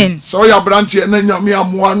amen so ya branch na nyame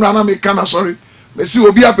amoa no na me kana sorry me si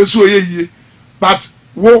obi apese oyeye but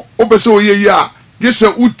wo opese oyeye a gese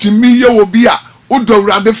utimi ye obi a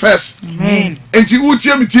udowrade first amen enti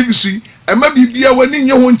utie mi TV su e ma bibia wani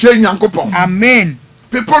nye ho nche nyankopon amen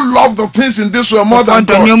people love the things in this way more than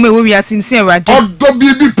God odo we asimsi awrade odo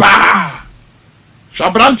bibi pa so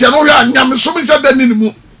branch no ya nyame so mi se dani ni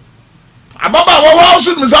mu ababa wa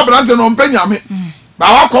so mi se branch no mpa nyame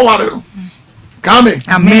ba wa kware no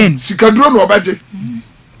amen sikaduro no obaje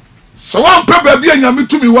so wan pe ba bia nyame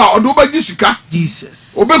tumi wa odo obaji sika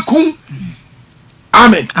Jesus obekun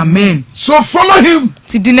Amen. Amen. So follow him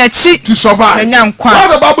to survive.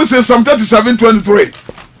 What the Bible says, Psalm 37:23.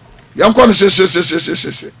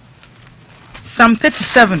 Psalm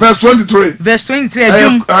 37. Verse 23. Verse 23.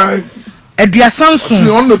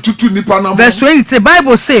 Verse 23.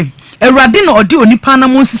 Bible say, Erade na odi onipa na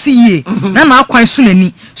monsisi ye na na akwan so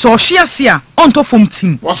nani so ohwease a onto fom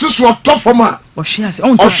tim wose so onto fom a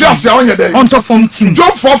ohwease onye dey onto fom tim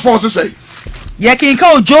Job 4:4 say ye kinka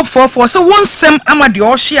o Job 4:4 say wonsem ama de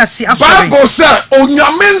ohwease asori Bible say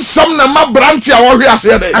onyame nsam na ma branch a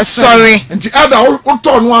ohwease dey asori nti ada o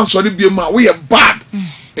to no ansori biem a we bad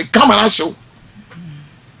e come na show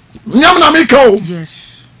nyam na me ka o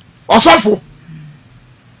yes osofo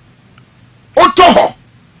o to ho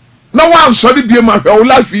na wan so de biem ahwe o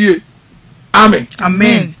life ye amen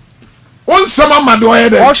amen on sama made o ye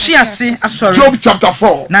de o hwease asori Job chapter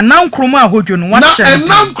 4 na nankroma ahodwo no wa hye na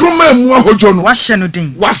nankroma mu ahodwo no wa hye no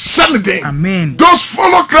den amen those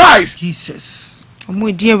follow Christ Jesus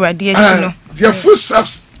omo di Awurade achi no their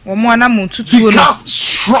footsteps omo anamu tutu no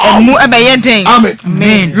strong omo ebeye den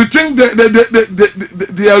amen you think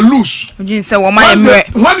they are loose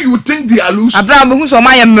when you think they are loose Abraham hu so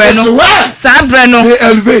ma ye mre no sa bre no they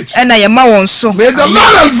elevate and na ma won so may the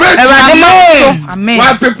Lord elevate amen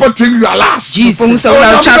why people think you are last Jesus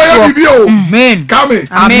amen come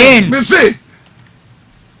amen me say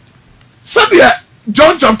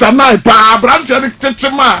John chapter 9 pa branch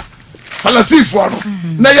tetema falasifo no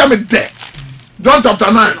na ya me de John chapter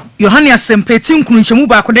 9 Yohane asempeti nkununchemu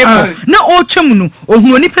ba ko depo na o twem no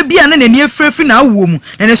ohun onipa bia na nani afrefi na awo mu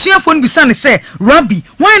na nesuafo no bisa ne se rabbi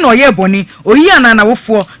wan na oye boni oyi anana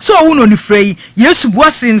wofo so owu no nifrei Yesu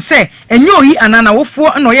buasin se enye oyi anana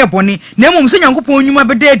wofo na oye boni na mum se Nyankopon onyuma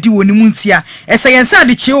beda adi woni mu ntia ese yensa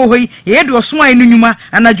de chie wo hoyi ye de osoma enu nyuma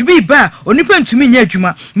anadwubi ba onipa ntumi nya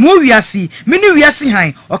adwuma mo wiase mini wiase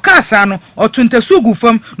han oka asa no otuntasu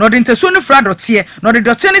gufam na ode ntasu no fra dote na ode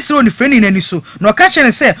dote ne se oni freni nani so na oka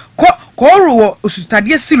chene se ko ro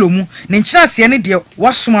osutade silomu ne nkyerase ne de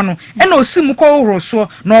wasoma no e na osimu ko ro so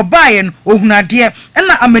na obaye no ohunade e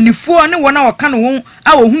na amanifo ne wona oka no won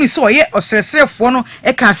a ohunu se oye osresrefo no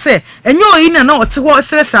e ka se enye oyi na ote ho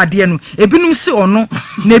osresade no ebinum se ono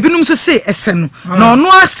na ebinum so se ese no na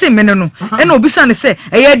ono ase mene no e na obisa ne se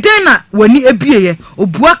eye den na wani ebieye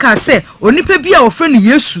obua ka se onipa bia ofre no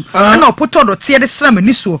Yesu e na opotodo te de sra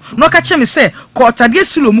mani so na oka cheme se ko otade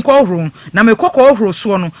silomu ko horo na me kokko horo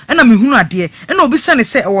so no e na me ade e na obisa ne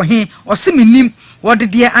se wo he ose menim wode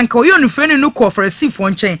de anka oyo no freni no ko farisifo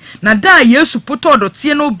nchen na da Yesu potodo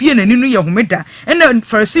tie na obie nani no ye homeda e na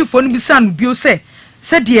farisifo no bisa no bio se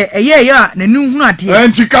de eye ya nani hunu ade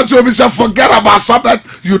and you can't obisa forget about Sabbath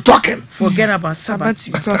you talking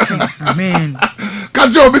amen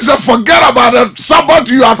can't you obisa forget about the Sabbath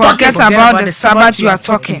you are talking forget about the Sabbath you are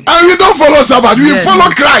talking and we don't follow Sabbath we follow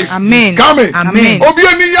Christ amen come amen obi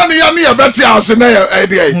ani ya beti house na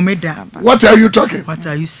idea what are you talking what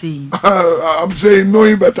are you saying I'm saying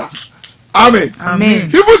knowing better amen amen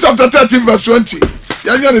Hebrews chapter 13 verse 20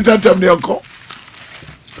 yanya ni tantem ne onko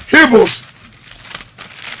Hebrews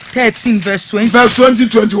 13 verse 20 verse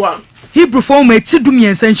 20-21 Hebrew form etidum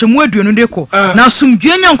yensanchemu aduonu de ko na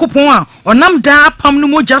sumdue Nyankopon a onam da pam no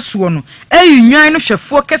moja so no nwan no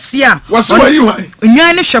hwefo kese a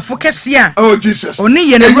nwan no hwefo kese a oh Jesus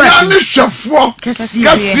oni ye na nwan no hwefo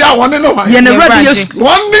kese a woni no ye na wrade Yesu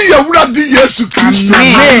woni ye wrade Yesu Kristo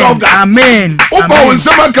amen obo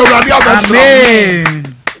nsema ka wrade abesa amen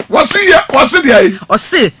wasi dia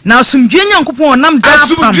ose na asumdue Nyankopon onam da pam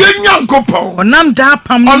asumdue Nyankopon onam da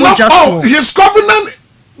pam no moja so his covenant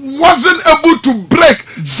wasn't able to break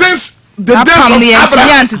since the days of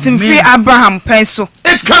Abraham penso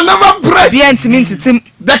it can never break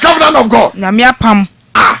the covenant of God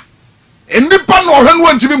enipa no hwen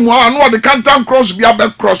wantimi mu anu the cantan cross be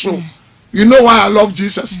abeg cross you know why I love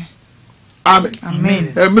Jesus amen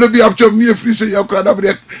emre bi apcho mi free say your krada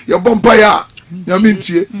be your bompa ya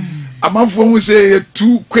mintie amanfo hu say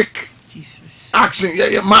too quick action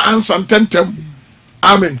ma answer tentem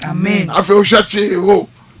amen afi o hwache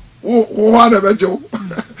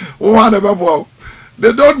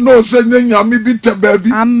they don't know say nyame bi te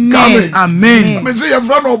baby amen I mean say your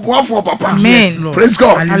friend oboa for papa amen praise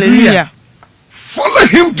God hallelujah follow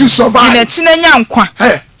him to survive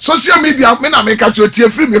hey social media me na make tie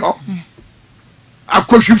free me ho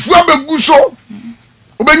akohwifu abegu so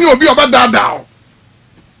obeni obi obadada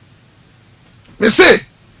me say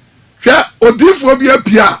hwe odifo bi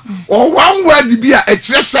apia o one word bi a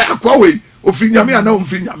ekire say akwa we ofiri nyame ana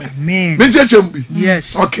ofiri nyame amen me chechem bi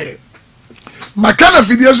yes okay makana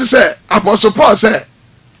video say apostle Paul say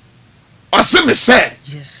asime say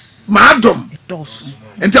yes madom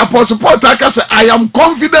And the Apostle Paul said, I am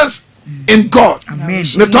confident in God. Amen.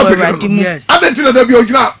 The topic Yes. I didn't know that be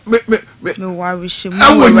original.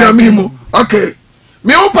 Okay.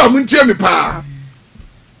 Me opa muntie me pa.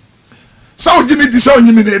 So Jimmy this on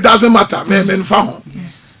you it doesn't matter. Me fa ho.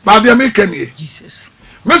 Yes. Ba bia me kanie. Jesus.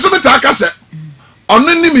 Me so me ta ka se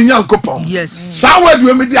ono ni me nyankopon. Yes. Sa word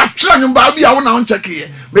we me di atwere nyum ba bia wo na on check ye.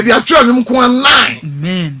 Me di atwere nyum ko 9.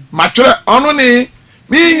 Amen. Ma twere ono ni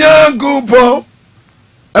me nyankopon.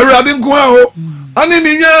 Awurade nko a o. Ani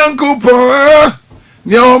me nyankopon.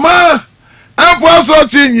 Ni o ma aposo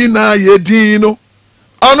chi nyina ye din no.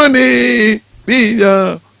 Ono ni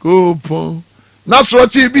Biya Kupon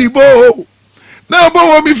Nasrochi Bibo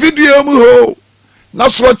Nabo mi fidie mu ho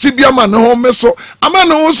Nasrochi bia ma no meso ama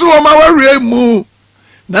no so ma ware mu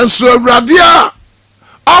Nanso awrade a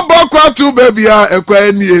abokwa tu babia ekwa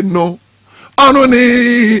anie no Ono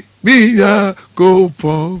ni Biya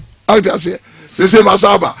Kupon Agda se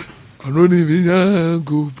masaba Ono ni Biya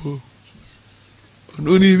Kupon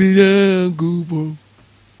Ono ni Biya Kupon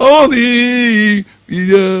Oni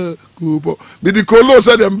Biya Kupon Bidi kolo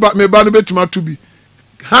said me ba no betima to bi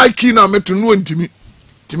high key na meto no ntimi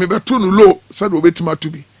timi beto no low said we betima to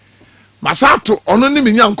bi masato ono ni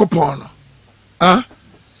me nyankopon no ah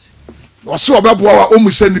waso obeboa wa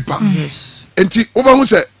omusa nipa Yes. enti obahu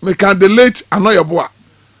se me can delete anoyeboa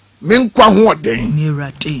me nkwa ho oden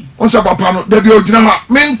Nirate. on sa papa no da bi ogina ha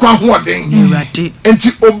me nkwa ho oden Nirate.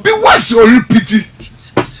 enti obi wase o repeat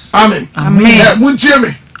amen Amen. Muntie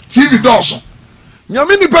me TV doso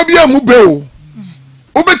nyame nipa bia mu be o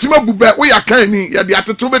obetima bube wo yakan ni ya de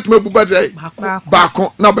atete obetima bube dey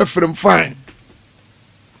baako na be frem fine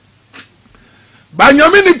ba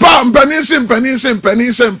nyame nipa mpaninse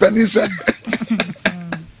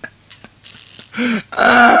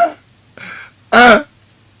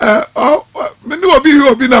meni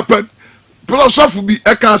obi na pen philosophy bi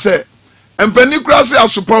e kan say empani kura say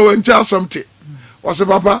asopa wa ncha something o say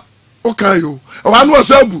papa o kan yo wa no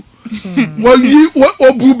sabu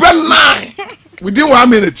Obube 9 within 1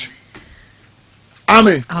 minute.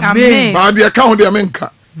 Amen. Amen. Ba de account de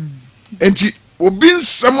menka. Enti obi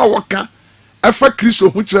nsem a woka afa Kristo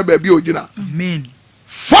hu kire ba bi ogina. Amen.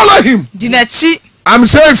 Follow him. Dinachi. I'm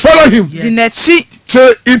saying follow him. Yes. Dinachi.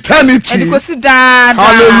 To eternity. Elikosi da.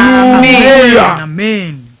 Hallelujah.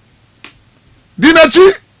 Amen.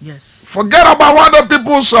 Dinachi. Yes. Forget about what the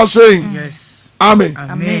people are saying. Yes. Amen.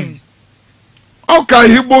 Amen. Okay,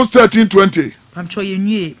 Hebrews 13:20. Pamcho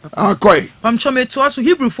yenwie. Akoi. Pamcho meto aso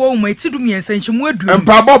Hebrew fo mo etidu miensa nchemu adu.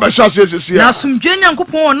 Empa bo be sha sesi Na sumdwe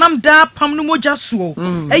nyankopon onam da pam no moja so.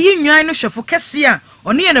 Eyi nwan no hwefo kese a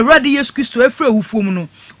one ye na Awurade Yesu Kristo afra awufom no.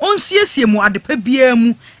 Onsiesie mu adepa bia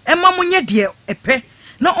mu ema monye de epe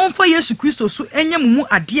na onfa Yesu Kristo so enya mu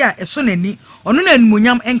ade a eso nani. Ono na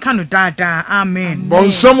animonyam enka no daadaa. Amen.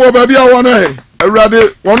 Bonsam wo ba bia wo no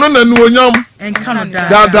Awurade wono na animonyam Enka no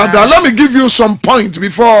daadaa. Da. Let me give you some points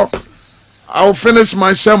before I'll finish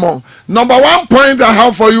my sermon. Number 1 point I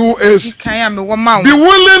have for you is be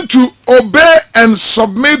willing to obey and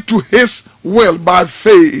submit to his will by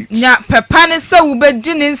faith. Good, that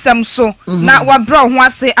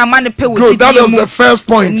was the first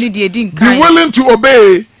point. Be willing to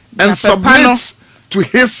obey and submit to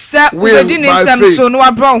his will by faith.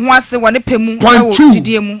 Point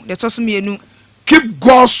 2. Keep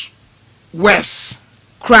God's words.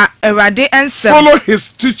 Follow his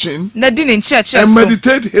teaching and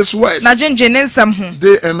meditate his words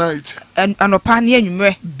day and night.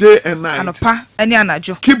 Day and night.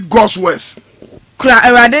 Keep God's words.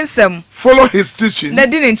 Follow his teaching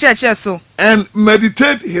and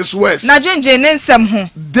meditate his words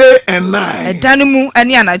day and night.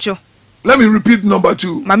 Let me repeat number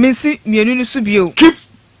 2. Keep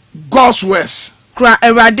God's words.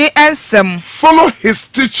 Follow his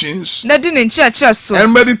teachings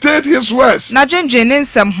and meditate his words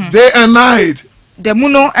day and night.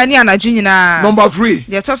 Number 3.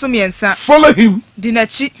 Follow him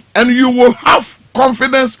and you will have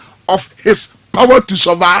confidence of his power to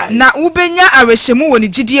survive.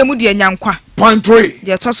 Point 3.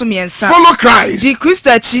 Follow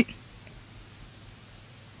Christ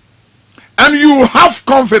and you will have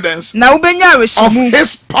confidence of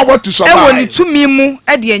his power to survive.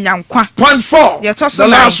 Point 4. The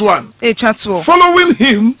last one. Following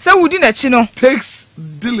him takes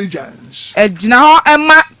diligence,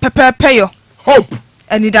 hope,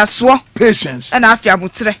 patience.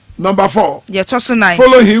 Number 4.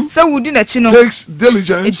 Follow him takes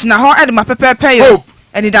diligence, hope,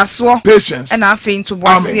 patience.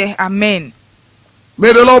 Amen.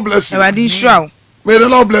 May the Lord bless you. May the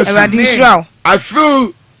Lord bless you. I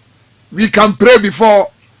feel we can pray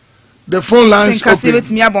before The phone lines open.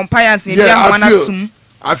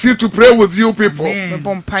 I feel to pray with you people.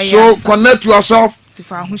 So connect yourself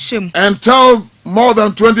and tell more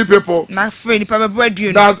than 20 people that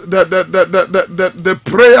the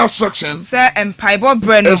prayer section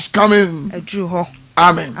is coming.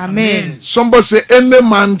 Amen. Amen. Somebody say any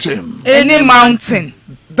mountain. Any mountain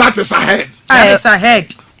that is ahead. That is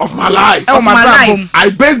ahead of my life. Of my life. I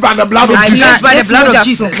base by the blood of Jesus. By the blood of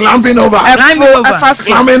Jesus. Climbing over. Climbing over.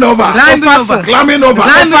 Climbing over. Climbing over.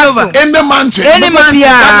 In the mountain.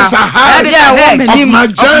 That is ahead of my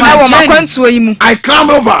journey. I climb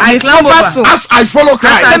over. As I follow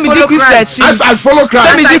Christ. As I follow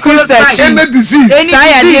Christ. Any disease. Any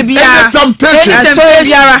temptation.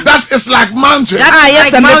 That is like mountain.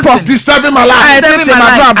 Disturbing my life.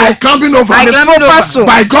 I climbing over.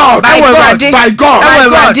 By God. By God.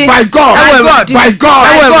 By God, by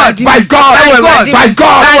God, by God, by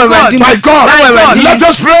God, by God. Let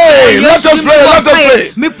us pray, let us pray, let us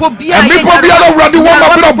pray. And people be already one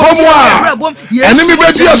of the bomb. And me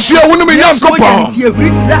be a share when me young couple.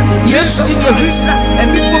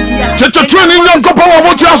 Church training young couple of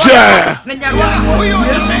what you say.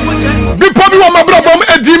 People be one of the bomb.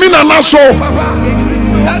 Edimi na naso,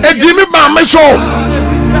 edimi ba meso.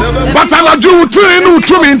 But I do train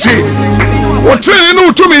to minty. What training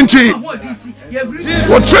no to minty? What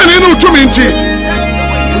training no to minty?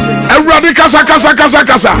 Everybody kasa.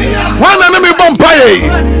 One enemy bompaye.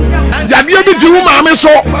 Yadia bi di uma me so.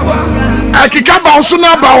 Akika ba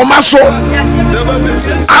osuna ba o maso.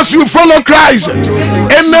 As you follow Christ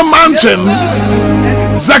in the mountain,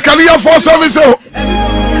 Zechariah 4:7.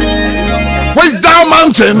 With that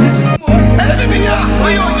mountain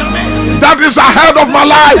that is ahead of my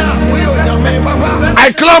life,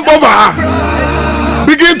 I climb over.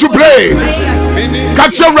 Begin to pray.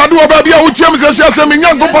 Catch your radio, baby. I will tell you, say, me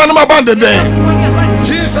young couple, I'm about the day.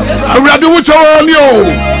 Radio, which are on you.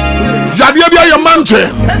 Yadia, your mountain.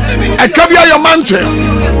 I can your mountain.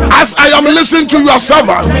 As I am listening to your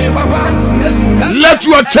servant, let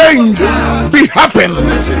your change be happen.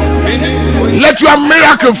 Let your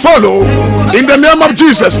miracle follow in the name of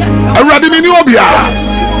Jesus.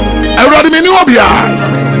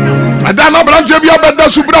 Adana branche bia beda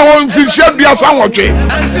subra ho mfinhia bia sanwotwe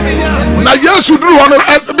na Yesu duru ho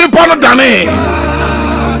be pono dane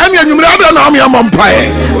ani anwumre ada na am Yemmo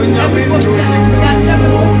Mpea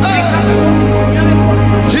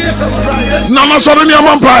Jesus Christ na ma soro ni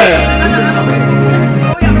Yemmo Mpea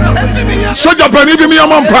soja pani bi mi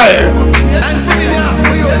Yemmo Mpea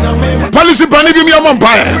police pani bi mi Yemmo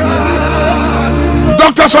Mpea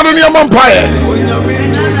doctor soro ni Yemmo Mpea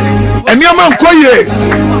eni am nkoye.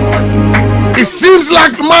 It seems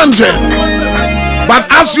like mountain, but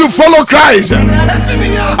as you follow Christ,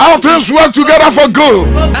 all things work together for good.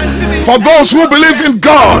 For those who believe in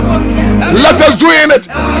God, let us do in it.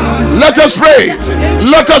 Let us pray.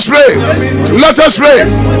 Let us pray. Let us pray.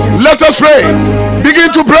 Let us pray.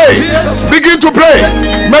 Begin to pray. Begin to pray.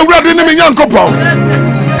 Me ready ni young couple.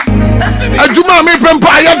 Ajuma me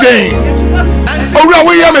pempa ayade. Ora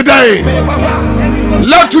we yam day.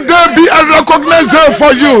 Let today be a recognized day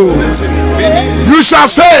for you. You shall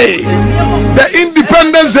say, the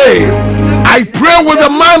Independence Day, I pray with the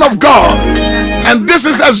man of God, and this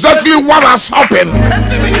is exactly what has happened.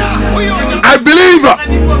 I believe,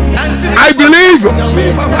 I believe,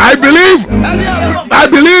 I believe, I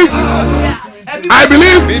believe, I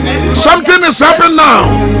believe something is happening now.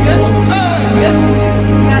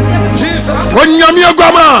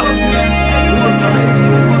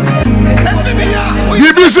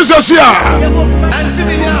 This is a year.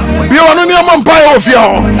 Be on any Yemmo Mpea of you.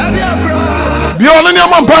 Be on any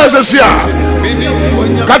Yemmo Mpea this year.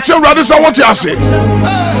 Catch your radish what you say.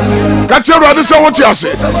 Catch your radish what you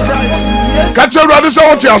say. Catch your radish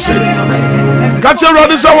what you say. Catch your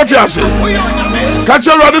radish what you say. Catch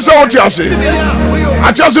your radish what you say.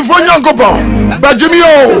 I just phone young couple. Bajimi,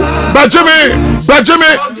 Bajimi,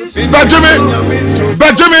 Bajimi, Bajimi,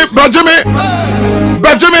 Bajimi, Bajimi.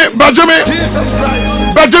 Bajimi,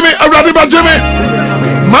 Bajimi, Aradi Bajimi,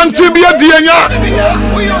 Mantibia Diana,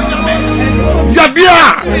 Yadia,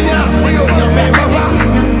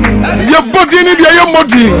 your body need your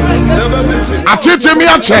modi. I teach me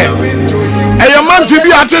a chair, and your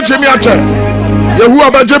Mantibia teach me a chair. Yahoo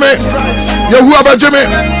Bajimi, Yahoo Bajimi,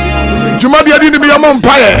 Jumadia didn't be Yemmo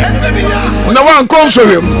Mpea. No one console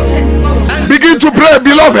him. Begin to pray,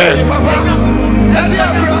 beloved.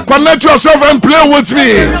 Connect yourself and play with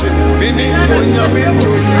me.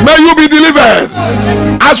 May you be delivered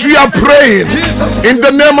as we are praying in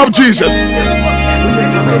the name of Jesus.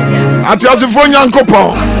 At your phone, young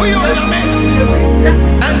couple.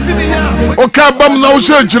 Okay, bam now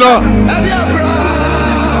say jina.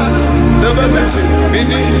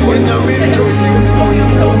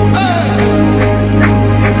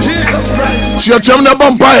 Jesus Christ. She cham na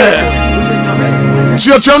vampire.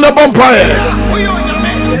 She cham na vampire.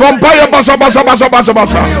 Vampire basa basa basa basa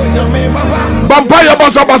basa. Vampire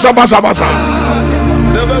basa basa basa basa.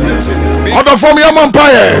 Order for me, Yemmo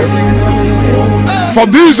Mpea. For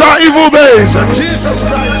these are evil days. Jesus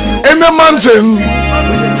Christ. In the mountain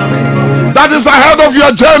that is ahead of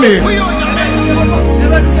your journey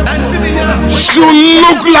should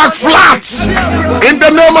look like flats in the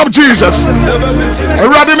name of Jesus.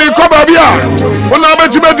 Ready me come here. When I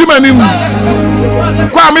met you,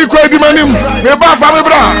 Kwame kwa di manim. Me ba fa me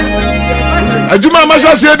bra. Aduma ma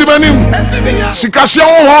sha se di manim. Sikahye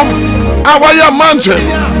wo ho. Awaya mountain.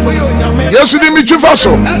 Yesu di mi twifa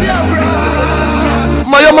so.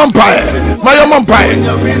 My Yemmo Mpea. My Yemmo Mpea.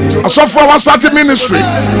 Asofo wa start ministry.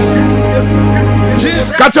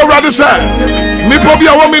 Catch a ready sir. Me probably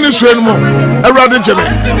a woman ministry no more. A ready Jimmy.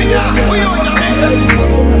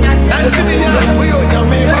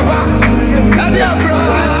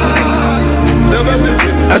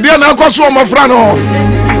 Adia na kwaso mo fra no.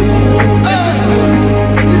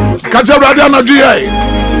 Catch a ready na due.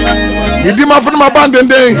 Yidi ma fun ma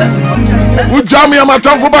bandenden. U jam ya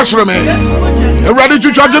matamfo basro me. A ready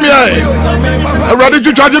to charge me. A ready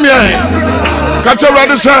to charge me. Catch a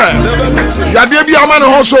ready sir. Yade bi amane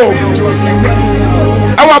ho so.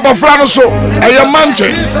 Our bafrano so a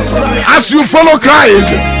mountain. As you follow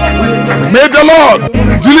Christ, may the Lord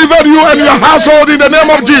deliver you and your household in the name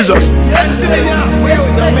of Jesus.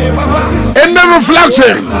 Any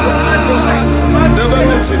reflection,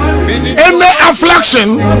 any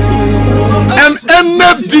affliction, and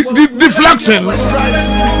any deflection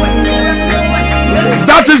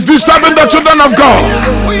that is disturbing the children of God,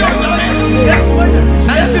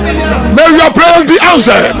 may your prayers be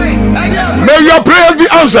answered. May your prayers be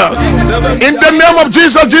answered. In the name of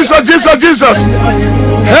Jesus, Jesus, Jesus, Jesus.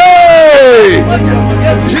 Hey!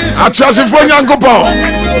 Achasi for Nyankopon.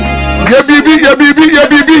 Ye bibi, ye bibi, ye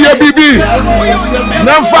bibi, ye bibi.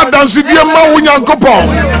 Nemfa dansi bi ma wo Nyankopon.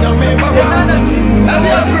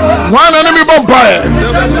 One enemy vampire.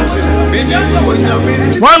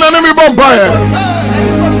 One enemy vampire.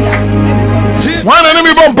 One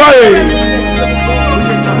enemy vampire.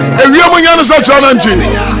 Ewiemu nyane sa challenge.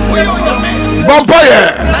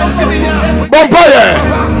 Vampire. Vampire.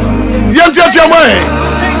 Yentia mai.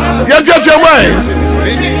 Yentia mai.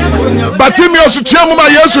 Batimius tiamu ma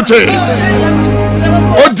Yesu te.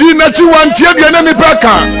 Odi na ti wantie de na nipa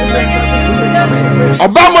ka.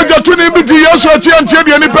 Oba mo jatu ni bi di Yesu tie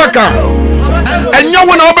de nipa ka. Enya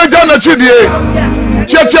wo na obeja na chi die.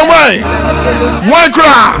 Cheche mai. Why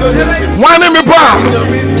cry? Why name me pa?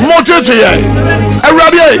 Mo cheche ye.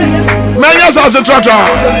 Awurade. Menya sa se tratra.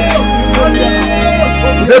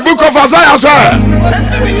 The book of Isaiah says,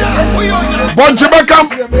 Bonchibekam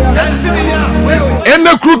in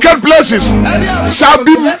the crooked places shall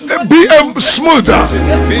be smoother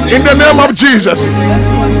in the name of Jesus.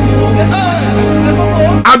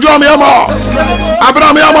 Adom Yemmo,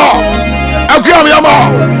 Abraham Yemmo, Abraham Yemmo,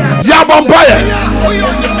 Ya Vampire,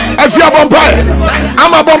 Efia Vampire,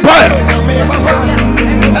 Ama Vampire.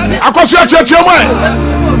 Akosia Church.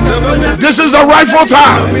 This is the rightful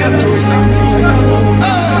time.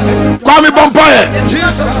 Kwame Vampire,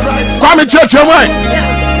 Kwame Church.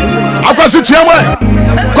 Akosia Church.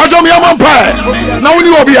 Kodom Yemmo Mpea. Now we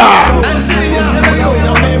will be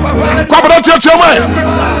Kwabra Church.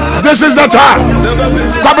 This is the time.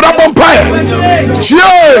 Kwabra Vampire. Chie.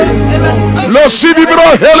 Lo sidi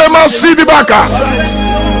bro helema sidi baka.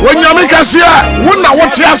 When Yamika sia, wuna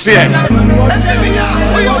woti ase.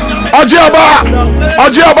 Ojiaba,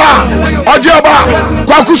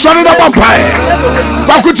 kwaku sori na vampire,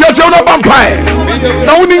 kwaku cheche na vampire.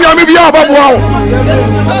 Na uni nyami biya babuao.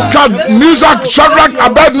 Ka music Shadrach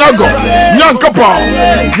Abednego, Nyankopon,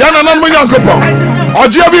 yana nan mo Nyankopon.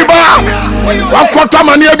 Ojiabi ba, wakota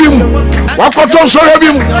mani ebimu, wakoton so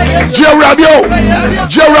ebimu. Je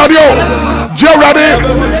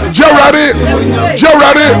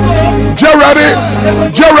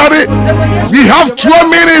ready. We have 12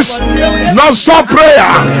 minutes non-stop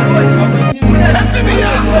prayer.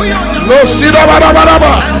 No sida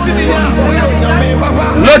baraba.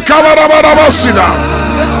 Le kabarabaraba sida.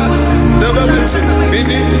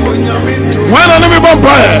 When enemy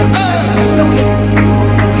vampire.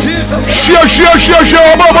 Shio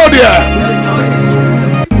babo dia.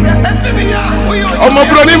 Omo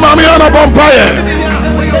broni mami ana vampire.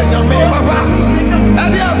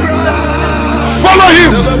 Follow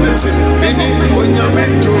him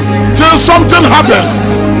till something happens.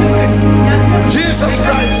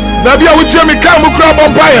 Baby, I will tell me, come crab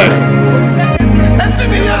on fire.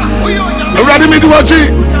 Ready me to watch it.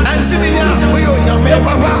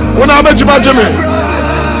 When I bet you my Jimmy.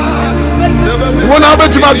 When I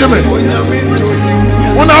bet you my Jimmy.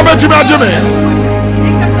 When I bet you my Jimmy.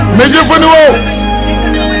 Major for the wall.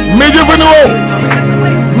 Major for the wall.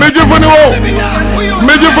 Major for the wall.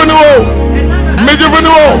 Major for the wall. Major for the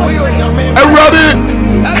wall. Everybody.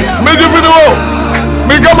 Major for the wall.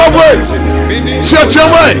 Make up my way. Church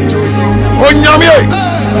away. On Yamie.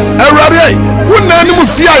 Everybody. Wouldn't any more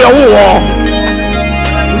fear your war.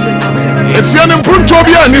 If you're an impunto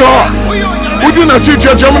be any more, would you not teach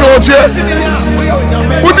your German or chess?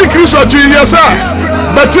 Would you Chris or yes, sir?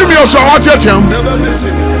 But Timmy also out your chum.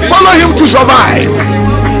 Follow him to survive.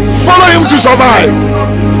 Follow him to survive.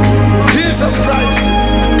 Jesus Christ.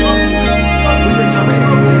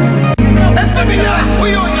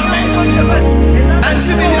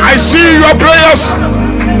 I see your prayers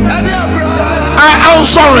are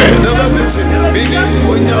answering.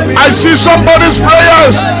 I see somebody's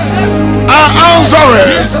prayers are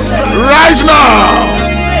answering right now.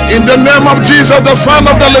 In the name of Jesus, the Son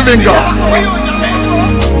of the living God.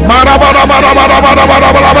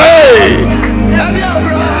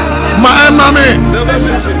 My enemy,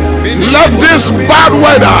 let this bad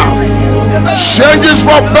weather change it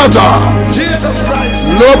for better. Jesus Christ.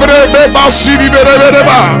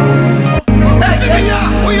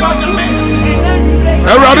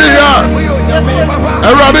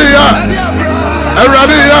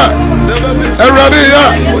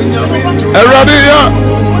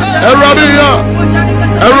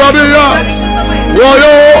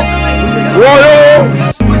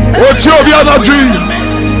 What's your dream?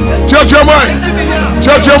 Church your mind.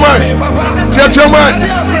 Church your mind. Church your mind.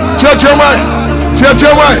 Church your mind. Church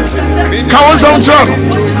your mind. Come on, some channel.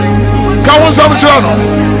 Come on, some channel.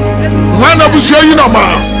 One of you, you know,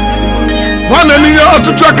 man. One and you ought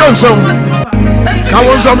to track on some. Come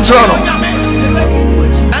on, some channel.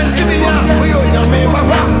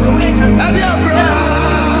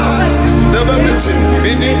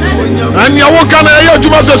 And you walk on a year to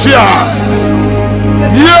Masasia.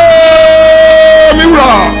 Yeah,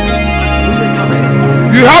 Mira.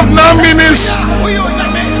 You have 9 minutes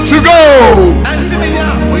to go.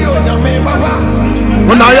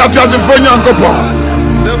 When I have just a phone and go on.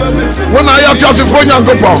 When I have just a phone and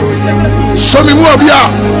go on. So me move here.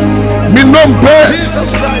 Me no pay.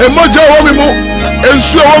 Emoja womi mu.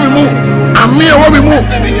 Ensu womi mu. Ami womi mu.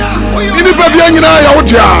 Ini pe bi anyina ya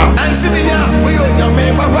odia.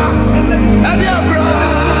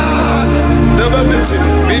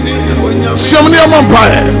 Siamni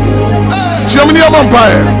Mpea. Siamni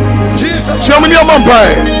Mpea. Siamni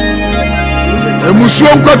Mpea.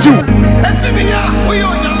 Emusuo nkwatu.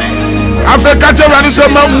 Africa tell se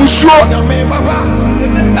ma musuo.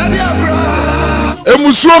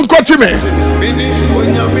 Emusuo nkwati me.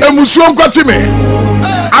 Emusuo nkwati me.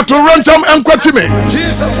 Atorantam nkwati me.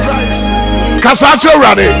 Jesus Christ. Kasache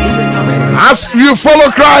rade. As you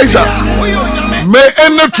follow Christ, may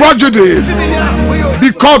any tragedy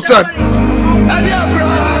be counted.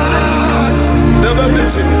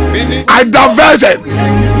 I diverted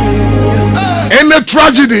any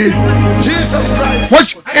tragedy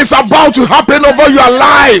which is about to happen over your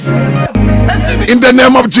life in the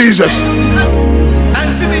name of Jesus.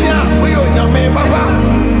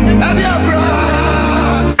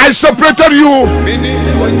 I separated you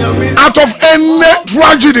out of any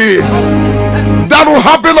tragedy that will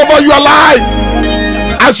happen over your life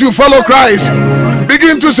as you follow Christ.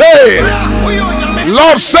 Begin to say,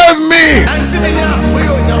 Lord, save me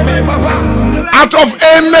out of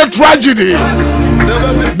any tragedy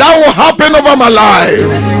that will happen over my life.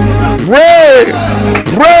 Pray,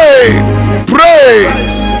 pray, pray,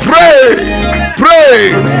 pray,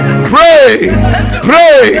 pray, pray,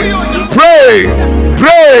 pray, pray,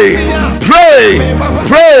 pray, pray,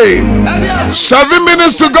 pray. 7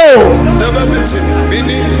 minutes to go.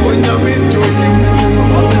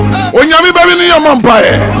 Onyami baby ni Yemmo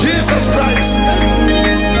Mpea. Jesus Christ.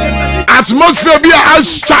 Atmosphere be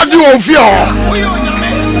as charge you of fear.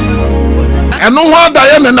 And no one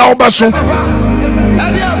die and now basso.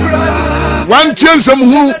 One chance some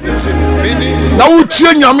who now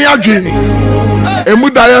change Yami again. And we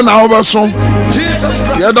die now basso. Jesus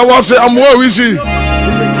Christ. Yeah, that was it. I'm more easy.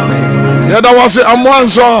 Yeah, that was it. I'm one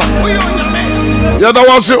son. Yeah, that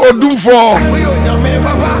was it. Odum for.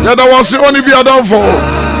 Yeah, that was it. Only be a done for.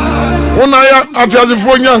 When I at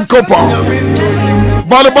California and Copa,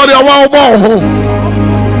 body a wow,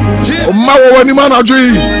 my man a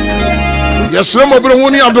dream. Yes, some of the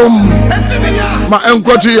money of them. My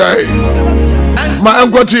uncle, my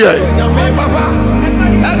uncle,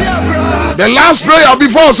 The last prayer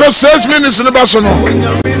before so 6 minutes in the basono.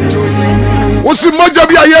 Osi moja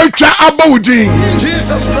bi aye twa abawudi.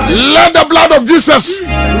 Let the blood of Jesus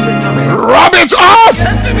rub it off.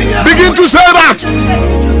 Begin to say that.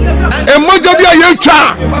 E moja bi aye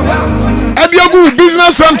twa. Ediagu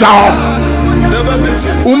business center.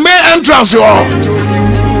 Ume entrance yo.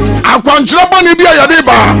 Akwanchira boni bi ayade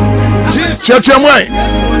ba. Chechemwe.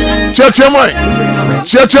 Chechemwe.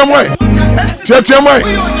 Chechemwe. Chechemwe.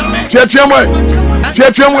 Chechemwe.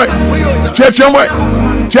 Chechemwe. Chechemwe.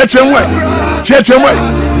 Chechemwe. Chechemwe.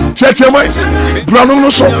 Chechemwe. Brano no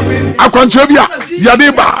so. Akwanchebia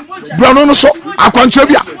yadeba. Brano no so.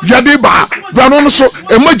 Akwanchebia yadeba. Brano no so.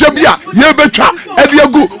 Emojabia yebetwa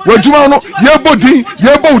ediagu wajuma no yebodi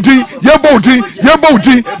yebodi yebodi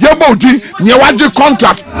yebodi yebodi nyewaje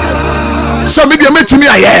contract. So media metimi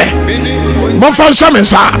aye. Mon fan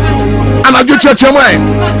shamensa. Anaju chechemwe.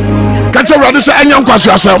 Catch a rod say anyam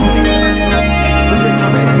kwasu asem.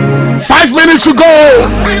 5 minutes to go.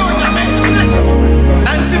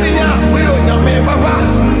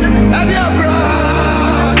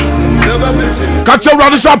 Catch a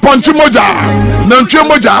rod say ponchi moja, nantwe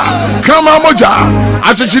moja, krama moja,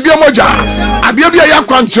 achichidie moja. Adie bia ya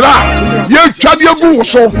kwanchira, ye twadie gu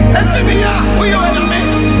so.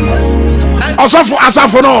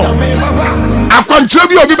 Asafo no. Akwanchira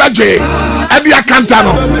bi obi baje. Edi akanta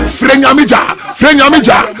no frenyamija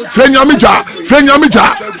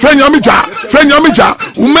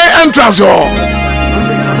ume entrance o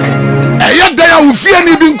eya dey a ufie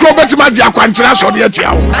ni bi nkro betima di akwanchira so de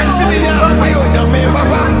atia o.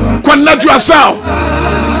 Connect yourself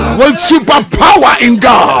with superpower in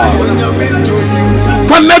God.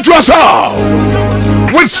 Connect yourself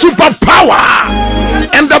with superpower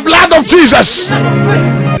in the blood of Jesus.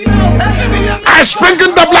 I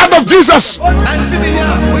sprinkle the blood of Jesus over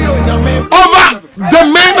the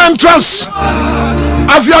main entrance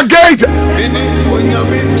of your gate.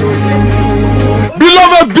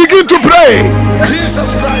 Beloved, begin to pray.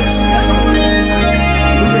 Jesus Christ.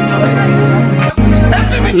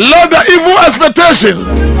 Let the evil expectation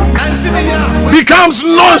becomes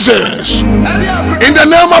nonsense in the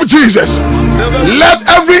name of Jesus. Let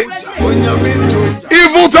every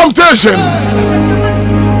evil temptation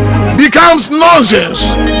becomes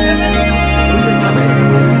nonsense.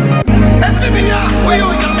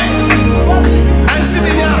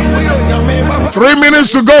 Three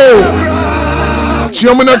minutes to go.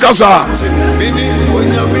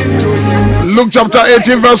 Luke chapter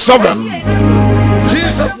 18 verse 7.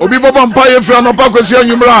 Obi Baba Mpea fra no pa kwesi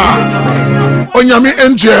anwumra. Onyame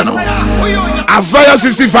enjeno. Isaiah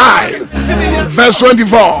 65 verse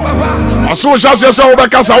 24. Aso shase se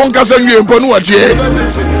obekasa wonkasa nwie mponu watie.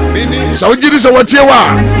 Sa ojiri se watie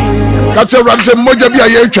wa. Ka che wrade se moja bia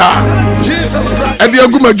ye twa. Ede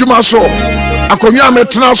aguma adwuma so. Akonwa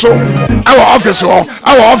ametena so. Our office ho.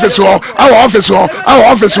 Our office ho. Our office ho. Our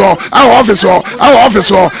office ho. Our office ho. Our office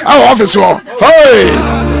ho. Our office ho. Hey.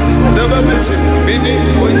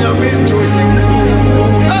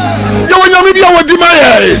 You want be our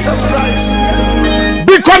demand.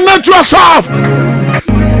 Be connect yourself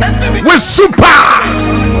with super.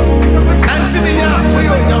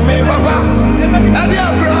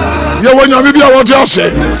 You want be our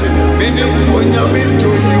Joseph.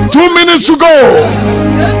 2 minutes to go.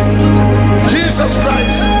 Jesus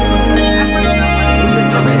Christ.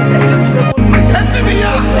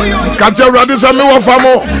 Catch a radical me of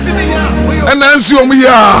famo. And then see me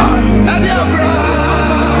here.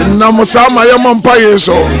 Namusama Yemmo Mpea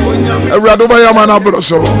so. Radoba Yamana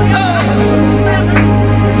broso.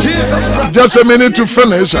 Just a minute to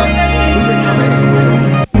finish.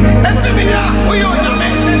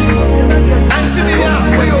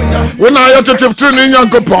 When I have to take training,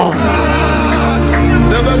 Yankopon.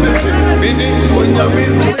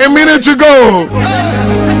 A minute to go.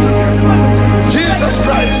 Jesus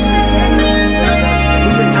Christ.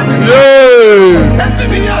 Yeah.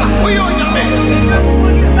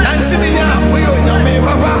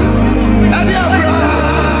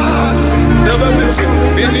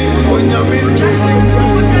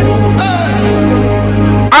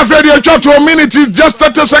 After the church 1 minute, just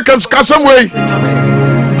 30 seconds, some way.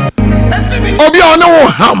 Obi ono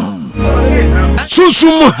ham.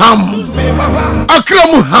 Susum ham.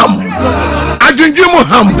 Akram ham. Adwendwem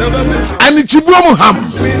ham. Anichibu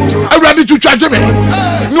ham. Awrade twatwaje me.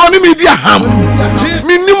 No ni media ham.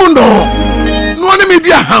 Minnim no. No ni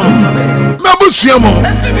media ham. Mabusuamo.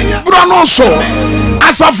 Bro no so.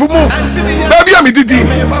 Asafu mu. Baby amididi.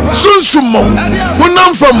 Sunsum mo.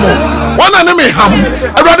 Hunam fam mo. Wana ne me ham.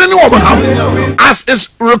 Awrade ni wo ham. As is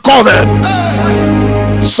recorded.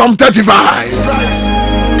 Psalm 35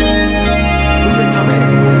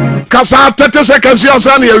 kasa 30 seconds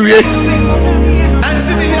yansa na ewie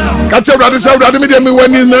kata urade sa urade me de me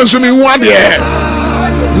wani na nso me hu ade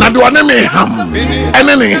na de wane me ham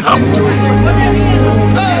ene ne ham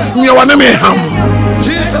me wane me ham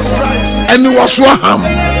Jesus Christ ene waso ham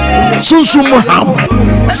sunsun mu ham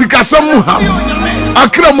sikasam mu ham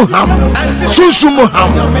akra mu ham sunsun mu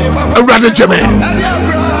ham urade jeme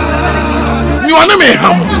me wane me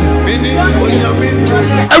ham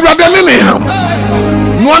urade ne ham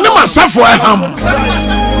me wane masafo ham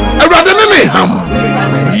urade ne ham.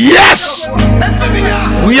 Yes,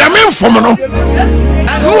 we are meant for no.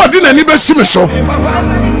 Who are doing any best so?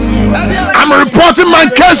 I'm reporting my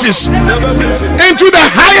cases into the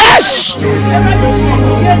highest.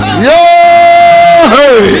 Yeah,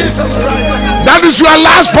 that is your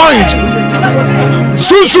last point.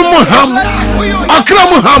 Susu Muham, Akra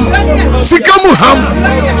Muham, Sika Muham,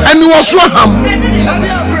 and Waswaham.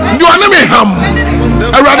 You are name ham,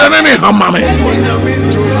 a rather than a ham,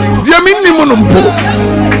 dear minimum.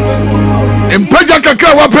 Mpea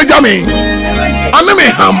kakra wa pega me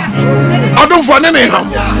aneme ham odom for aneme ham.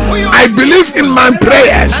 I believe in my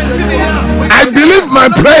prayers. I believe my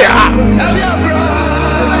prayer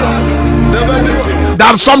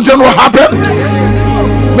that something will happen.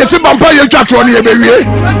 Me se bampa ye twatro ne ebewie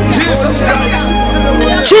Jesus Christ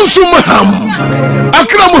sunsu ham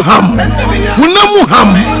akra mu ham munamu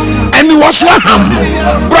ham eni waswa ham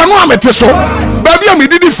brano amete so baby am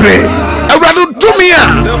didi free ewrado tumia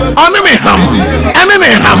oneme ham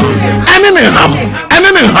enene ham enene ham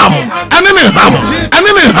enene ham enene ham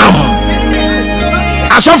enene ham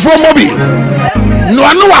asafo mobi no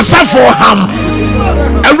anu wasafo ham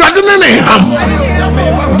ewrado nene ham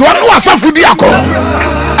no anu wasafo diako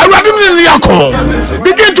ewrado nene diako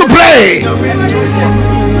begin to pray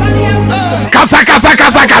kasa kasa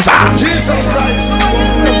kasa kasa Jesus Christ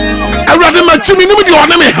ewrado machimi nimu di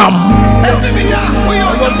oneme ham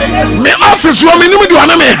me office wo me nimu di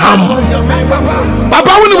oneme ham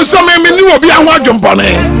baba wo nimu so me ni obi ahwo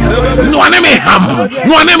adwompone no oneme ham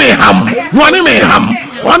no oneme ham no oneme ham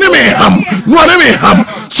oneme ham no oneme ham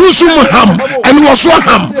susum ham and waso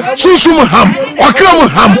ham susum ham okram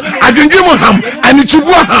ham adwendwem ham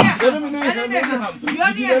anichibu ham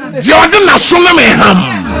je odena so me ham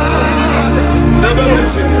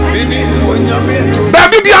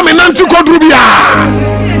baby bia me nanti kodru bia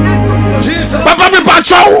papa me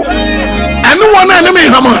pacho anyone enemy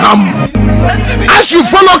ham. As you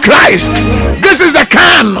follow Christ, this is the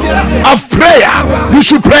kind of prayer you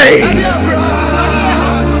should pray.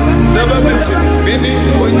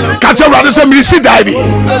 Catch up rather me see Davy.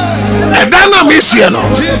 And then I'm missing no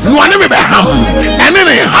one ever ham, and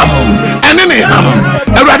any ham, and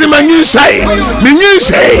rather man you say, no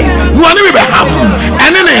one ever ham,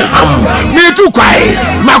 and any ham, me too quiet,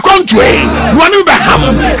 my country, one ever ham,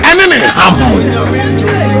 and any ham.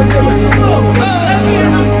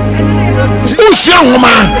 Usia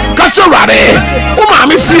woman, Katorade,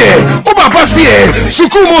 Umami fear, Ubaba fear,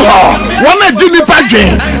 Sukumu ho, one Jimmy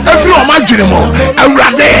Padgin, a few of my Jinimo, a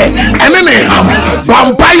Rade, and any ham,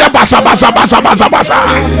 Vampire Basa Basa Basa Basa Basa.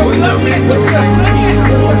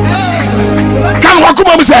 Can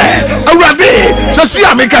Wakuma say, a Rade,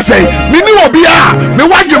 Sasia make us say, Mini Obia, me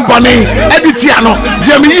Wajum Bonnie, Editiano,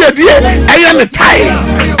 Jamie, dear, Ayan tie,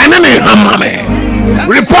 and any ham.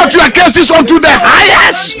 Report your cases unto the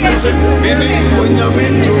highest.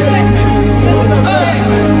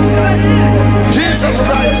 Jesus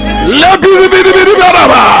Christ.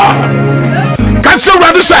 Can't you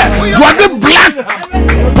ready say? You are the black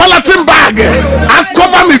polythene bag. I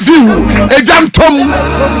cover me view. A jam tom.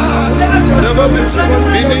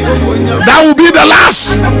 That will be the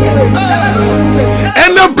last.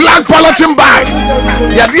 And the black polythene bag.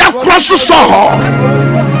 Yeah, they are cross the store.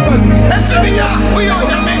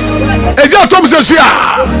 Eja Tom says here.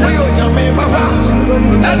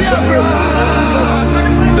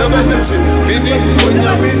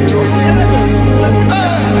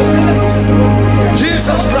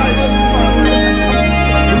 Jesus Christ.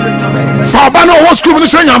 Fabano was screaming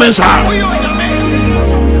saying in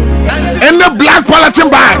the black polythene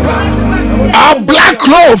bag, a black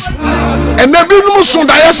cloth, and the bill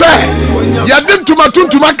Musunda say, Yadin to Matun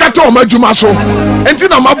to Makato Majumaso, and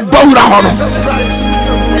Tina Baura.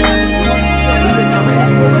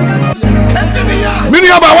 Mini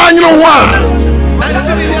about 1 year,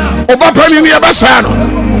 Oba Penny near Bassano,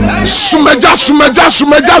 Sumaja.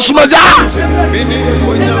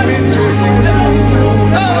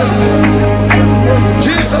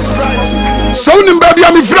 Jesus Christ. So, baby,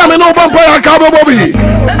 I'm from an open player, Cabo Bobby.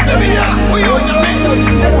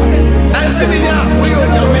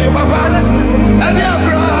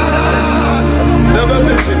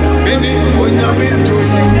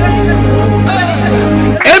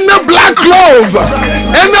 Any black clove,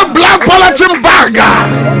 any black politin bag,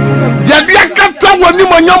 Yadiakata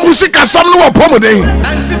Wanimanya Musika Samu Pomade,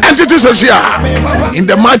 entities is here in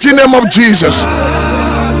the mighty name of Jesus.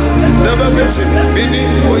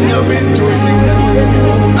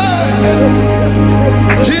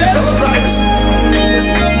 Jesus Christ.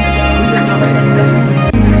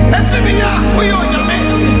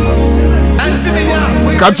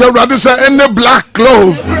 Catch a radical any black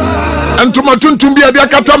clove. And to my tuntum be a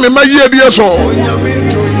diakata me my year dear so.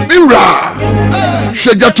 Mira,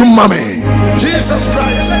 Shejatu Mame. Jesus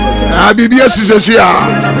Christ. BBS is here.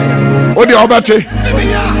 Oh, the Obate.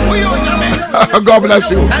 God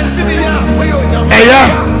bless you. Yeah.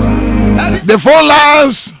 The phone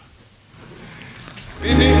lines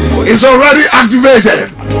is already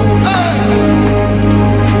activated.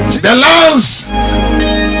 The lines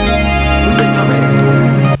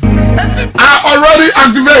are already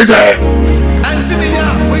activated.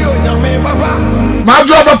 My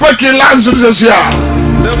job of packing lands is here.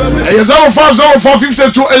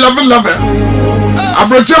 0504521111. I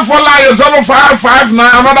brought you for line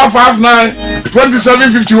 0559 another 59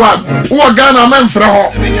 2751. Who are Ghana men for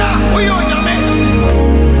her?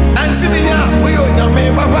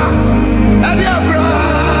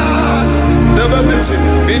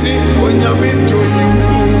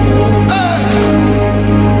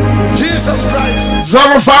 Jesus Christ.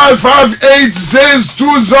 0558 says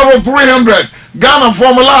 20300. Ghana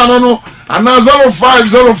formula no. And now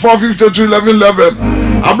 0504521111.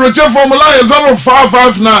 I brought you formula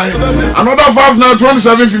 0559 another 59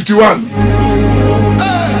 2751.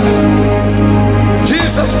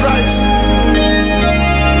 Jesus Christ.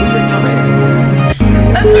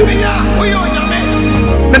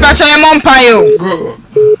 Mepacho Yemmo Mpea. Good.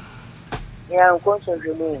 Yeah, I'm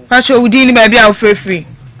constantly. Pacho udini baby a free.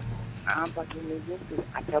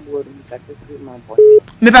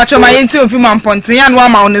 Mepacho my yenti ofi mamponte ya no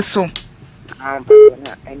ama one so.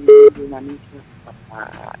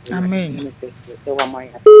 Amen.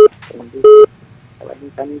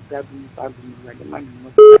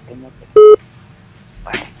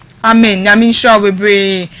 Amen. I mean sure we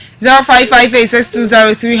bring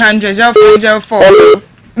 0558620300 0504.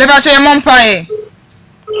 Mepacho Yemmo Mpea.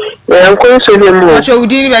 I'm constantly. Pacho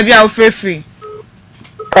udini baby a free.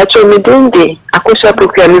 Pacho midindi akusha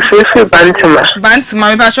pokea ni free bantama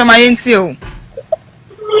mepacho my yenti o.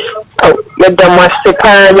 Yada masepa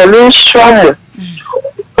ya minshwamu.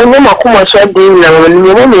 Onye makuma so di na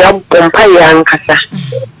woni me ya bompa ya nkasa.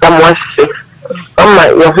 Damwase. Mama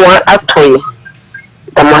ye ho atoyi.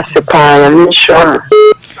 Damasepa ya minshwamu.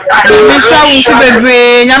 Minshwamu su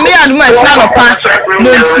bebre nyame ya dum a chira lopa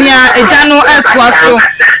no nsia ejano etwa so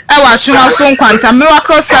e wa hwoma so nkwanta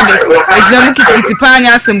miracle service ejina mu kitikiti pa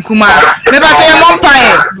anya asem kuma mepacho Yemmo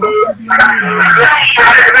Mpea.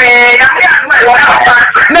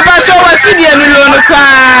 Mepacho wa fidie no lo no kwa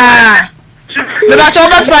mepacho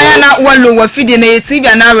ba fra ya na wallo wa fidie na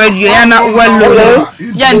TV na radio ya na wallo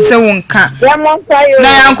ya nte wonka na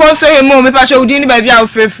ya nkonso hemo mepacho udini ba bia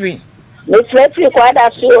ofrefri Meslefi kwa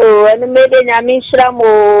da so ene mede nyame hira mo.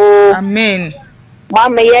 Amen.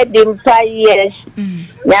 Mama ye dimpa yes.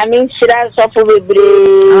 Nyame hira so fo bebre.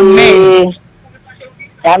 Amen.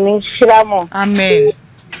 Nyame hira mo. Amen.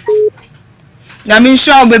 Nyame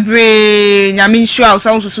hira bebre, nyame hira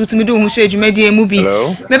so so timi do hu hye adwumadi emu bi.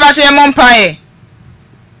 Me ba che Yemmo Mpea.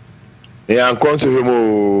 Ya nkonso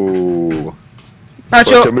hemo.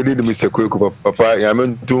 Pacho me di mi sekweku papa ya me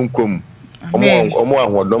ntunkom. Omo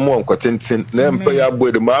ahodomo nkotenten na mpa ya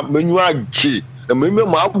boy de ma menyu agye na me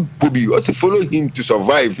ma bobi o say follow him to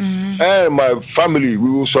survive and my family we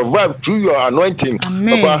will survive through your anointing.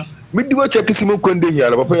 Papa me di check simo kwende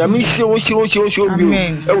hia papa ya me hye wo bi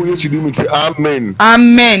e wo yesu di mi say amen.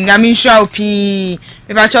 Amen. Ya me hye opi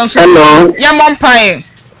me ba chon so Yemmo Mpea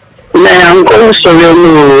na nko so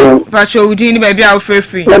yo Pacho udini ba bia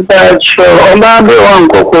ofrefri Pacho oba be wan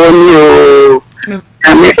kokko ni o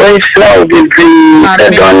Ami Israel de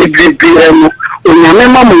Don Bibiano,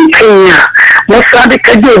 Unyame Kenya, Mosadi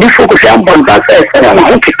Kajo, the focus on Bombasa, and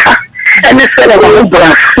Hotika, and the son of a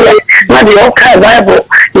brass, not the Oka Bible,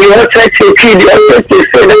 you will try to see the other to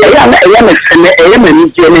say that I am a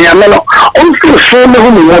Yamano, also so no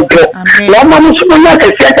one go. No one is not a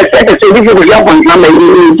second, so this is Yamon,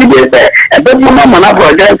 a bit more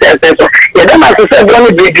Manabra, you don't have to say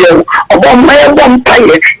only big deal about my one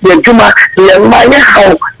pilot, the Juma, the Maya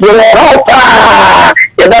how you are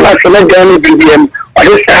you don't have to let the only big deal. Or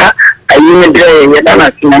this I mean, you don't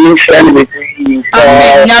have to manage with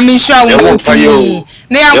Yamisha will be.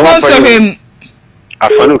 They are also him.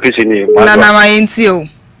 afanu kisini na na ma yentio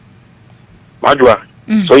madwa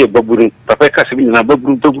so ye baburu papa ka se bi na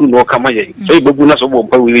baburu no kama ye so ye baburu na so bo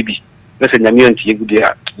mpa we bi na se nyame anti ye gudi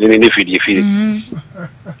a ne fidi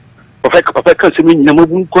papa ka se bi na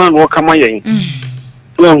baburu ko no kama ye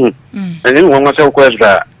ene no nga se ko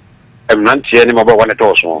ezra emnantie ne maba wane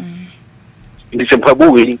to so ndi se mpa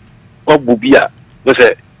bo we obu bia no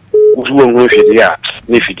se usuwo ngo fidi a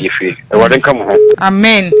ne fidi fi e waden kam ho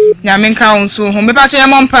amen nyame nka wonso ho me pa che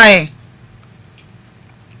Yemmo Mpea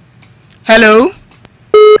hello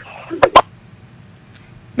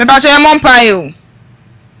me pa che Yemmo Mpea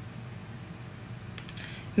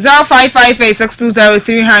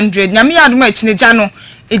 0558620300 nyame adom achine gya no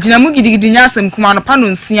ejina mu gidigidi nyasem kuma no pa no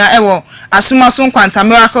nsia ewo asoma so nkwanta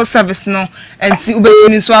miracle service no enti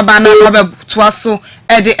ubetuni so aba na abetoa so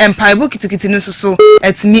e de empire book kitikiti no so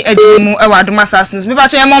etimi adwuma mu ewo adom assassins me pa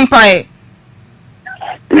che Yemmo Mpea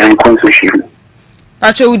nyan konsushi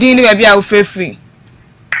pacho udin ni bia wo free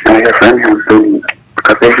ya fanya so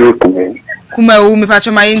kapeshi kuma wo me pa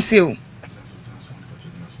che ma yenti o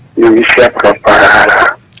ni sia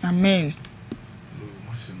papa amen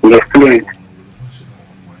yes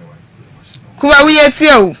kuma wi yeti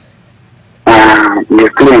o ni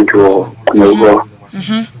client wo kumo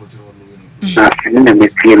na kini me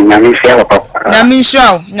pie nyame sia papa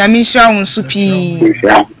nyame nshaw nso pi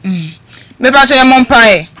me pa che Yemmo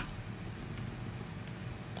Mpea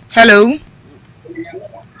hello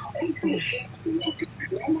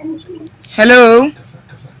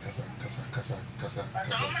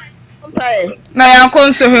na ya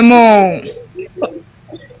konso hemo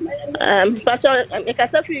Pacho, I can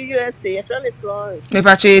say for USA, you're trying Florence. me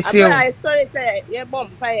pa che yeti o I sorry say Yemmo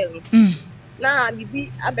Mpea. Na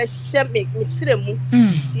bibi abehye me siremu.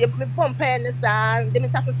 Ti me Mpea ne sa, de me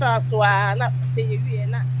sacrifice so na pe yewie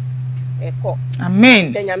na eko.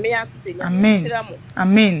 amen Nyame ase, amen siremu.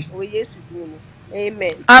 amen O Yesu gumu.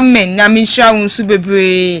 Amen. amen nyame nshaw nso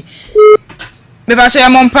bebre me pa che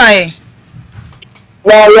Yemmo Mpea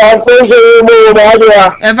na ya konje mo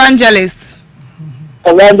madwa evangelist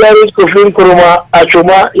Kofi Nkrumah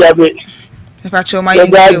achoma yabe me pa che ma the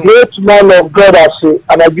yenti great man of God as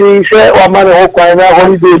and agree say wa man ho kwan na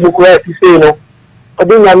holiday book right say no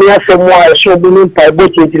odi nyame asemu a so bi ni pa bo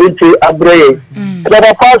chetiriti abreye the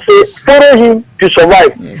papa say follow him to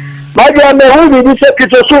survive yes madwa me hu bi say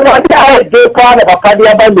pito so wa dia de pa na papa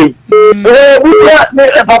dia ba me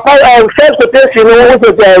papa first quotation no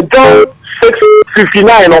was John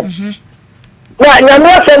 6:59 no na nyame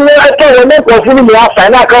asem no eto we me Kofi ni asa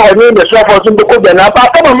na ka ho ni de so for so ko be na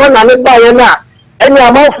papa mama na me ba ye na eni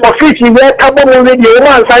ama for fit we ka bo mo we de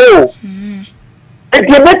ma nsa yo e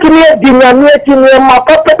de betumi di nyame ati ni ma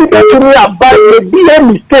papa bi betumi aba e bi a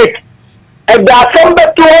mistake e da asem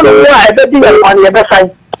beto no a e be di e kwa ni e be sai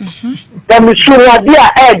da mi suru ade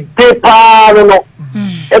a e de pa no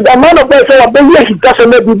e da man of God say wa be ye hita so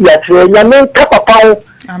na biblia tre nyame ka papa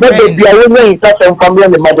na be bia ye ye hita so family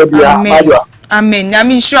ni ma de bia madwa amen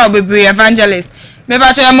nyame sure bebre evangelist me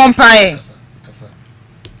pa che Yemmo Mpea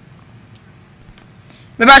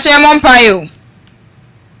o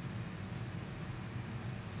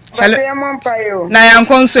hello Yemmo Mpea na ya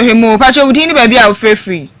konso hemo pa che udin ni ba bia wo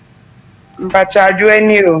free mpacha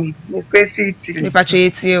adwani o ni perfect me pa che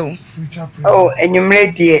yeti o enyumre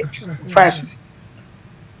die fact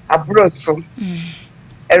abroso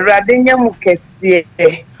erade nyamu kese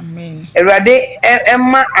amen erade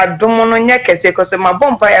emma adomo no nya kese kose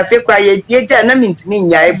mabompa ya fekwa ye ja na mintumi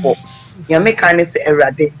nya ebo nyame kan ne se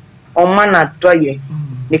erade omma na doye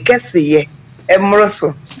ne kese ye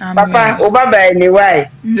emroso papa obaba ni why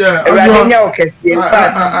erade nya kese in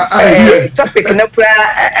fact topic na kura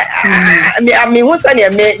mi husa ne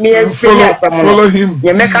me experience follow him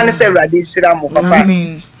nyame kan ne se erade shira mo papa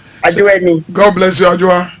adwani God bless you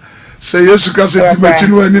adwa say yesu ka se timachi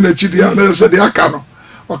no ani na chidi na se de aka no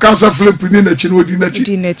o ka sa flip ni na chi no di na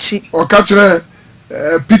chi o ka kire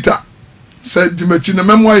Peter say timachi na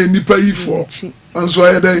memo aye nipa ifo anso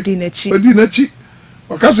aye den di na chi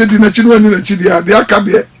o ka se di na chi no ani na chidi de aka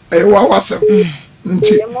de e wa wasem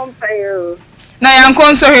nti na ya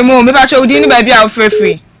konso hemo me pa che udin ni ba bia wo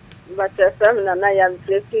free But na ya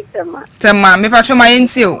free tema me pa che ma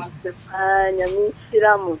yenti o nyame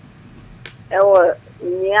siramu ewo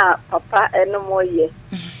nya papa enomo ye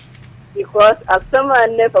because asama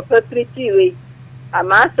ne papa preach we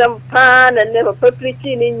amasam pa na ne papa preach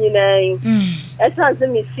ni nyina esanse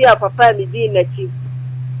mi sia papa mi di na chi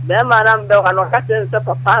be maram be hano ka se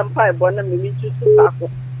papa mpa bo na mi tusu pako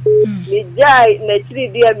mi jai na chiri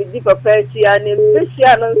dia mi di papa chi ani be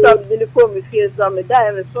sia no so bi ni ko mi fie so mi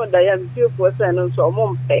dai mi so da ya mi fie ko se no so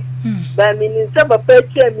mo mpe ba mi ni se papa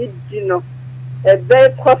chi mi di no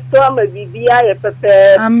ebe customer bibia ye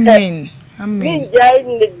pepe. Amen. Amen. Minja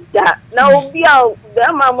ni da. Na obi a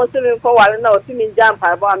da ma mo se me ko wale na o ti minja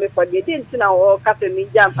mpa bo me for de tin na o ka fe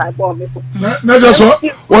minja mpa bo me. Na just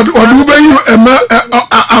what do be you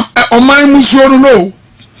oman musuo no.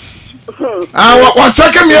 What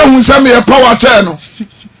check me ehun say me power chair no.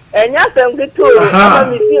 Enya sem gitu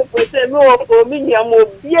ama mi fi po se me o mi nya mo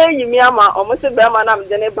bie yi mi ama o mo se be ma na me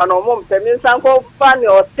ne ba no mo mpe mi san ko fa ni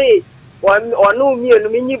o se onu mi enu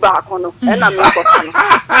mi nyi ba ko no e na me ko fa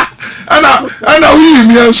no ana wi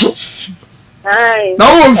mi enso na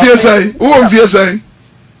wo mfie sai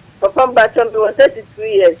papa mba chombe 32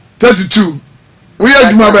 years 32 we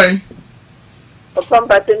are juma ban papa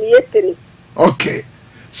mba temi yetiri okay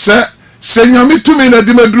se nyame tumi na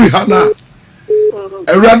di maduru ha na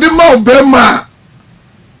Erade ma obema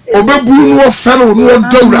obebu no fero no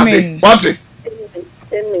dawrade what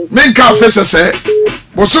men ka fese se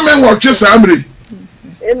bo so men wo twe sa amre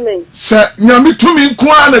amen se nyame tumi nko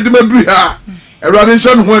na de maduru ha erade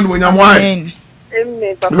nse no ho anu nyamo ai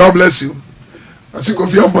amen God bless you asi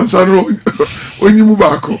Kofi Amponsah no onyimu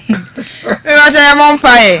baako Me ba che Yemmo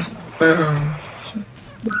Mpea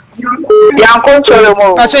Yankon chole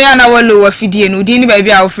mo. Pacho ya na wolo wa fidie no di ni ba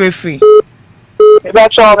bia wo free Eba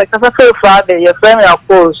cho me kasa fe Friday ye friend ya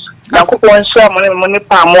post. Yankon share mo ni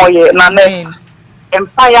pa mo ye na ne.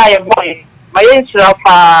 Empire ye boy. Ma ye nsira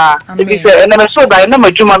pa. Ebi se na me so da na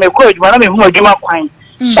madwuma me ko adwuma na me hu adwuma kwan.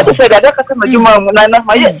 Ebe se da kasa madwuma na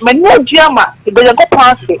ma ye ma ni adwuma ebe ye ko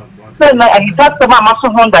paase. Se na ahita se ma so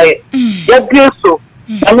honda ye. Ye gbeso.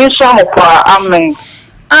 Na me so mo pa amen.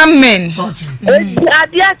 Amen.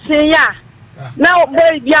 adia tiya na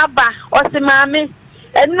boy biaba o se maame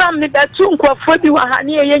enum me betu nkofo bi wa ha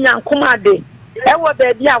ne ye nyankoma de e wo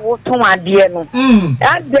be bia wo ton ade no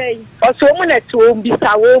adai o so mu na to bi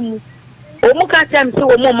sa wo mu o mu ka tem se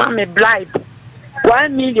wo mu ma me bribe 1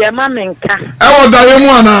 million ma me nka e wo da ye mu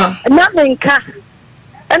ana ma me nka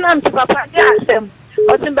enam papa ya asem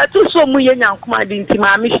o se betu so mu ye nyankoma de nti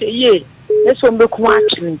maame hwe ye e so mbeku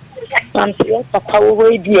atwini Pampi papa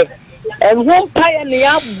wo die Yemmo Mpea ne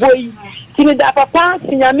ya boy tini da papa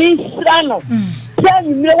sinyame srano ya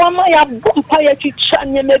ni me wa ma ya bompa ya twitwa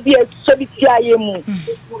ne me bi so bi tia ye mu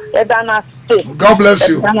e da na stay God bless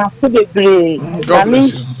you na so be God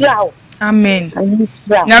bless you amen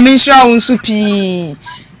nyame nshira wo nso pi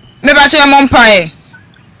me ba che Yemmo Mpea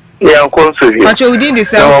Yankon so bi pacho udi de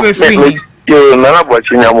self free yo nana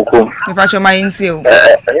bwachi nyamuko me pacho my intio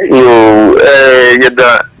yo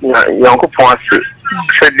yeda yankopon ase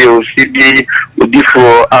sede o sibi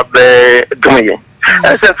odifo abe dumoye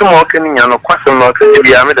ese to mo keni nya no kwase no ke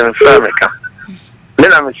bi ame dem fra meka me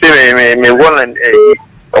na me se me wona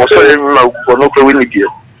o so le ma go no ko wini die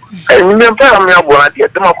ni me pa ame abona die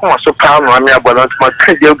dem akoma so pa no ame abona so ma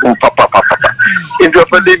ka die gum papa into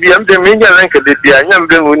fa de bi am de me nya nan ka de bi anya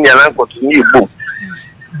mbe no nya nan ko to ni bu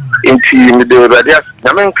inti mi de radia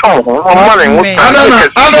na men kan ho mo na ngo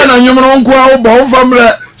ada na nyumro nko a wo bo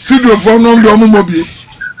famre studio from no ndo mo bi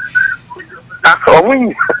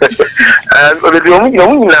omu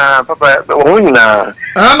omu na papa omu na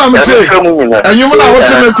ana me say enyum na wo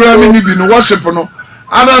se me kura mi ni bi no worship no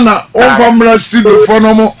ada na wo famre studio from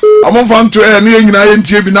no mo amon to ne nyina ye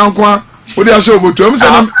ntie bi na nko a wo de aso obotu am se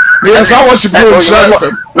na me yes I worship go Israel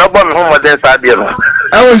FM na bo me ho mo de sa bia no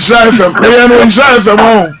e wo Israel FM me ye no Israel FM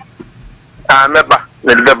o meba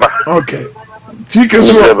ne deba okay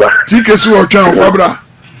tikesu o twan fabra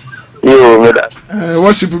yo meda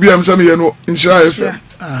worship bi am sam ye no insha FM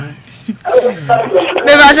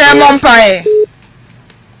me ba che Yemmo Mpea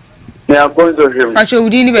ne akonzo him pacho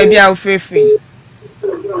udi ni ba bia wo free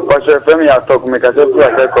pacho FM ya talk me ka se ku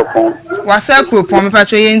ase kokon wa sa kropon me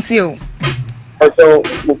pacho ye ntio pacho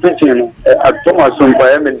mu pitch no atoma so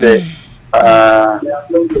mpa me de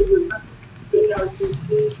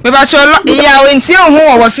me ba che ya we ntio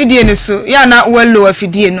ho wa fidie ni so ya na wo lo wa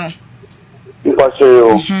fidie no pacho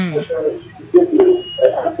yo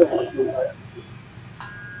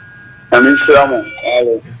amen shiramu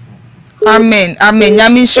amen amen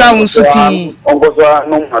nyame nshira wo nso pi ongoso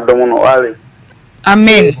no adomo no ale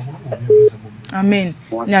amen amen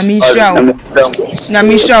nyame nshira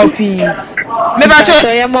wo pi me ba che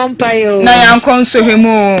Yemmo Mpea na yankon so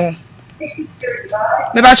hwemu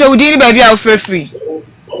me ba che udi ni ba bia wo free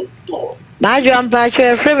na jwa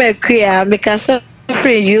mpacho free me kua me kasa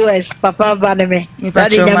free US papa baneme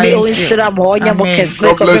Daddy nyame o nshira mo onya mo kese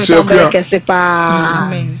ko kese pa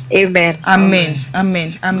amen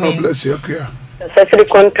amen God bless you kua sefri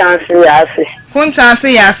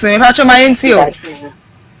kontansi yase me pacho my ntio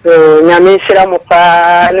So nyame shira mo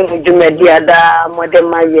pa ne mu dwumadi ada modern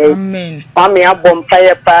maye. Amen. Mami abom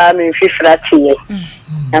fire pa me fifra tie.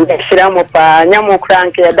 Nyame shira mo pa nyamo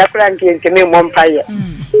kranke da kranke nke me mo fire.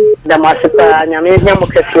 Da masipa nyame nyamo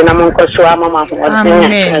kesi na mo nkoso amama ho.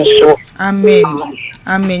 Amen. Amen.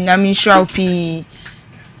 Amen. Nyame shira opi.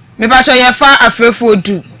 Me ba cho ye fa afrefo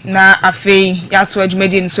odu na afei ya to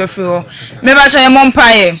adwumadi ni so afri ho. Me ba cho ye mo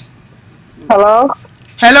mpaye. Hello.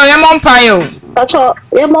 Hello, Yemmo Mpea. Pacho,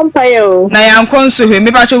 Yemmo Mpea. Na yankonso hwe,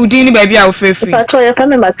 me pacho udi ni baabi a wo frefri. Pacho, ye fa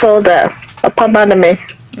me Matilda. Papa ba na me.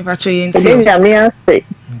 Me pacho ye nti. Me nyame ase.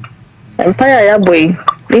 Mpea ya boy.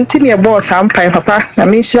 Nti me boss Mpea papa, na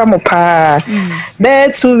me hia mo pa. Be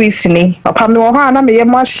 2 weeks ni. Papa me wo ha na me ye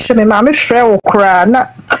mo ahye me ma me frɛ wo kra na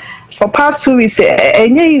for past 2 weeks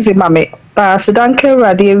enye easy ma me. Sidanke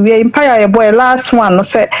radio we Mpea boy last one no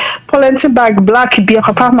say polenti bag black be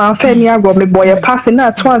papa man fa ni agro me boy pass na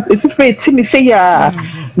at once if you ti me say ya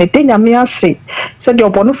me denya me ase say the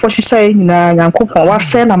obono for shisha nyina nyankopon wa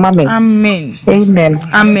say na mama. Amen. Amen.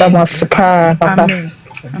 Amen. Amen.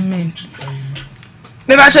 Amen.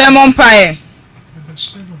 Me ba say Yemmo Mpea.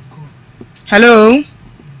 Hello.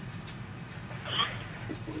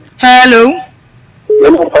 Hello.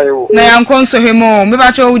 Yemmo Mpea. Na yankonso hwe mo, me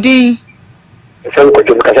ba cho udin. Sen ko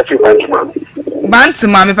tum kasa fi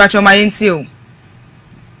Bantima me pacho ma yenti o.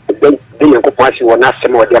 Den yanko pasi wona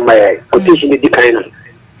sem o de maye. Quotation di kan na.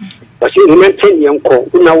 Wasi ni chen yanko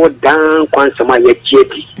una wo dan kwan sama ya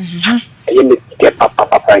chieti. Aye me te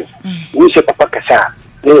papa. Wi se papa kasa.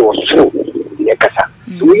 Ne wo so ne kasa.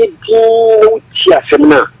 Wi di no chi asem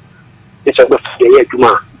na. E so be fa ye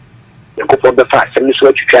aduma. Yanko po be fa asem ni so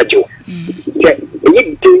atwitwa je o. Ye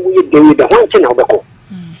yi de da hon chen na obeko.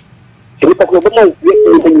 Ele tá com o bom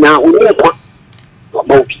na unha com o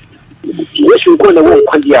bom isso com na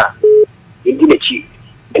unha dia indine chi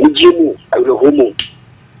ele jimu ayo homo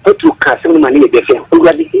outro caso no mania de fé o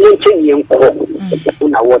gadi nem tinha um co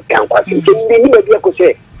na outra com assim nem me dia com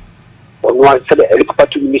você o não sabe ele para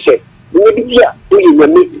tu me ser nem dia tu ia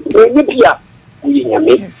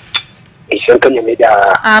me isso que me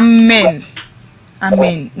dá amen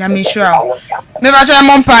amen na me shura me ba cha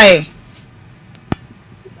Yemmo Mpea.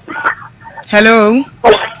 Hello.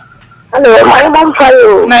 Hello, Yemmo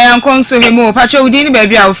Mpea. Na yankonso hwe mo, pacho udi ni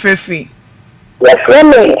baabi a wo frefri. Yes,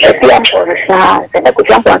 me Kofi Amponsah. Se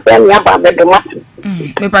Kofi Amponsah ni aba bedoma.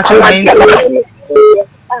 Me pacho ma yenti.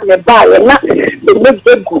 Me ba ye na me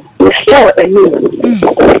begu store ani.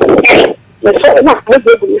 Me so na me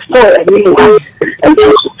begu store ani.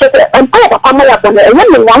 Mpea papa ma ya ba na enye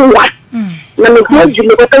me nwanwa. Na me gbe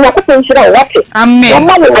jule ko kan ko penshira o wate. Amen.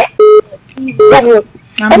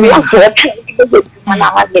 Amen.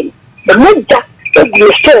 The major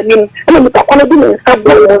you share me and the quality in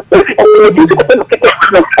Sabbath and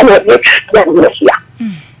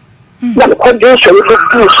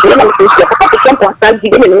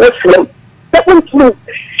condition that won't move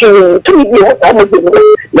to me.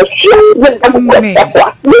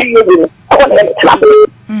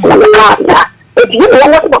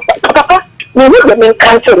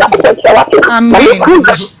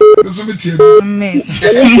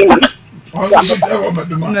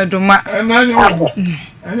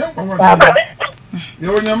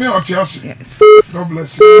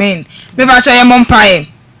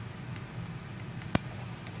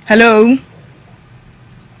 Hello.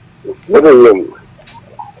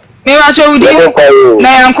 Me wa cho udi na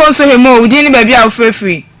yankonso hemo udi ni baabi a wo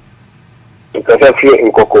frefri. Nkasa fi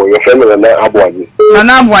nkoko ye feme na abuaji.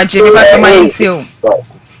 Na abuaji me ba cho ma yenti o.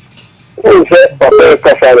 Nse papa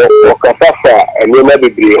kasa ro kasa fa enema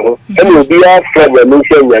bebre ho. Emi obi a fra na mi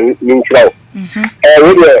se nyan ni nchira o.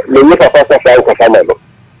 We de le papa kasa kasa ma no.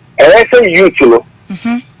 Say youth no.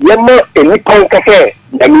 Yemma eni kon kasa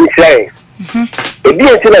na mi nchira. Ebi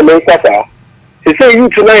entina me kasa. Se say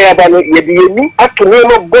youth na ya ba no ye de yemi atune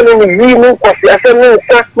no bonu ni yi no kwasi ase no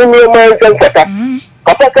nsa ni ma nsa kasa.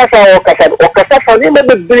 Papa kasa o kasa fa ni me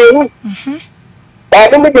bebre no. Ba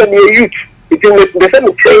no me de youth. It is the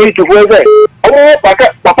same thing to go there. Oh,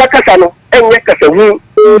 Papa Casano, and Yakasa,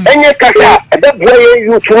 and Yakasa, that boy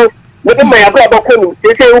you too. Look at my brother,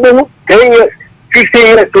 they say, 15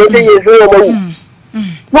 years, 20 years old.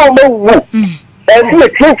 No, and you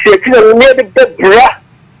think you're near the bra.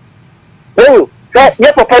 Oh,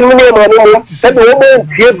 yes, upon me, said the woman,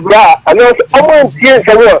 dear bra, and almost years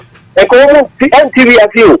ago, and go on TV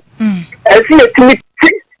as you. And see it to me.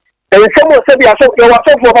 And someone said, "I saw you were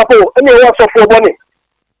so for papa, and you were so for money."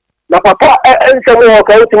 Now, papa, and someone will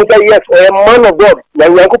come to say, "Yes, I am man of God." Now,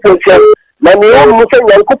 you are going to say, "Now, you are going to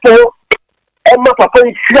say, and my papa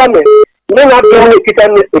is slamming." You are not doing it,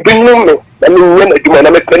 and bring me. I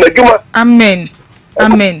mean, Amen.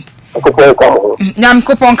 Amen. Kupon Nyam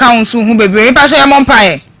kupon council hu bebre. Me pa so Yemmo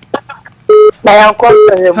Mpea. Na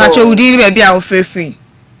yankɔ Pa cho udi ni bebi a wo free.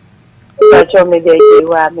 Pacho me de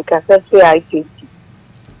wa me ka se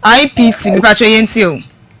IPT me pa cho yenti o.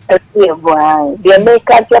 Ese boy. De me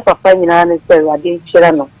ka tia papa nyina ne se Awurade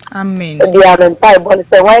nkyira no. Amen. De amempa bo ne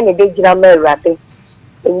se wan ne de gyina ma Awurade.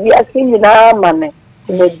 Ewi asi nyina ma me.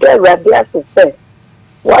 Me de Awurade asese.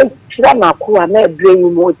 Wa kyira na ko a na ebre yi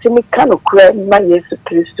mo timi ka no kura ma Yesu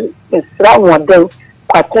Kristo. Esra woden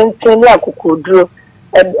kwatenten ya kokoduro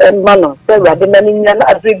ma no se Awurade ma ni nyina na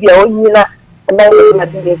abre bia onyina na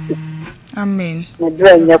Awurade Yesu. Amen.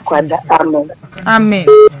 Amen. Amen.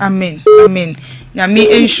 Amen. Amen. Nyami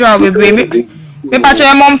ensure we me pa cho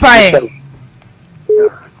Yemmo Mpea.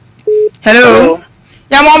 Hello.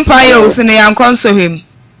 Yemmo Mpea o se ne yankon so him.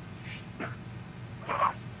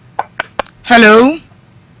 Hello.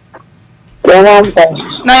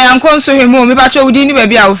 Na yankon so him o me pa cho udi ni ba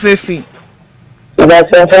bia wo free.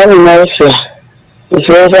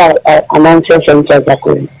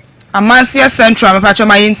 Amansia Central me pa cho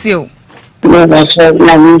mayenti o. No, that's not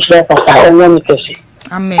my share papa only because.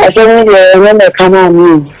 Amen. I don't remember come on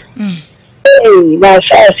me. Hey,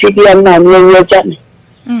 that's a city and man you jam.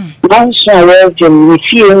 Once I was in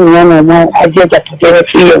feeling one and I just got to get a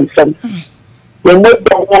feeling some. You know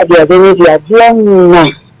that the other is a young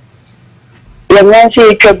man. You know, see,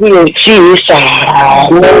 it could be a cheese,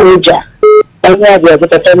 no jar. And I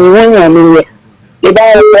got to tell me when I mean, if I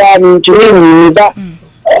am doing that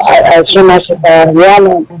as soon as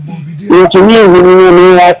one. Into me,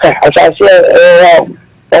 we aka asase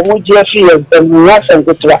omuje fi emu asan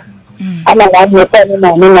kutra ama na me pa ni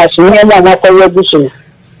na so ni na ko yebusu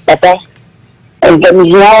papa and me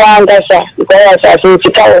ya anga sa ko asase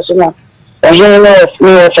tika wo na oje no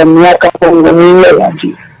from aka ko ni le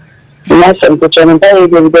ati na asan kutra na pa ye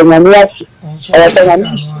na ni asi ala na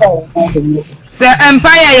Se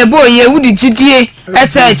Empire ye boy ye wudi gidie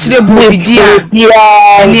eta akire bo bidia ne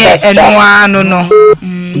enwa no no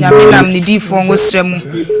nyame nam ne difo ngosrem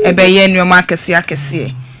ebeye nneoma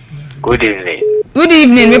akese. Good evening. Good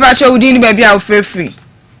evening. Me ba cho udi ni ba bia wo free.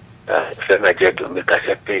 Se ma je do me ka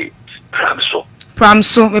se pe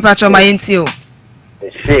Pramso me pa cho mayenti o.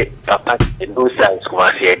 Se papa no size ko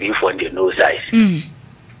ase di for the no size.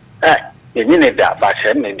 Ye ni ne da ba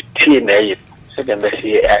se me tie na ye se dem be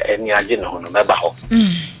se eni age no no me ba ho.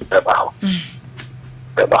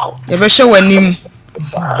 Ye be show wanim.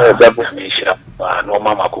 No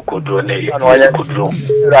mama kukudu ne kudu.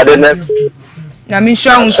 Na mi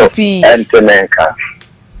sha unso pi. Enteneka.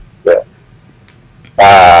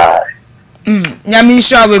 Nyami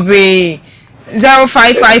sha bebre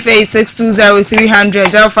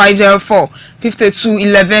 0558620300 0504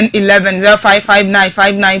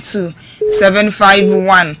 521111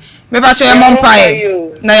 0559592751 me pa cho Yemmo Mpea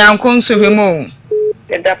na yankon so hwemo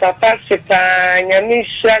da papa sepa nyami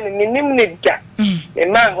sha ni minim ne da me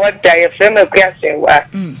ma ho da ye frema kwase wa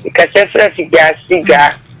ikase fra siga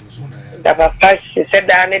da papa se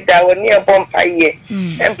da ne da woni e bom paye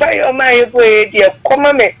Mpea o ma ye bo e de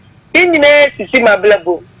koma me nyine sisi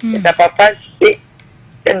mablabo da papa se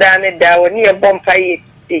da ne da woni e bom paye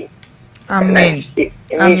ti. Amen.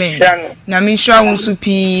 Amen. Na mi sha unsu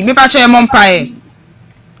pi me pa cho Yemmo Mpea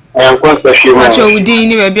Pacho udi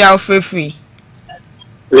ni baby a free.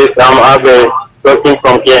 Please, I'm Abe, talking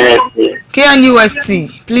from KNST. KNUST,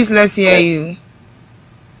 please let's hear you.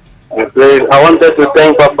 Please, I wanted to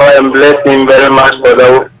thank Papa and bless him very much for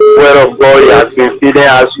the word of God he has been feeding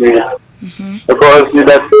us with. Because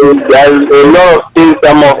there are a lot of things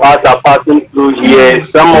some of us are passing through here.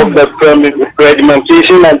 Some of the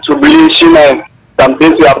fragmentation and tribulation and some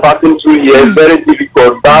things we are passing through here is very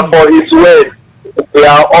difficult. But for his word, we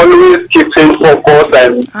are always keeping focus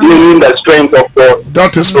and feeling the strength of God.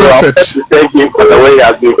 That is perfect. So thank him for the way he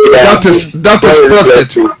has been that is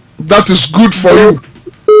perfect. That is good for you.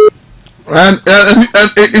 And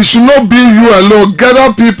it should not be you alone.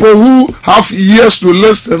 Gather people who have ears to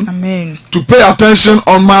listen. Amen. To pay attention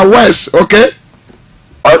on my words. Okay.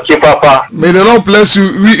 Okay, Papa. May the Lord bless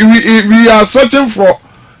you. We are searching for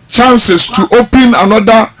chances to open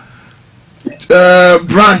another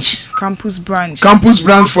branch, campus branch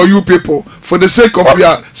for you people, for the sake of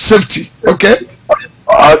your safety. Okay.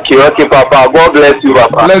 Okay, Papa. God bless you,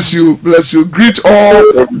 Papa. Bless you. Greet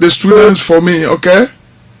all the students for me. Okay.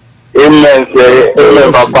 Amen,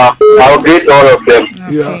 amen, Papa. I'll greet all of them.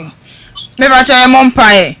 Okay. Yeah. Me ba cho Yemmo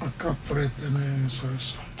Mpea.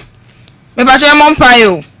 Me ba cho Yemmo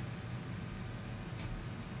Mpea.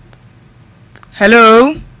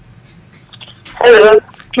 Hello.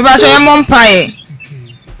 Me ba cho Yemmo Mpea.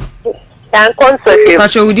 Yankon so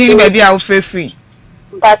Pacho udi ni baby a free.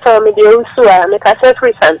 But me the usu me ka say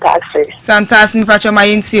free Santase. Santase mi pacho ma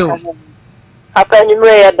yenti o. Papa ni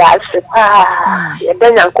me da ase pa. Ye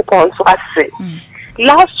da Nyankopon so ase.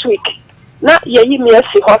 Last week na ye yi me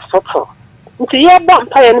asi hospital. Nti ye bo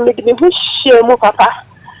mpa ye no me de me hu hye mu papa.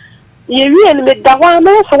 Ye wi ni me da wa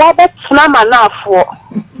na so wa betena ma na afo.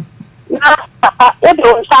 Na papa e de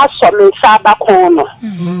nsa so me nsa ba kon no.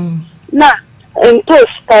 Na ento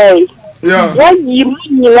stay. Yeah. Wa yi mu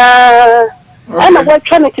nyina. Ana wa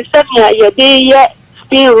twa me ti se ye de ye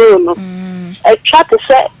spin room. I try to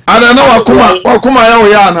say I don't know wakuma ya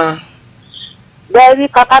oyana. Baby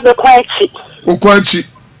papa be quite. Okwanchi.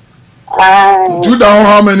 Do that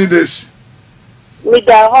how many days? Me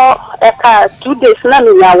da ho 2 days na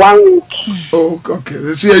me ya 1 week. Oh, okay.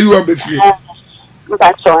 Let's see you are be free.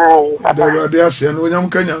 That's why. The radio say no nyam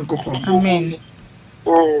kan Nyankopon. Amen.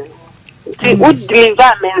 Ti would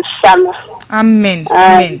deliver men son. Amen.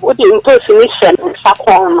 Amen. Would impersonation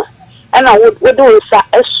sakon. And I would do sa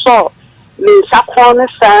so me sakon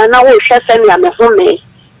sa na wo hwe se na me ho me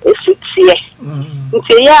esitie.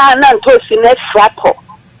 Nti ya na ntosi na frapo.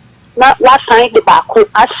 Na wasan de ba ko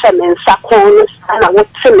asem sakon na wo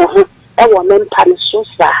teme ho e wo me mpa ne so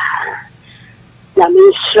sa. Na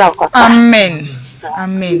me shira ko. Amen.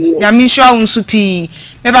 Amen. Ya mi shira unsu pi.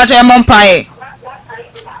 Me ba che Yemmo Mpea.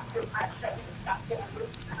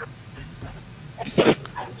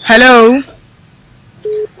 Hello.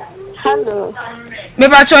 Hello. Me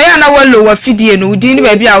ba che ya na wo lo wa fidie no udin ni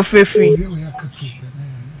ba bia wo free.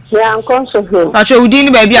 Ya nkonso ho. Ba che udin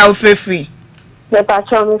ni ba bia wo free. Me pa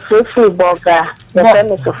cho me free burger. Me fe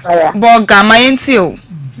me so fire. Burger ma yenti o.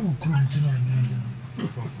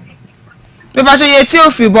 Me ba che yeti o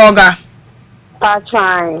free burger. Pa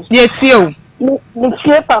try. Yeti o. Me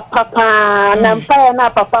tie papa na mpa na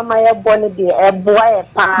papa ma ye boni de eboa ye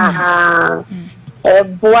pa.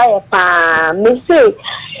 Eboa ye pa. Me say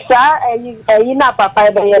sa eyi na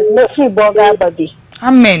papa be ye me free burger body.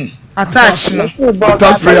 Amen. Attach no.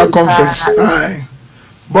 That prayer conference. Aye.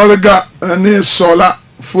 Burger ne sola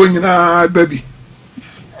fo nyina baby.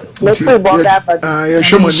 Me free burger body. Ye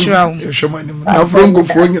hwemanim. Na frongo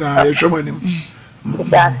fo nyina ye hwemanim.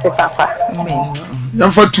 That's papa. Amen.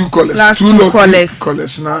 Yamfa two callers. Two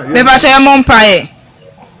callers na. Me ba che Yemmo Mpea.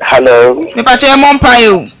 Hello. Me ba che Yemmo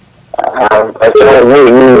Mpea o.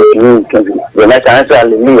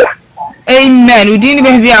 Hallelujah. Amen. Udin ni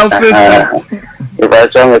be bia wo free. If I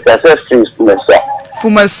saw me success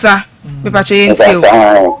Fumasa. Me ba che yenti o.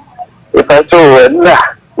 If I saw na,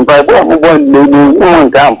 if I want no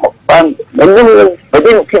down. But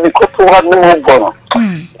didn't keep the couple of no more.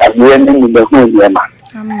 At the ending of the whole year.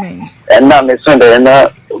 Amen. And now my son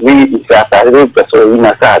we is a so in a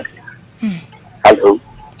sad. Hello.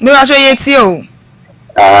 Me ba che yenti o.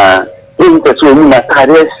 In the so in a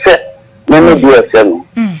career set. Many dear son.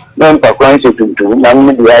 No papa to do, none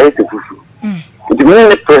of the eyes to do. It means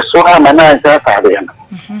the person and I said,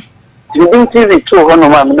 you didn't see the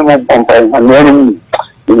 200 minimum pump and then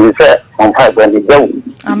you said on 5 when you go.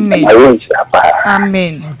 Amen.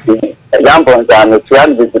 Amen. Young ones are not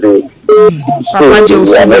degree. Papa Joe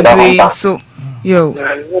so yo.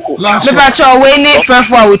 Me ba che we ni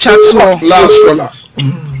frefo a wo chat so. Last caller.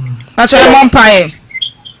 Ba che Yemmo Mpea.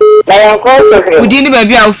 Na yan ko Udin ni ba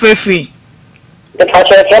bia wo free. The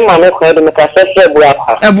pastor from Mama called me to say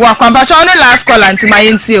Ebua kwa ba che on last caller nti ma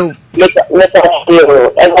yenti o.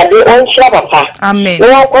 Everybody on shop papa. Amen.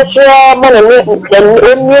 No ko so mo na me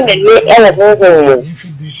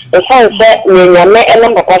the son said me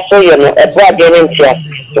and papa so you know ebua de ntia.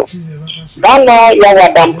 Bana ya wa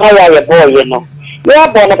dampaya ye boy you know. Ya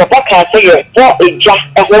bo na papa ka say you for eja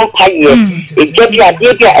e ho mpaye. Eja bi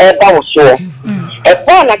ade bi e ba wo so. E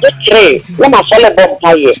bo na je tre na ma so le bo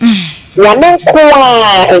mpaye. Ya men kwa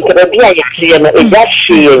enkrabia ya tie no eja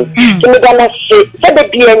hwie. Kimi da na se de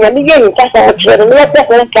bia nya me yen ta sa tre no ya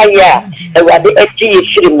bo mpaye a e wa de eti ye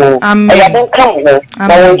firi mu. E ya den kan ho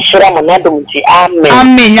na won shira mo na dum ti amen.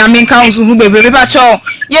 Amen. Ya men kan so hu bebe ba cho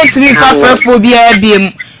yentimi fa frefo bia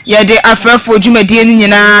biem. Ye de afrefo dwumadie ni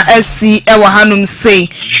nyina asi e wo hanum sei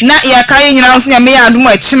na ye kae nyina nso nyame ya adom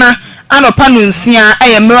akina anopa no nsia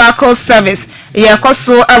e miracle service ye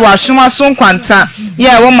koso e wo ahwoma so nkwanta ye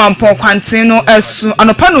wo mampo kwanten no asu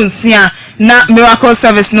anopa no nsia na miracle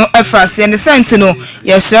service no efrase ne sent no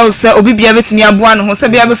ye hyew se obibia betimi aboa no ho se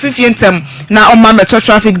bia be fifie ntem na o ma meto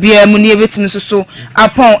traffic bia mu ne betimi so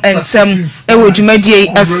apon entem e wo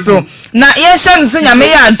dwumadie aso na ye hye nso nyame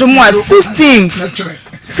ya adom a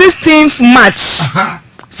 16th March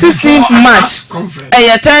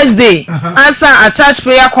a Thursday answer attached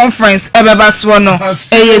prayer conference ebeba so no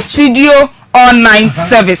a studio all night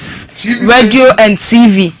service radio and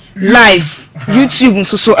TV live YouTube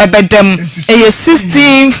nso so ebedem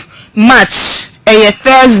 16th March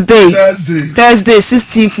Thursday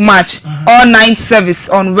 16th March all night service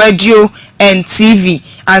on radio and TV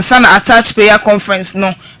and sana attached prayer conference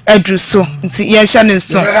no edru so nti yen hya ne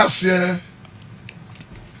so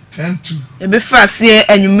 10-2 ebe fasie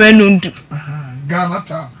enwumre no ndu Ghana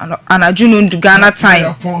time anaju no ndu Ghana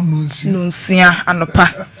time no nsia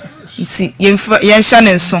anopa nti yen hya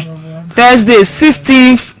ne so Thursday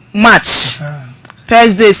 16th March no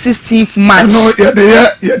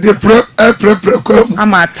yeah pray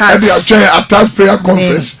I'm attached prayer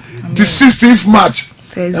conference the 16th March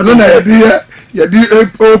no na yeah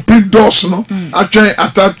open doors no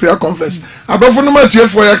attached prayer conference abofo no matie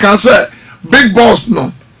for you can say big boss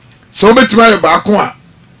no so betima ba ko a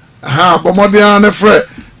bomodian na frɛ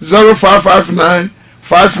 0559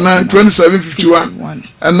 592751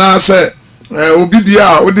 and now say obi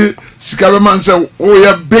bia we the sika man say oh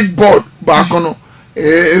yeah big board ba ko no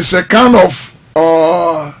it's a kind of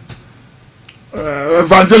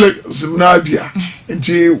evangelism na bia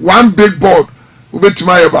nti one big board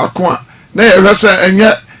obetima ye ba ko a na ye hwɛ sɛ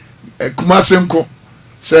enye kumasenko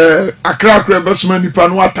sɛ akra besma nipa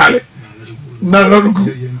no atale na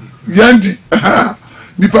rugu yandi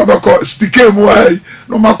nipa bako stike mu ai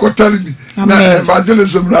no makotale bi na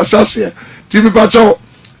evangelism na sase ti bi ba chawo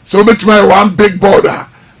so obetima ye one big board a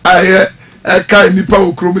kai nipa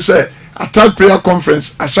okrom sɛ attack prayer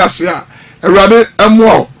conference asase a erade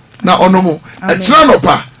emwo na onomo etina no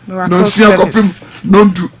pa no sia kopim no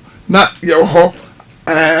ndu na ye ho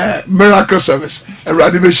miracle service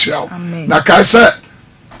erade be hia na kai say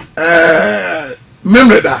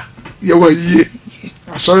memreda ye wa yie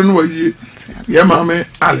asori no wa yie ye mame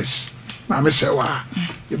Alice mame se wa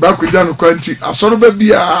ye ba kugya no kwanti asori ba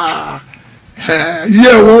bia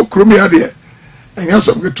ye wo kromi ade enya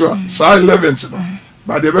sam geto sa 11th no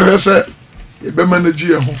but they be say e be manage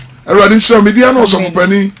ye ho erade nhyira media no so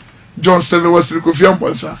pani John Stanley was Kofi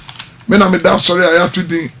Amponsah me na me da sorry aya to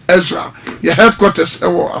din Ezra your headquarters e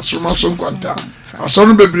wo asromaso kwanta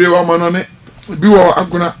asoro bebre wa mano ne bi wo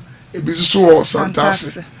aguna e bi so wo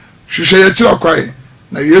santase hwehwe ye kira kwai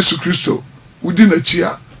na Yesu Kristo wudi na chi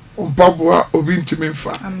a ompaboa obi ntimi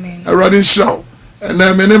mfa erade nhyira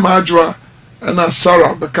na me ne maadwoa na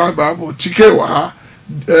Sarah beka Bible tike wa ha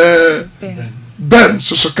Ben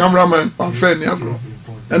so cameraman on Fanny Agro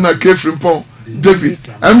and a Kefrimpon David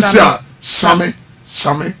MC Same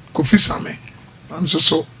Kofi Same I'm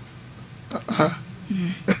so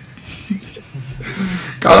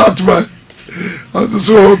Karatuma I'm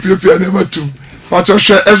so hope you pay name to but I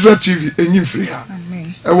share Ezra TV enyim free ha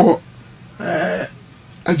ewo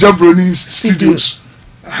Ajabroni Studios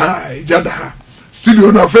hi jada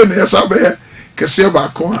studio na Fanny esa be kese ba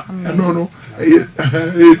ko no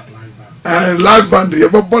live band ye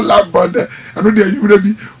bobo live band anu de anyumre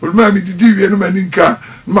bi oluma mi didi wie no maninka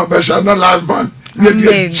no ma sha na live band ye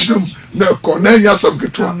de chim na ko na nya sam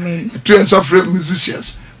keto to ensa free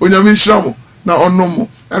musicians onyame nhyiramo na onomo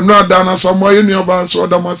enu ada na samo ye nu ba so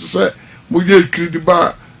da ma se mo ye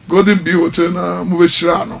krediba golden bee hotel na mo be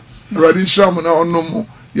hyira no ready nhyiramo na onomo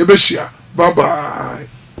ye be hia bye bye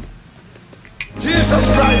Jesus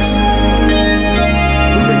Christ